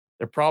tonight.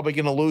 They're probably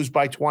going to lose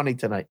by 20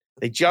 tonight.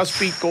 They just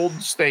beat Golden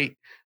State.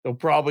 They'll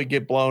probably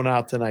get blown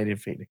out tonight in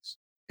Phoenix.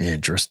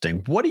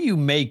 Interesting. What do you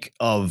make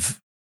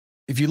of,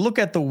 if you look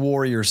at the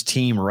Warriors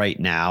team right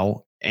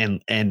now,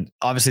 and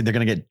obviously they're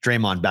going to get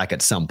Draymond back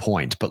at some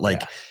point, but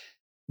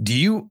do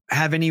you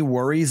have any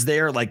worries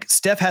there? Like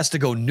Steph has to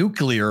go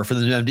nuclear for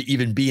them to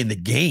even be in the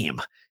game,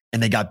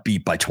 and they got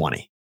beat by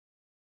 20.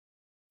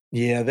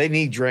 Yeah, they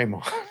need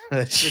Draymond.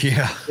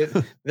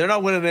 They're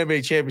not winning an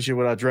NBA championship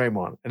without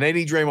Draymond, and they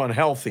need Draymond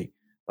healthy.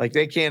 Like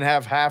they can't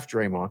have half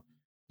Draymond.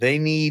 They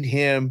need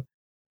him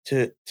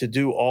to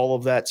do all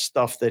of that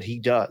stuff that he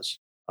does.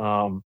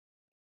 Not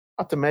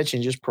to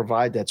mention just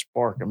provide that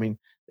spark. I mean,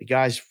 the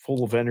guy's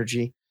full of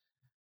energy.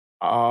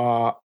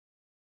 I'm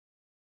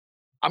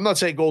not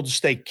saying Golden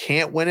State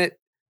can't win it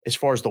as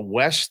far as the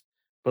West,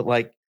 but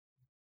like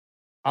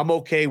I'm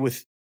okay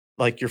with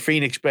like your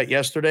Phoenix bet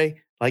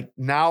yesterday. Like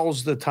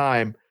now's the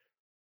time.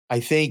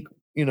 I think,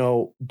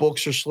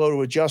 books are slow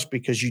to adjust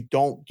because you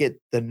don't get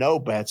the no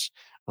bets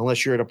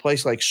unless you're at a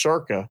place like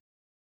Circa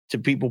to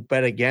people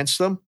bet against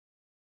them.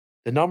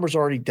 The number's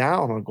already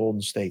down on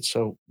Golden State.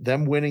 So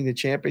them winning the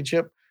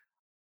championship,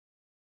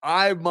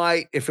 I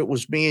might, if it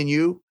was me and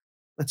you,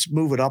 let's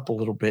move it up a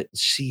little bit and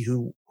see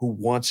who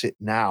wants it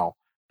now.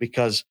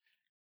 Because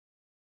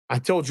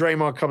until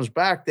Draymond comes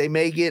back, they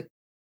may get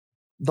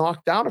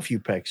knocked down a few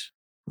picks.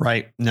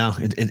 Right. No,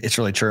 it's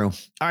really true.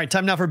 All right.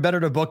 Time now for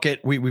Better to Book It.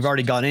 We've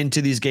already gone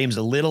into these games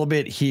a little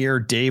bit here.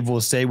 Dave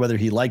will say whether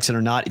he likes it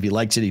or not. If he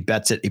likes it, he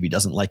bets it. If he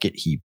doesn't like it,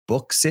 he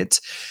books it.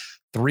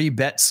 3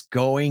 bets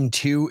going,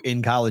 2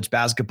 in college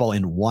basketball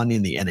and 1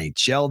 in the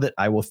NHL that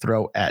I will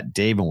throw at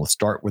Dave. And we'll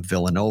start with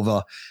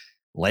Villanova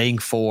laying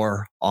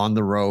 4 on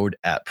the road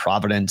at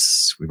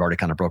Providence. We've already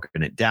kind of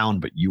broken it down,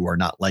 but you are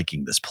not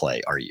liking this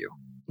play, are you?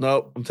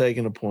 Nope. I'm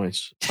taking the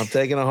points. I'm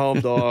taking a home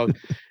dog.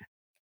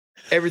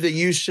 Everything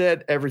you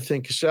said,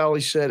 everything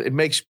Casale said, it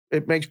makes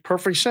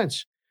perfect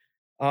sense.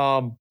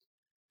 But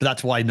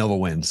that's why Nova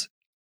wins.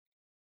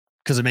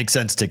 Because it makes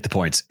sense to take the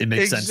points. It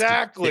makes sense.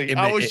 Exactly.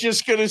 I was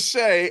just going to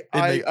say.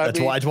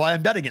 That's why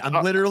I'm betting it.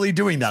 I'm literally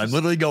doing that. I'm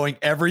literally going,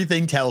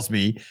 everything tells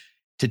me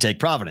to take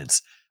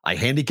Providence. I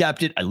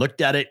handicapped it. I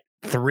looked at it.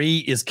 3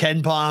 is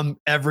Ken Palm.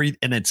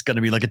 And it's going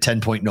to be like a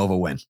 10-point Nova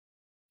win.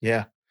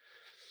 Yeah.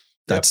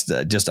 That's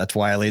that's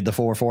why I laid the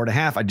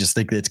 4.5. I just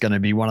think it's going to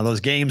be one of those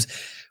games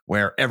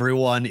where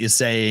everyone is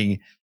saying,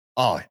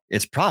 oh,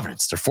 it's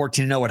Providence. They're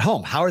 14-0 at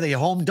home. How are they a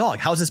home dog?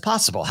 How is this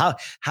possible?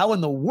 How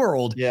in the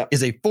world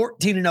is a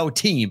 14-0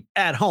 team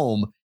at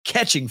home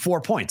catching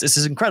 4 points? This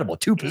is incredible.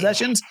 2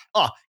 possessions.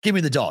 Oh, give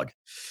me the dog.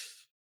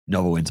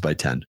 Nova wins by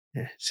 10.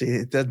 Yeah, see,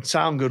 it doesn't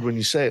sound good when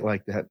you say it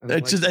like that.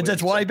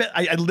 That's why I bet.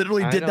 I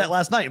literally did that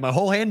last night. My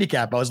whole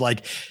handicap, I was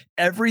like,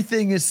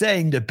 everything is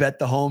saying to bet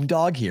the home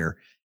dog here.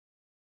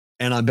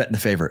 And I'm betting the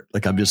favorite.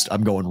 Like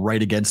I'm going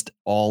right against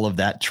all of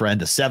that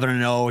trend. A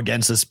 7-0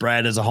 against the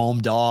spread as a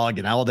home dog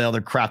and all the other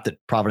crap that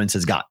Providence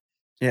has got.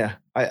 Yeah.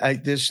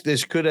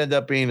 This could end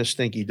up being a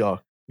stinky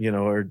dog,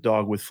 or a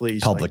dog with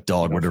fleas. Public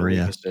dog, whatever.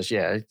 Yeah.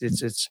 Yeah.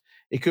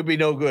 It could be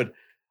no good.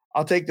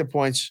 I'll take the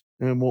points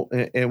and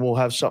we'll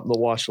have something to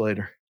watch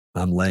later.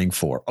 I'm laying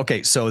 4.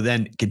 Okay. So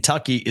then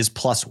Kentucky is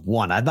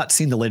 +1. I've not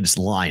seen the latest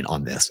line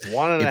on this.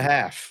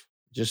 1.5.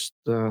 Just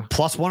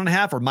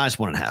 +1.5 or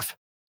 -1.5.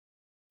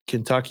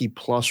 Kentucky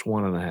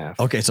 +1.5.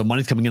 Okay, so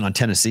money's coming in on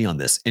Tennessee on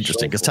this.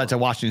 Interesting, because Tata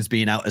Washington's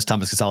being out, as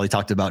Thomas Casale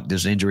talked about.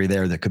 There's an injury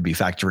there that could be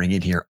factoring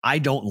in here. I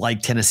don't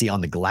like Tennessee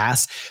on the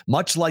glass.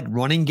 Much like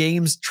running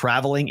games,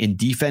 traveling in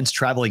defense,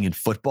 traveling in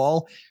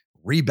football,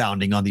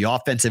 rebounding on the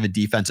offensive and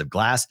defensive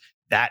glass,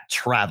 that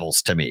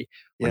travels to me.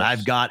 When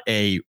I've got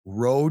a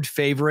road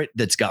favorite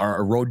or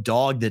a road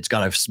dog that's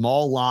got a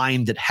small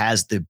line that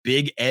has the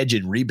big edge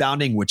in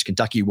rebounding, which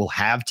Kentucky will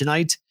have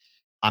tonight,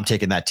 I'm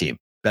taking that team.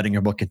 Betting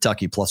your book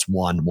Kentucky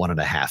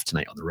 +1.5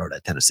 tonight on the road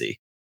at Tennessee.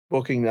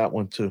 Booking that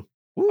one too.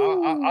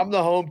 I'm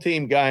the home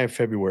team guy in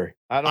February.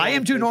 I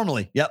am too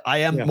normally. Yep, I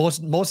am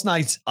most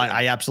nights.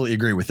 I absolutely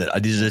agree with it.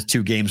 These are just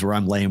two games where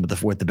I'm laying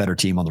with the better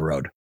team on the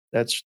road.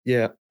 That's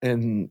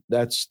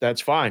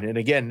fine. And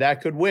again,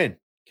 that could win.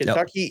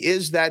 Kentucky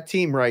is that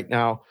team right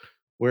now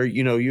where,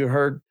 you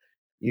heard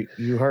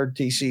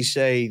TC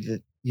say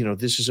that,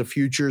 this is a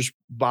futures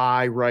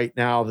buy right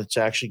now that's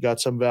actually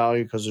got some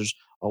value because there's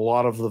a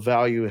lot of the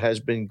value has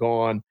been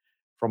gone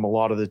from a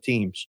lot of the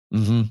teams.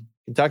 Mm-hmm.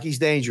 Kentucky's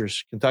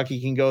dangerous. Kentucky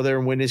can go there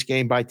and win this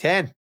game by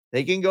 10.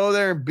 They can go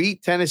there and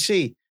beat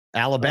Tennessee.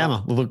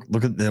 Alabama.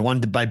 Look at the one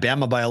by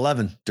Bama by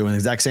 11, doing the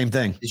exact same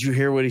thing. Did you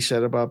hear what he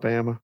said about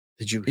Bama?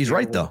 Did you? He's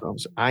right though.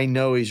 I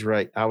know he's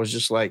right. I was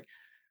just like,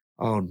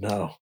 oh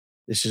no,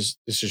 this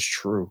is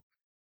true.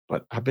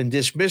 But I've been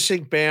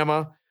dismissing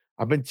Bama.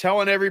 I've been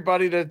telling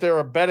everybody that they're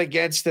a bet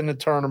against in the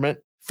tournament.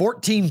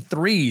 14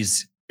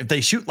 threes. If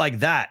they shoot like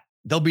that,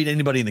 they'll beat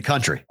anybody in the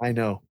country. I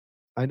know.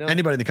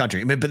 Anybody in the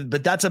country. I mean,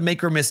 but that's a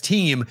make or miss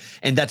team,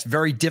 and that's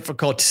very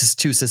difficult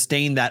to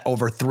sustain that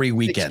over 3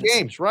 weekends. 6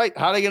 games, right?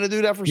 How are they going to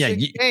do that for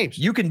 6 games?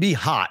 You can be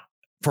hot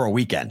for a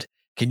weekend.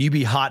 Can you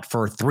be hot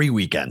for 3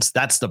 weekends?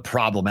 That's the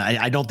problem.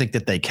 I don't think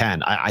that they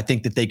can. I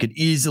think that they could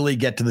easily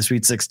get to the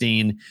Sweet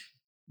 16.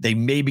 They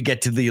maybe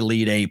get to the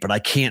Elite 8, but I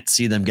can't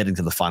see them getting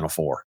to the Final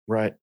Four.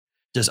 Right.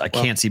 I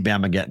can't see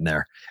Bama getting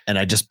there. And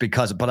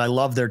but I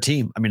love their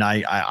team. I mean,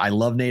 I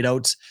love Nate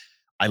Oates.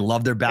 I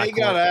love their backcourt. They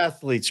got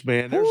athletes,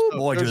 man. There's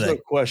no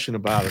question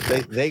about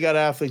it. They got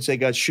athletes. They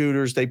got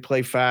shooters. They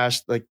play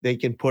fast. Like they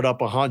can put up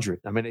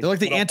 100. I mean, they're like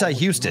the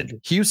anti-Houston.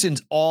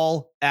 Houston's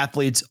all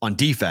athletes on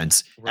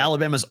defense. Right.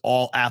 Alabama's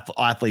all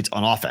athletes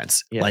on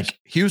offense. Yes. Like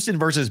Houston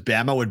versus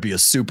Bama would be a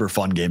super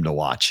fun game to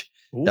watch.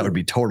 Ooh. That would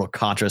be total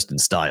contrast in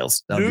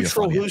styles. That would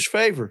neutral. Be a fun who's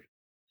favored?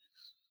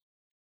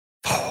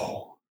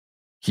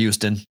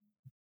 Houston.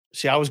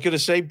 See, I was going to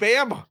say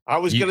Bama. I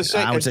would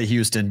say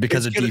Houston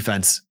because of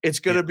defense. It's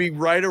going to be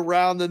right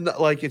around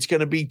it's going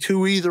to be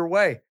 2 either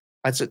way.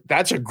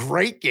 That's a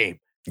great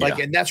game.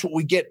 And that's what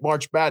we get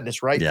March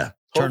Madness, right? Yeah.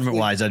 Tournament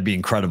wise, that'd be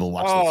incredible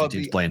watching the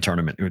teams play in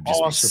tournament. It would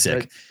just be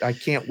sick. I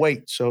can't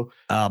wait. So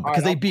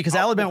because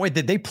Alabama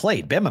they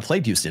played. Bama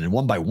played Houston and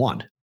won by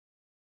 1.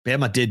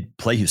 Bama did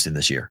play Houston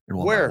this year and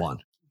won by 1.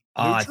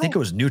 I think it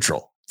was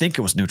neutral.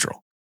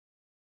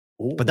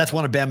 Ooh. But that's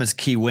one of Bama's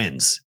key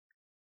wins.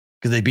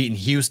 Because they've beaten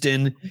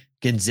Houston,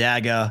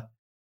 Gonzaga,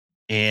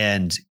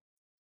 and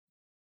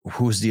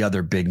who's the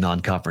other big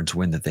non-conference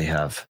win that they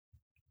have?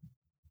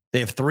 They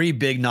have 3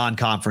 big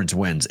non-conference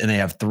wins, and they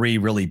have 3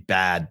 really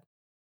bad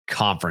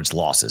conference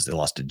losses. They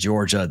lost to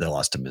Georgia, they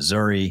lost to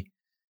Missouri,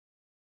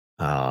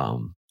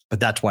 but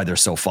that's why they're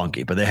so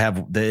funky. But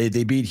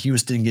they beat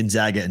Houston,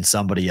 Gonzaga, and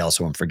somebody else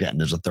who I'm forgetting.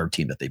 There's a third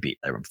team that they beat.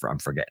 I'm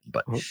forgetting,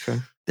 but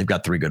they've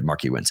got 3 good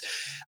marquee wins.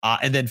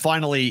 And then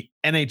finally,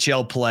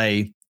 NHL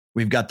play.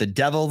 We've got the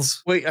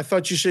Devils. Wait, I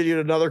thought you said you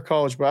had another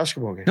college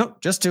basketball game. No,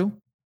 just 2.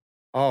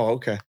 Oh,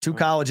 okay. 2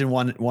 college and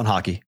one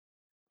hockey.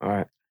 All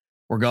right.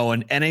 We're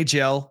going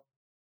NHL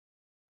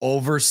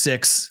over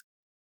 6,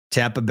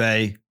 Tampa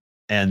Bay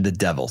and the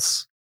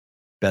Devils.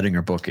 Betting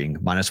or booking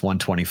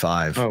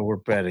 -125. Oh, we're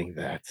betting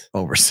that.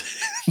 Over.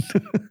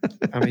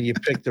 I mean, you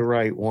picked the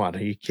right one.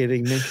 Are you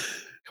kidding me?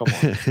 Come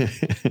on.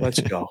 Let's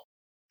go.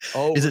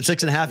 Is it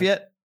 6.5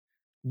 yet?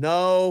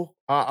 No.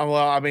 Well,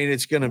 I mean,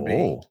 it's going to be.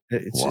 Wow.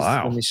 Just,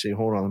 let me see.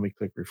 Hold on. Let me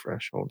click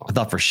refresh. Hold on. I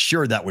thought for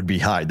sure that would be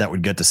high. That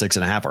would get to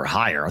 6.5 or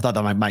higher. I thought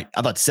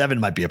I thought 7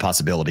 might be a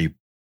possibility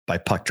by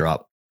puck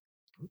drop.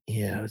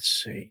 Yeah, let's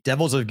see.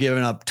 Devils have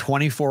given up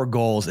 24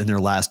 goals in their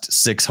last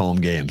 6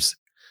 home games.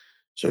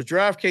 So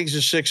DraftKings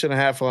is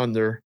 6.5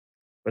 under,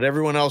 but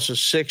everyone else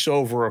is 6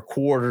 over a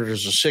quarter.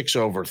 There's a 6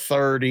 over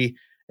 30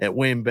 at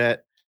WinBet.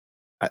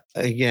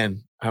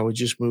 Again, I would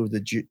just move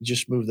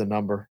the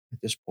number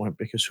at this point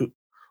because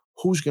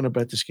who's going to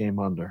bet this game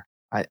under?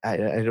 I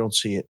don't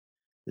see it.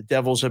 The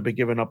Devils have been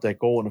giving up that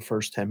goal in the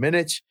first 10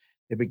 minutes.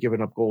 They've been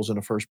giving up goals in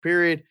the first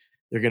period.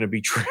 They're going to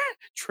be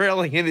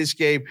trailing in this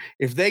game.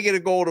 If they get a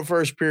goal in the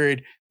first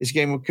period, this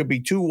game could be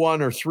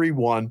 2-1 or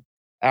 3-1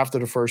 after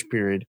the first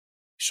period.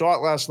 Saw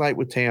it last night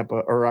with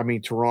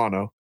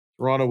Toronto.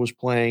 Toronto was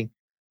playing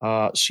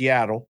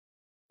Seattle.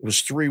 It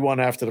was 3-1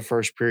 after the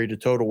first period. The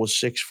total was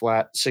 6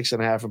 flat,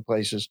 6.5 in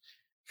places.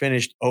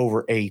 Finished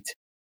over 8.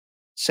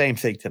 Same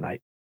thing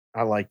tonight.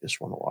 I like this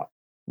one a lot.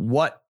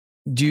 What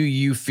do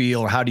you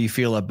feel, or how do you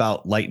feel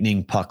about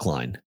Lightning puck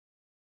line?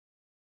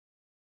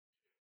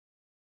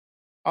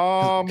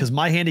 Because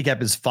my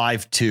handicap is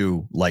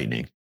 5-2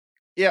 Lightning.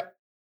 Yeah,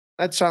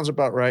 that sounds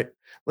about right.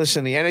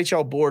 Listen, the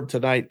NHL board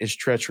tonight is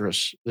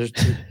treacherous.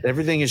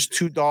 Everything is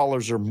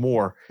 $2 or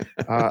more.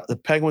 The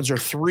Penguins are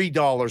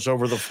 $3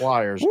 over the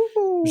Flyers.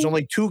 Woo-hoo. There's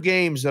only 2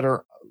 games that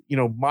are,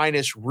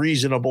 minus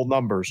reasonable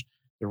numbers.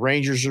 The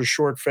Rangers are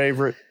short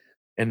favorite,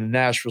 and the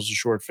Nashville's a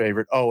short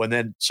favorite. Oh, and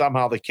then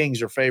somehow the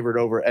Kings are favored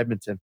over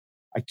Edmonton.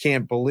 I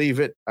can't believe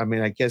it. I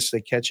mean, I guess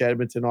they catch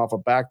Edmonton off a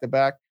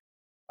back-to-back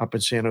up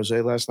in San Jose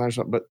last night or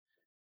something, but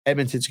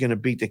Edmonton's going to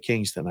beat the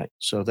Kings tonight.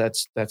 So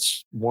that's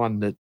one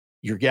that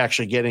you're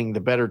actually getting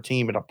the better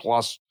team at a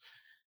plus.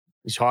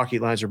 These hockey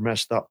lines are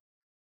messed up.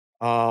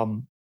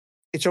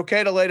 It's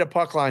okay to lay the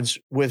puck lines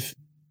with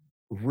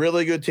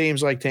really good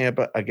teams like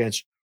Tampa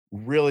against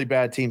really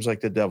bad teams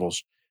like the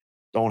Devils.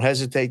 Don't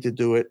hesitate to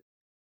do it.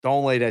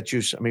 Don't lay that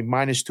juice. I mean,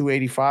 minus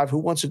 285. Who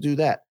wants to do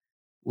that?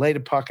 Lay the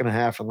puck and a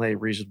half and lay a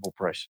reasonable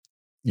price.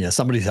 Yeah,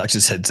 somebody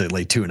actually said to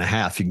lay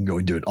 2.5. You can go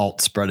and do an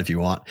alt spread if you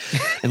want,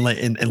 and lay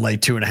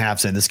 2.5,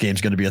 saying this game's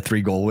going to be a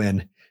 3-goal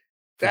win.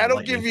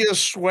 That'll give you a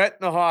sweat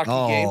in a hockey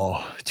game.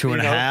 Oh,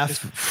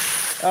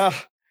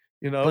 2.5.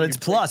 But it's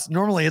plus.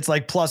 Normally it's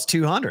like plus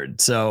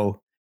 200.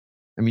 So,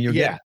 I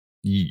mean,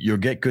 you'll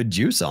get good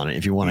juice on it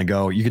if you want to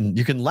go.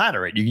 You can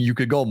ladder it. You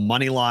could go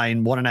money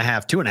line 1.5,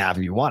 2.5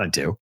 if you wanted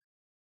to.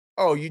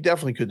 Oh, you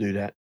definitely could do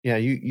that. Yeah,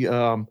 you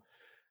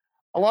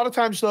a lot of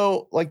times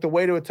though, like the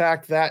way to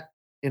attack that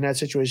in that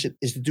situation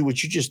is to do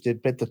what you just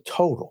did, bet the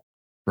total.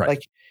 Right.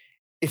 Like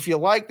if you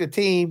like the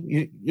team,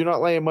 you're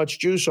not laying much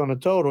juice on the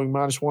total,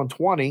 minus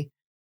 120.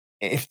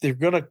 If they're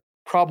going to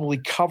probably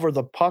cover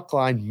the puck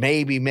line,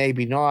 maybe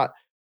not.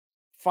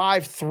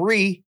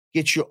 5-3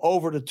 gets you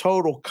over the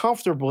total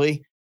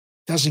comfortably.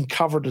 Doesn't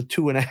cover the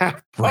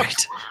 2.5.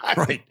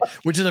 Right.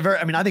 Which is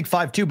I think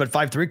 5-2, but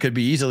 5-3 could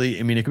be easily.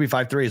 I mean, it could be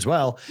 5-3 as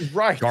well.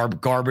 Right.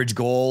 Garbage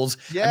goals.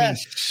 Yes. I mean,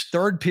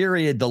 third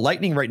period, the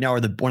Lightning right now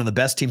are one of the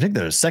best teams. I think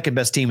they're the second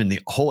best team in the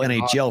whole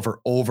NHL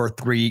for over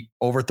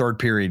third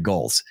period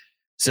goals.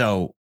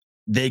 So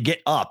they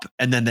get up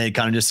and then they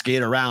kind of just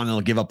skate around and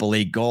they'll give up a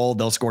late goal.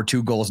 They'll score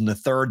 2 goals in the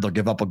third. They'll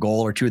give up a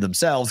goal or two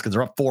themselves because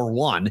they're up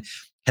 4-1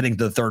 heading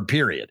to the third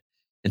period.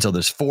 And so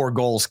there's 4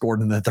 goals scored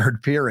in the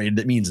third period.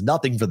 That means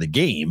nothing for the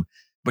game,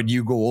 but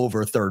you go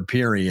over third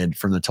period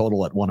from the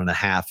total at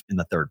 1.5 in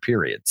the third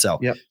period. So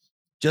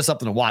just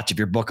something to watch. If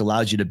your book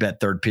allows you to bet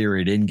third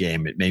period in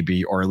game, it may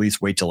be, or at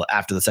least wait till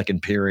after the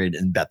second period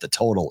and bet the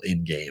total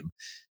in game.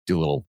 Do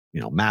a little,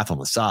 math on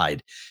the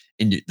side.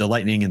 And the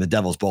Lightning and the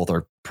Devils both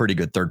are pretty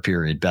good third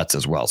period bets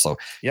as well. So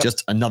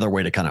just another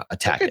way to kind of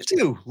attack it.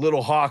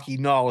 Little hockey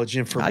knowledge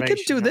information. I can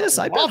do this.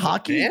 I bet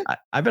hockey.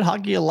 I bet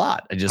hockey a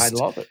lot. I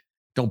love it.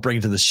 Don't bring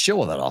it to the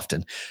show that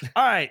often.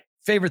 All right.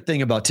 Favorite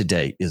thing about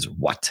today is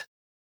what?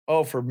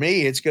 Oh, for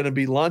me, it's going to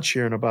be lunch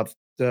here in about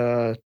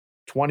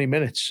 20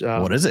 minutes.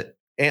 What is it?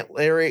 Aunt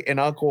Larry and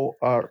Uncle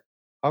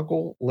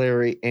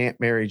Larry, Aunt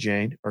Mary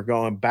Jane are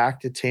going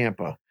back to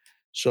Tampa.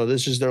 So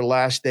this is their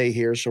last day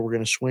here. So we're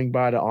going to swing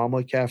by the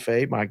Omelet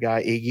Cafe. My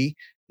guy, Iggy,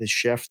 the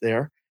chef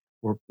there.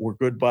 We're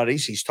good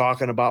buddies. He's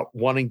talking about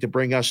wanting to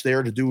bring us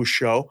there to do a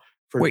show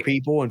for the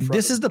people.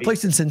 This is the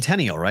place in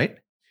Centennial, right?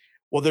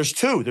 Well, there's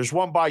 2. There's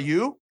one by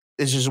you.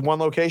 This is one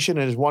location,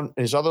 and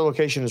his other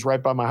location is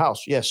right by my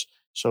house. Yes.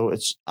 So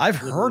I've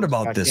heard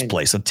about this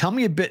place. So tell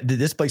me a bit.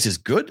 This place is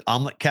good.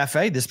 Omelet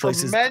Cafe. This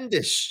place is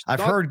tremendous. I've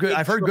heard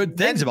good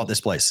things about this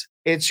place.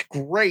 It's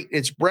great.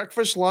 It's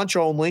breakfast, lunch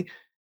only.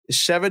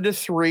 7 to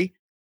 3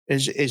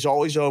 is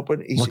always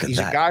open. He's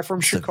a guy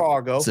from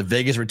Chicago. It's a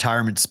Vegas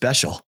retirement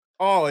special.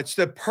 Oh, it's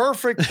the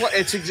perfect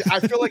place. I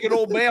feel like an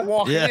old man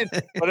walking in,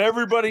 but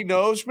everybody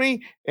knows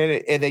me,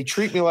 and they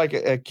treat me like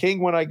a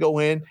king when I go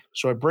in.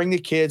 So I bring the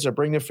kids, I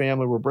bring the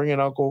family. We're bringing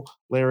Uncle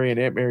Larry and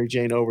Aunt Mary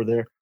Jane over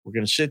there. We're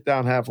going to sit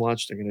down, have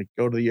lunch. They're going to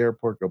go to the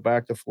airport, go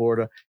back to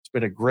Florida. It's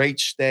been a great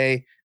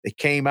stay. They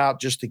came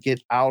out just to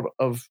get out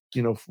of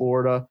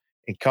Florida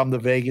and come to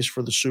Vegas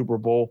for the Super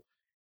Bowl,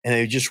 and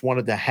they just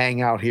wanted to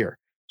hang out here.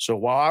 So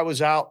while I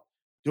was out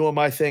doing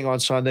my thing on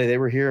Sunday, they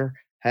were here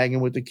hanging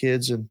with the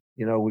kids, and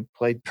we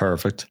played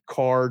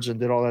cards and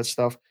did all that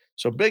stuff.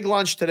 So big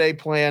lunch today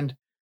planned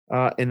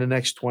in the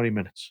next 20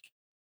 minutes.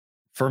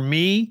 For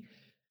me,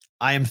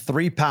 I am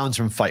 3 pounds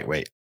from fight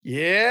weight.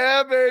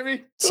 Yeah,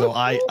 baby. So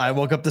I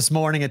woke up this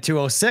morning at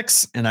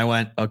 2:06 and I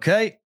went,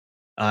 okay,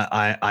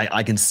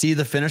 I can see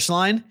the finish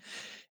line.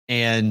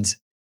 And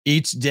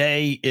each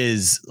day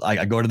is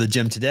I go to the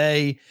gym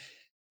today.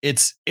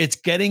 It's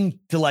getting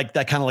to like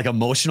that kind of like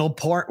emotional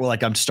part where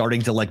like I'm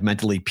starting to like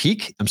mentally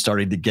peak. I'm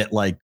starting to get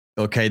like,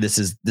 okay,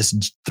 this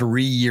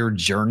 3-year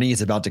journey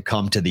is about to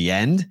come to the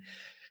end,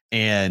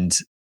 and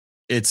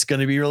it's going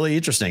to be really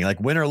interesting. Like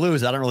win or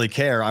lose, I don't really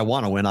care. I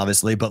want to win,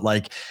 obviously, but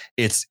like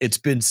it's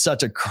been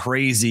such a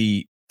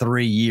crazy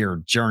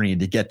 3-year journey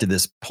to get to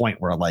this point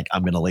where like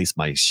I'm going to lace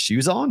my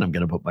shoes on, I'm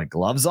going to put my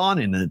gloves on,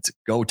 and it's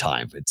go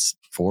time. It's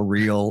for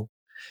real.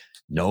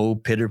 No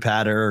pitter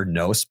patter,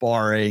 no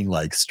sparring,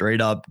 like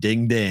straight up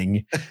ding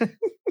ding.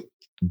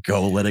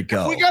 Go, let it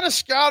go. We got a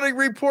scouting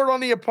report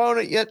on the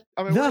opponent yet?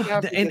 I mean, no,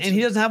 and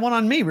he doesn't have one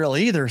on me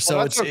really either. So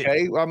that's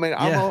okay.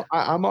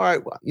 I'm all right.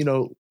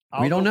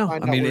 We don't know. I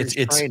mean,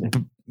 it's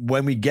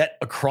when we get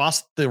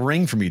across the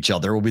ring from each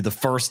other will be the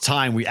first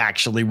time we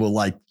actually will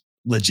like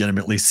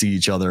legitimately see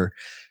each other.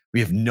 We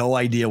have no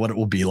idea what it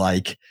will be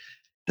like.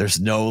 There's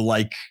no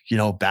like,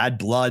 bad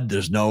blood.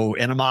 There's no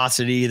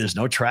animosity. There's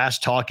no trash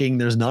talking.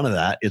 There's none of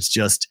that. It's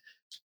just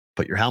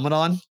put your helmet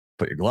on,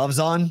 put your gloves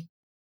on,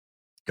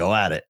 go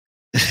at it.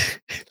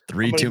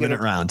 3 2-minute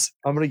rounds.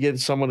 I'm going to get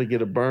someone to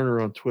get a burner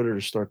on Twitter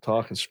to start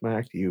talking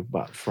smack to you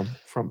about from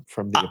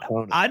the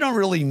opponent. I don't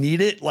really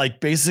need it. Like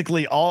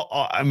basically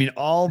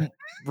all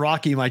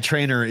Rocky, my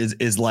trainer,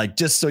 is like,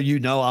 just so you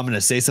know, I'm going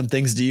to say some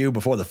things to you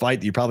before the fight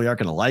that you probably aren't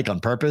going to like on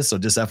purpose. So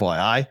just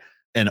FYI.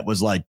 And it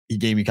was like, he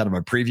gave me kind of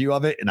a preview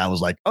of it. And I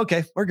was like,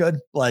 okay, we're good.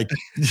 Like,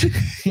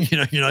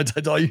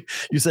 it's all you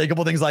say a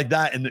couple things like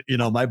that. And,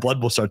 my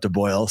blood will start to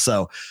boil.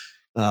 So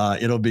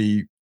it'll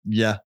be,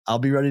 I'll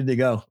be ready to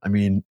go. I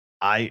mean,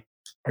 are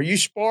you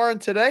sparring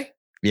today?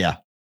 Yeah.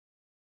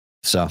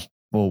 So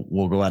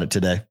we'll go at it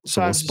today.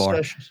 So we'll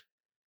spar.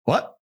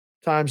 What?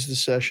 Time's the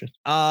session?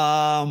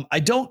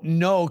 I don't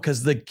know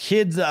because the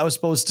kids that I was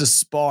supposed to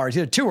spar, it's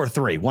either 2 or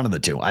 3, one of the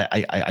two.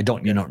 I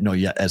don't know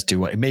yet as to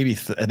what. Maybe I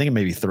think it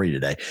may be 3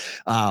 today.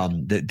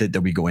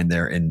 That we go in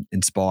there and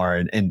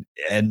spar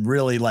and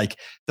really, like,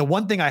 the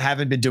one thing I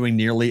haven't been doing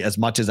nearly as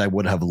much as I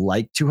would have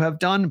liked to have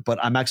done,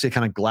 but I'm actually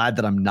kind of glad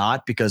that I'm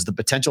not, because the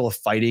potential of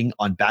fighting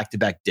on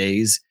back-to-back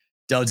days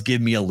does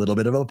give me a little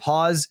bit of a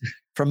pause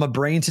from a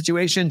brain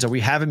situation. So we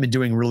haven't been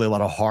doing really a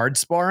lot of hard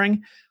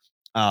sparring.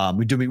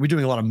 We're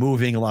doing a lot of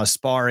moving, a lot of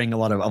sparring, a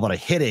lot of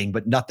hitting,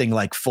 but nothing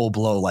like full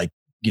blow, like,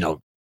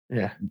 85%,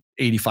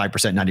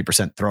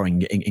 90%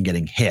 throwing and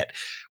getting hit,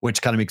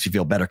 which kind of makes me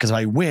feel better. Because if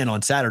I win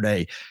on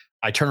Saturday,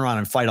 I turn around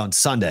and fight on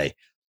Sunday.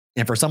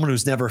 And for someone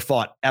who's never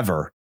fought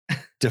ever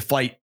to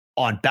fight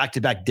on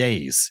back-to-back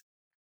days,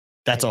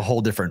 that's a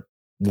whole different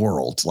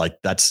world. Like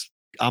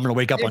I'm going to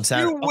wake up on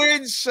Saturday. If you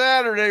win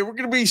Saturday, we're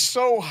going to be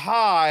so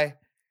high.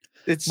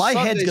 My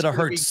head's going to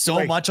hurt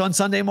so much on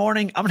Sunday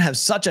morning. I'm going to have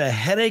such a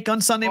headache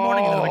on Sunday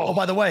morning. And I'm like, oh,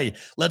 by the way,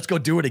 let's go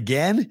do it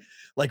again.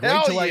 Like,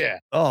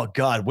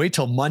 wait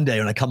till Monday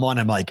when I come on.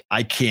 I'm like,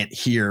 I can't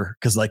hear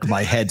because like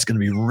my head's going to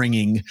be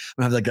ringing.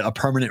 I'm going to have like a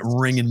permanent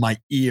ring in my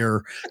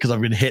ear because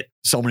I've been hit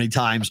so many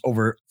times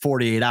over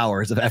 48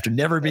 hours. After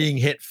never being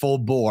hit full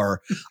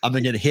bore, I'm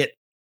going to get hit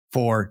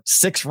for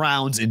 6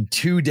 rounds in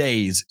 2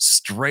 days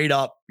straight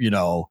up,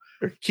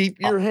 Keep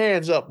your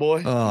hands up,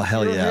 boy. Oh,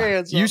 hell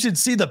yeah. You should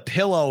see the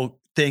pillow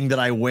thing that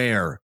I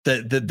wear.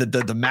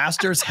 The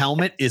Masters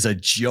helmet is a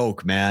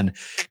joke, man.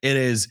 It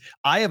is.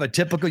 I have a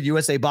typical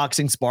USA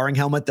Boxing sparring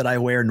helmet that I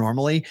wear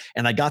normally,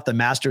 and I got the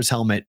Masters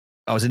helmet.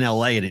 I was in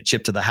LA and it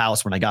shipped to the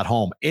house when I got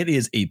home. It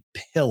is a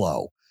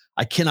pillow.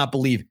 I cannot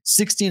believe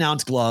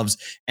 16-ounce gloves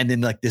and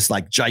then like this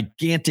like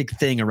gigantic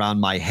thing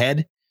around my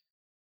head.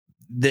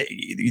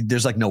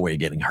 There's like no way of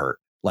getting hurt.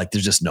 Like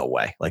there's just no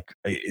way. Like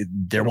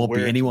there won't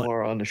be anyone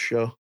more on the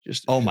show.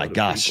 Oh my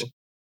gosh. People.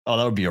 Oh,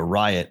 that would be a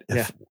riot.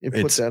 You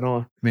put that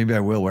on. Maybe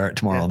I will wear it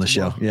tomorrow on the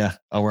show. Yeah,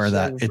 I'll wear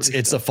that.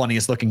 It's the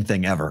funniest looking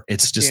thing ever.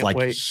 It's just like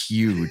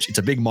huge. It's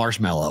a big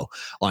marshmallow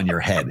on your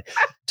head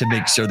to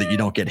make sure that you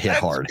don't get hit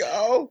hard.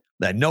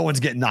 That no one's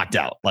getting knocked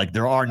out. Like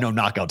there are no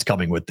knockouts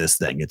coming with this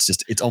thing.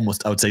 It's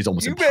almost impossible.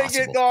 You may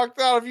get knocked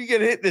out if you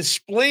get hit in the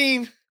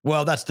spleen.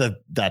 Well, that's the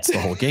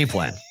whole game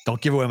plan. Don't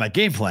give away my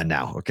game plan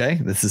now. Okay.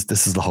 This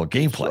is the whole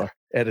game plan. Sure.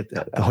 Edit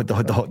that.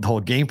 The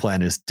whole game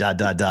plan is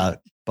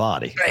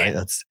body. Right?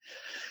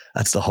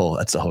 That's the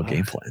whole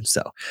game plan.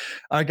 So,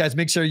 all right, guys,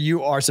 make sure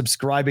you are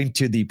subscribing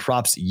to the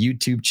Props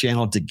YouTube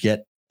channel to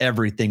get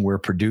everything we're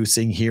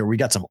producing here. We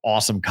got some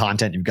awesome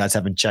content. You guys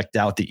haven't checked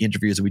out the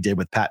interviews that we did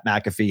with Pat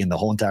McAfee and the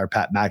whole entire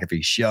Pat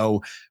McAfee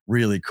show.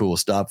 Really cool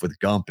stuff with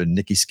Gump and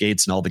Nikki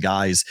Skates and all the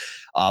guys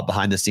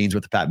behind the scenes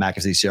with the Pat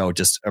McAfee show.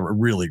 Just a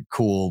really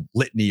cool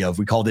litany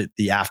we called it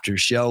the after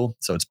show.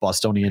 So it's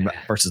Bostonian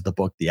versus the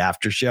book, the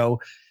after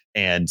show.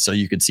 And so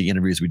you can see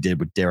interviews we did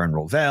with Darren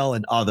Rovell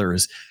and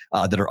others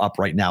that are up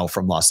right now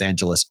from Los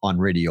Angeles on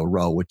Radio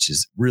Row, which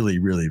is really,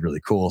 really, really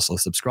cool. So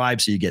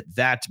subscribe so you get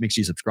that. Make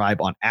sure you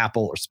subscribe on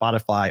Apple or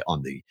Spotify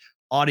on the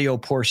audio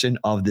portion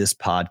of this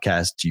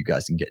podcast. You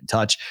guys can get in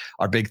touch.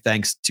 Our big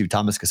thanks to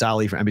Thomas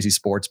Casale from NBC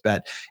Sports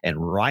Bet and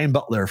Ryan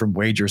Butler from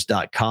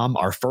wagers.com.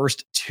 Our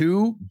first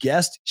 2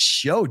 guest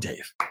show,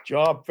 Dave. Good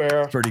job,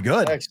 Farrah. Pretty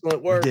good.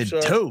 Excellent work. We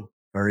did 2.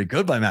 Very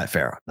good by Matt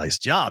Farrah. Nice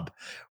job.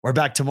 We're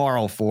back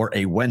tomorrow for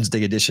a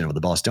Wednesday edition of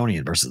the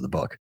Bostonian versus the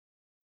book.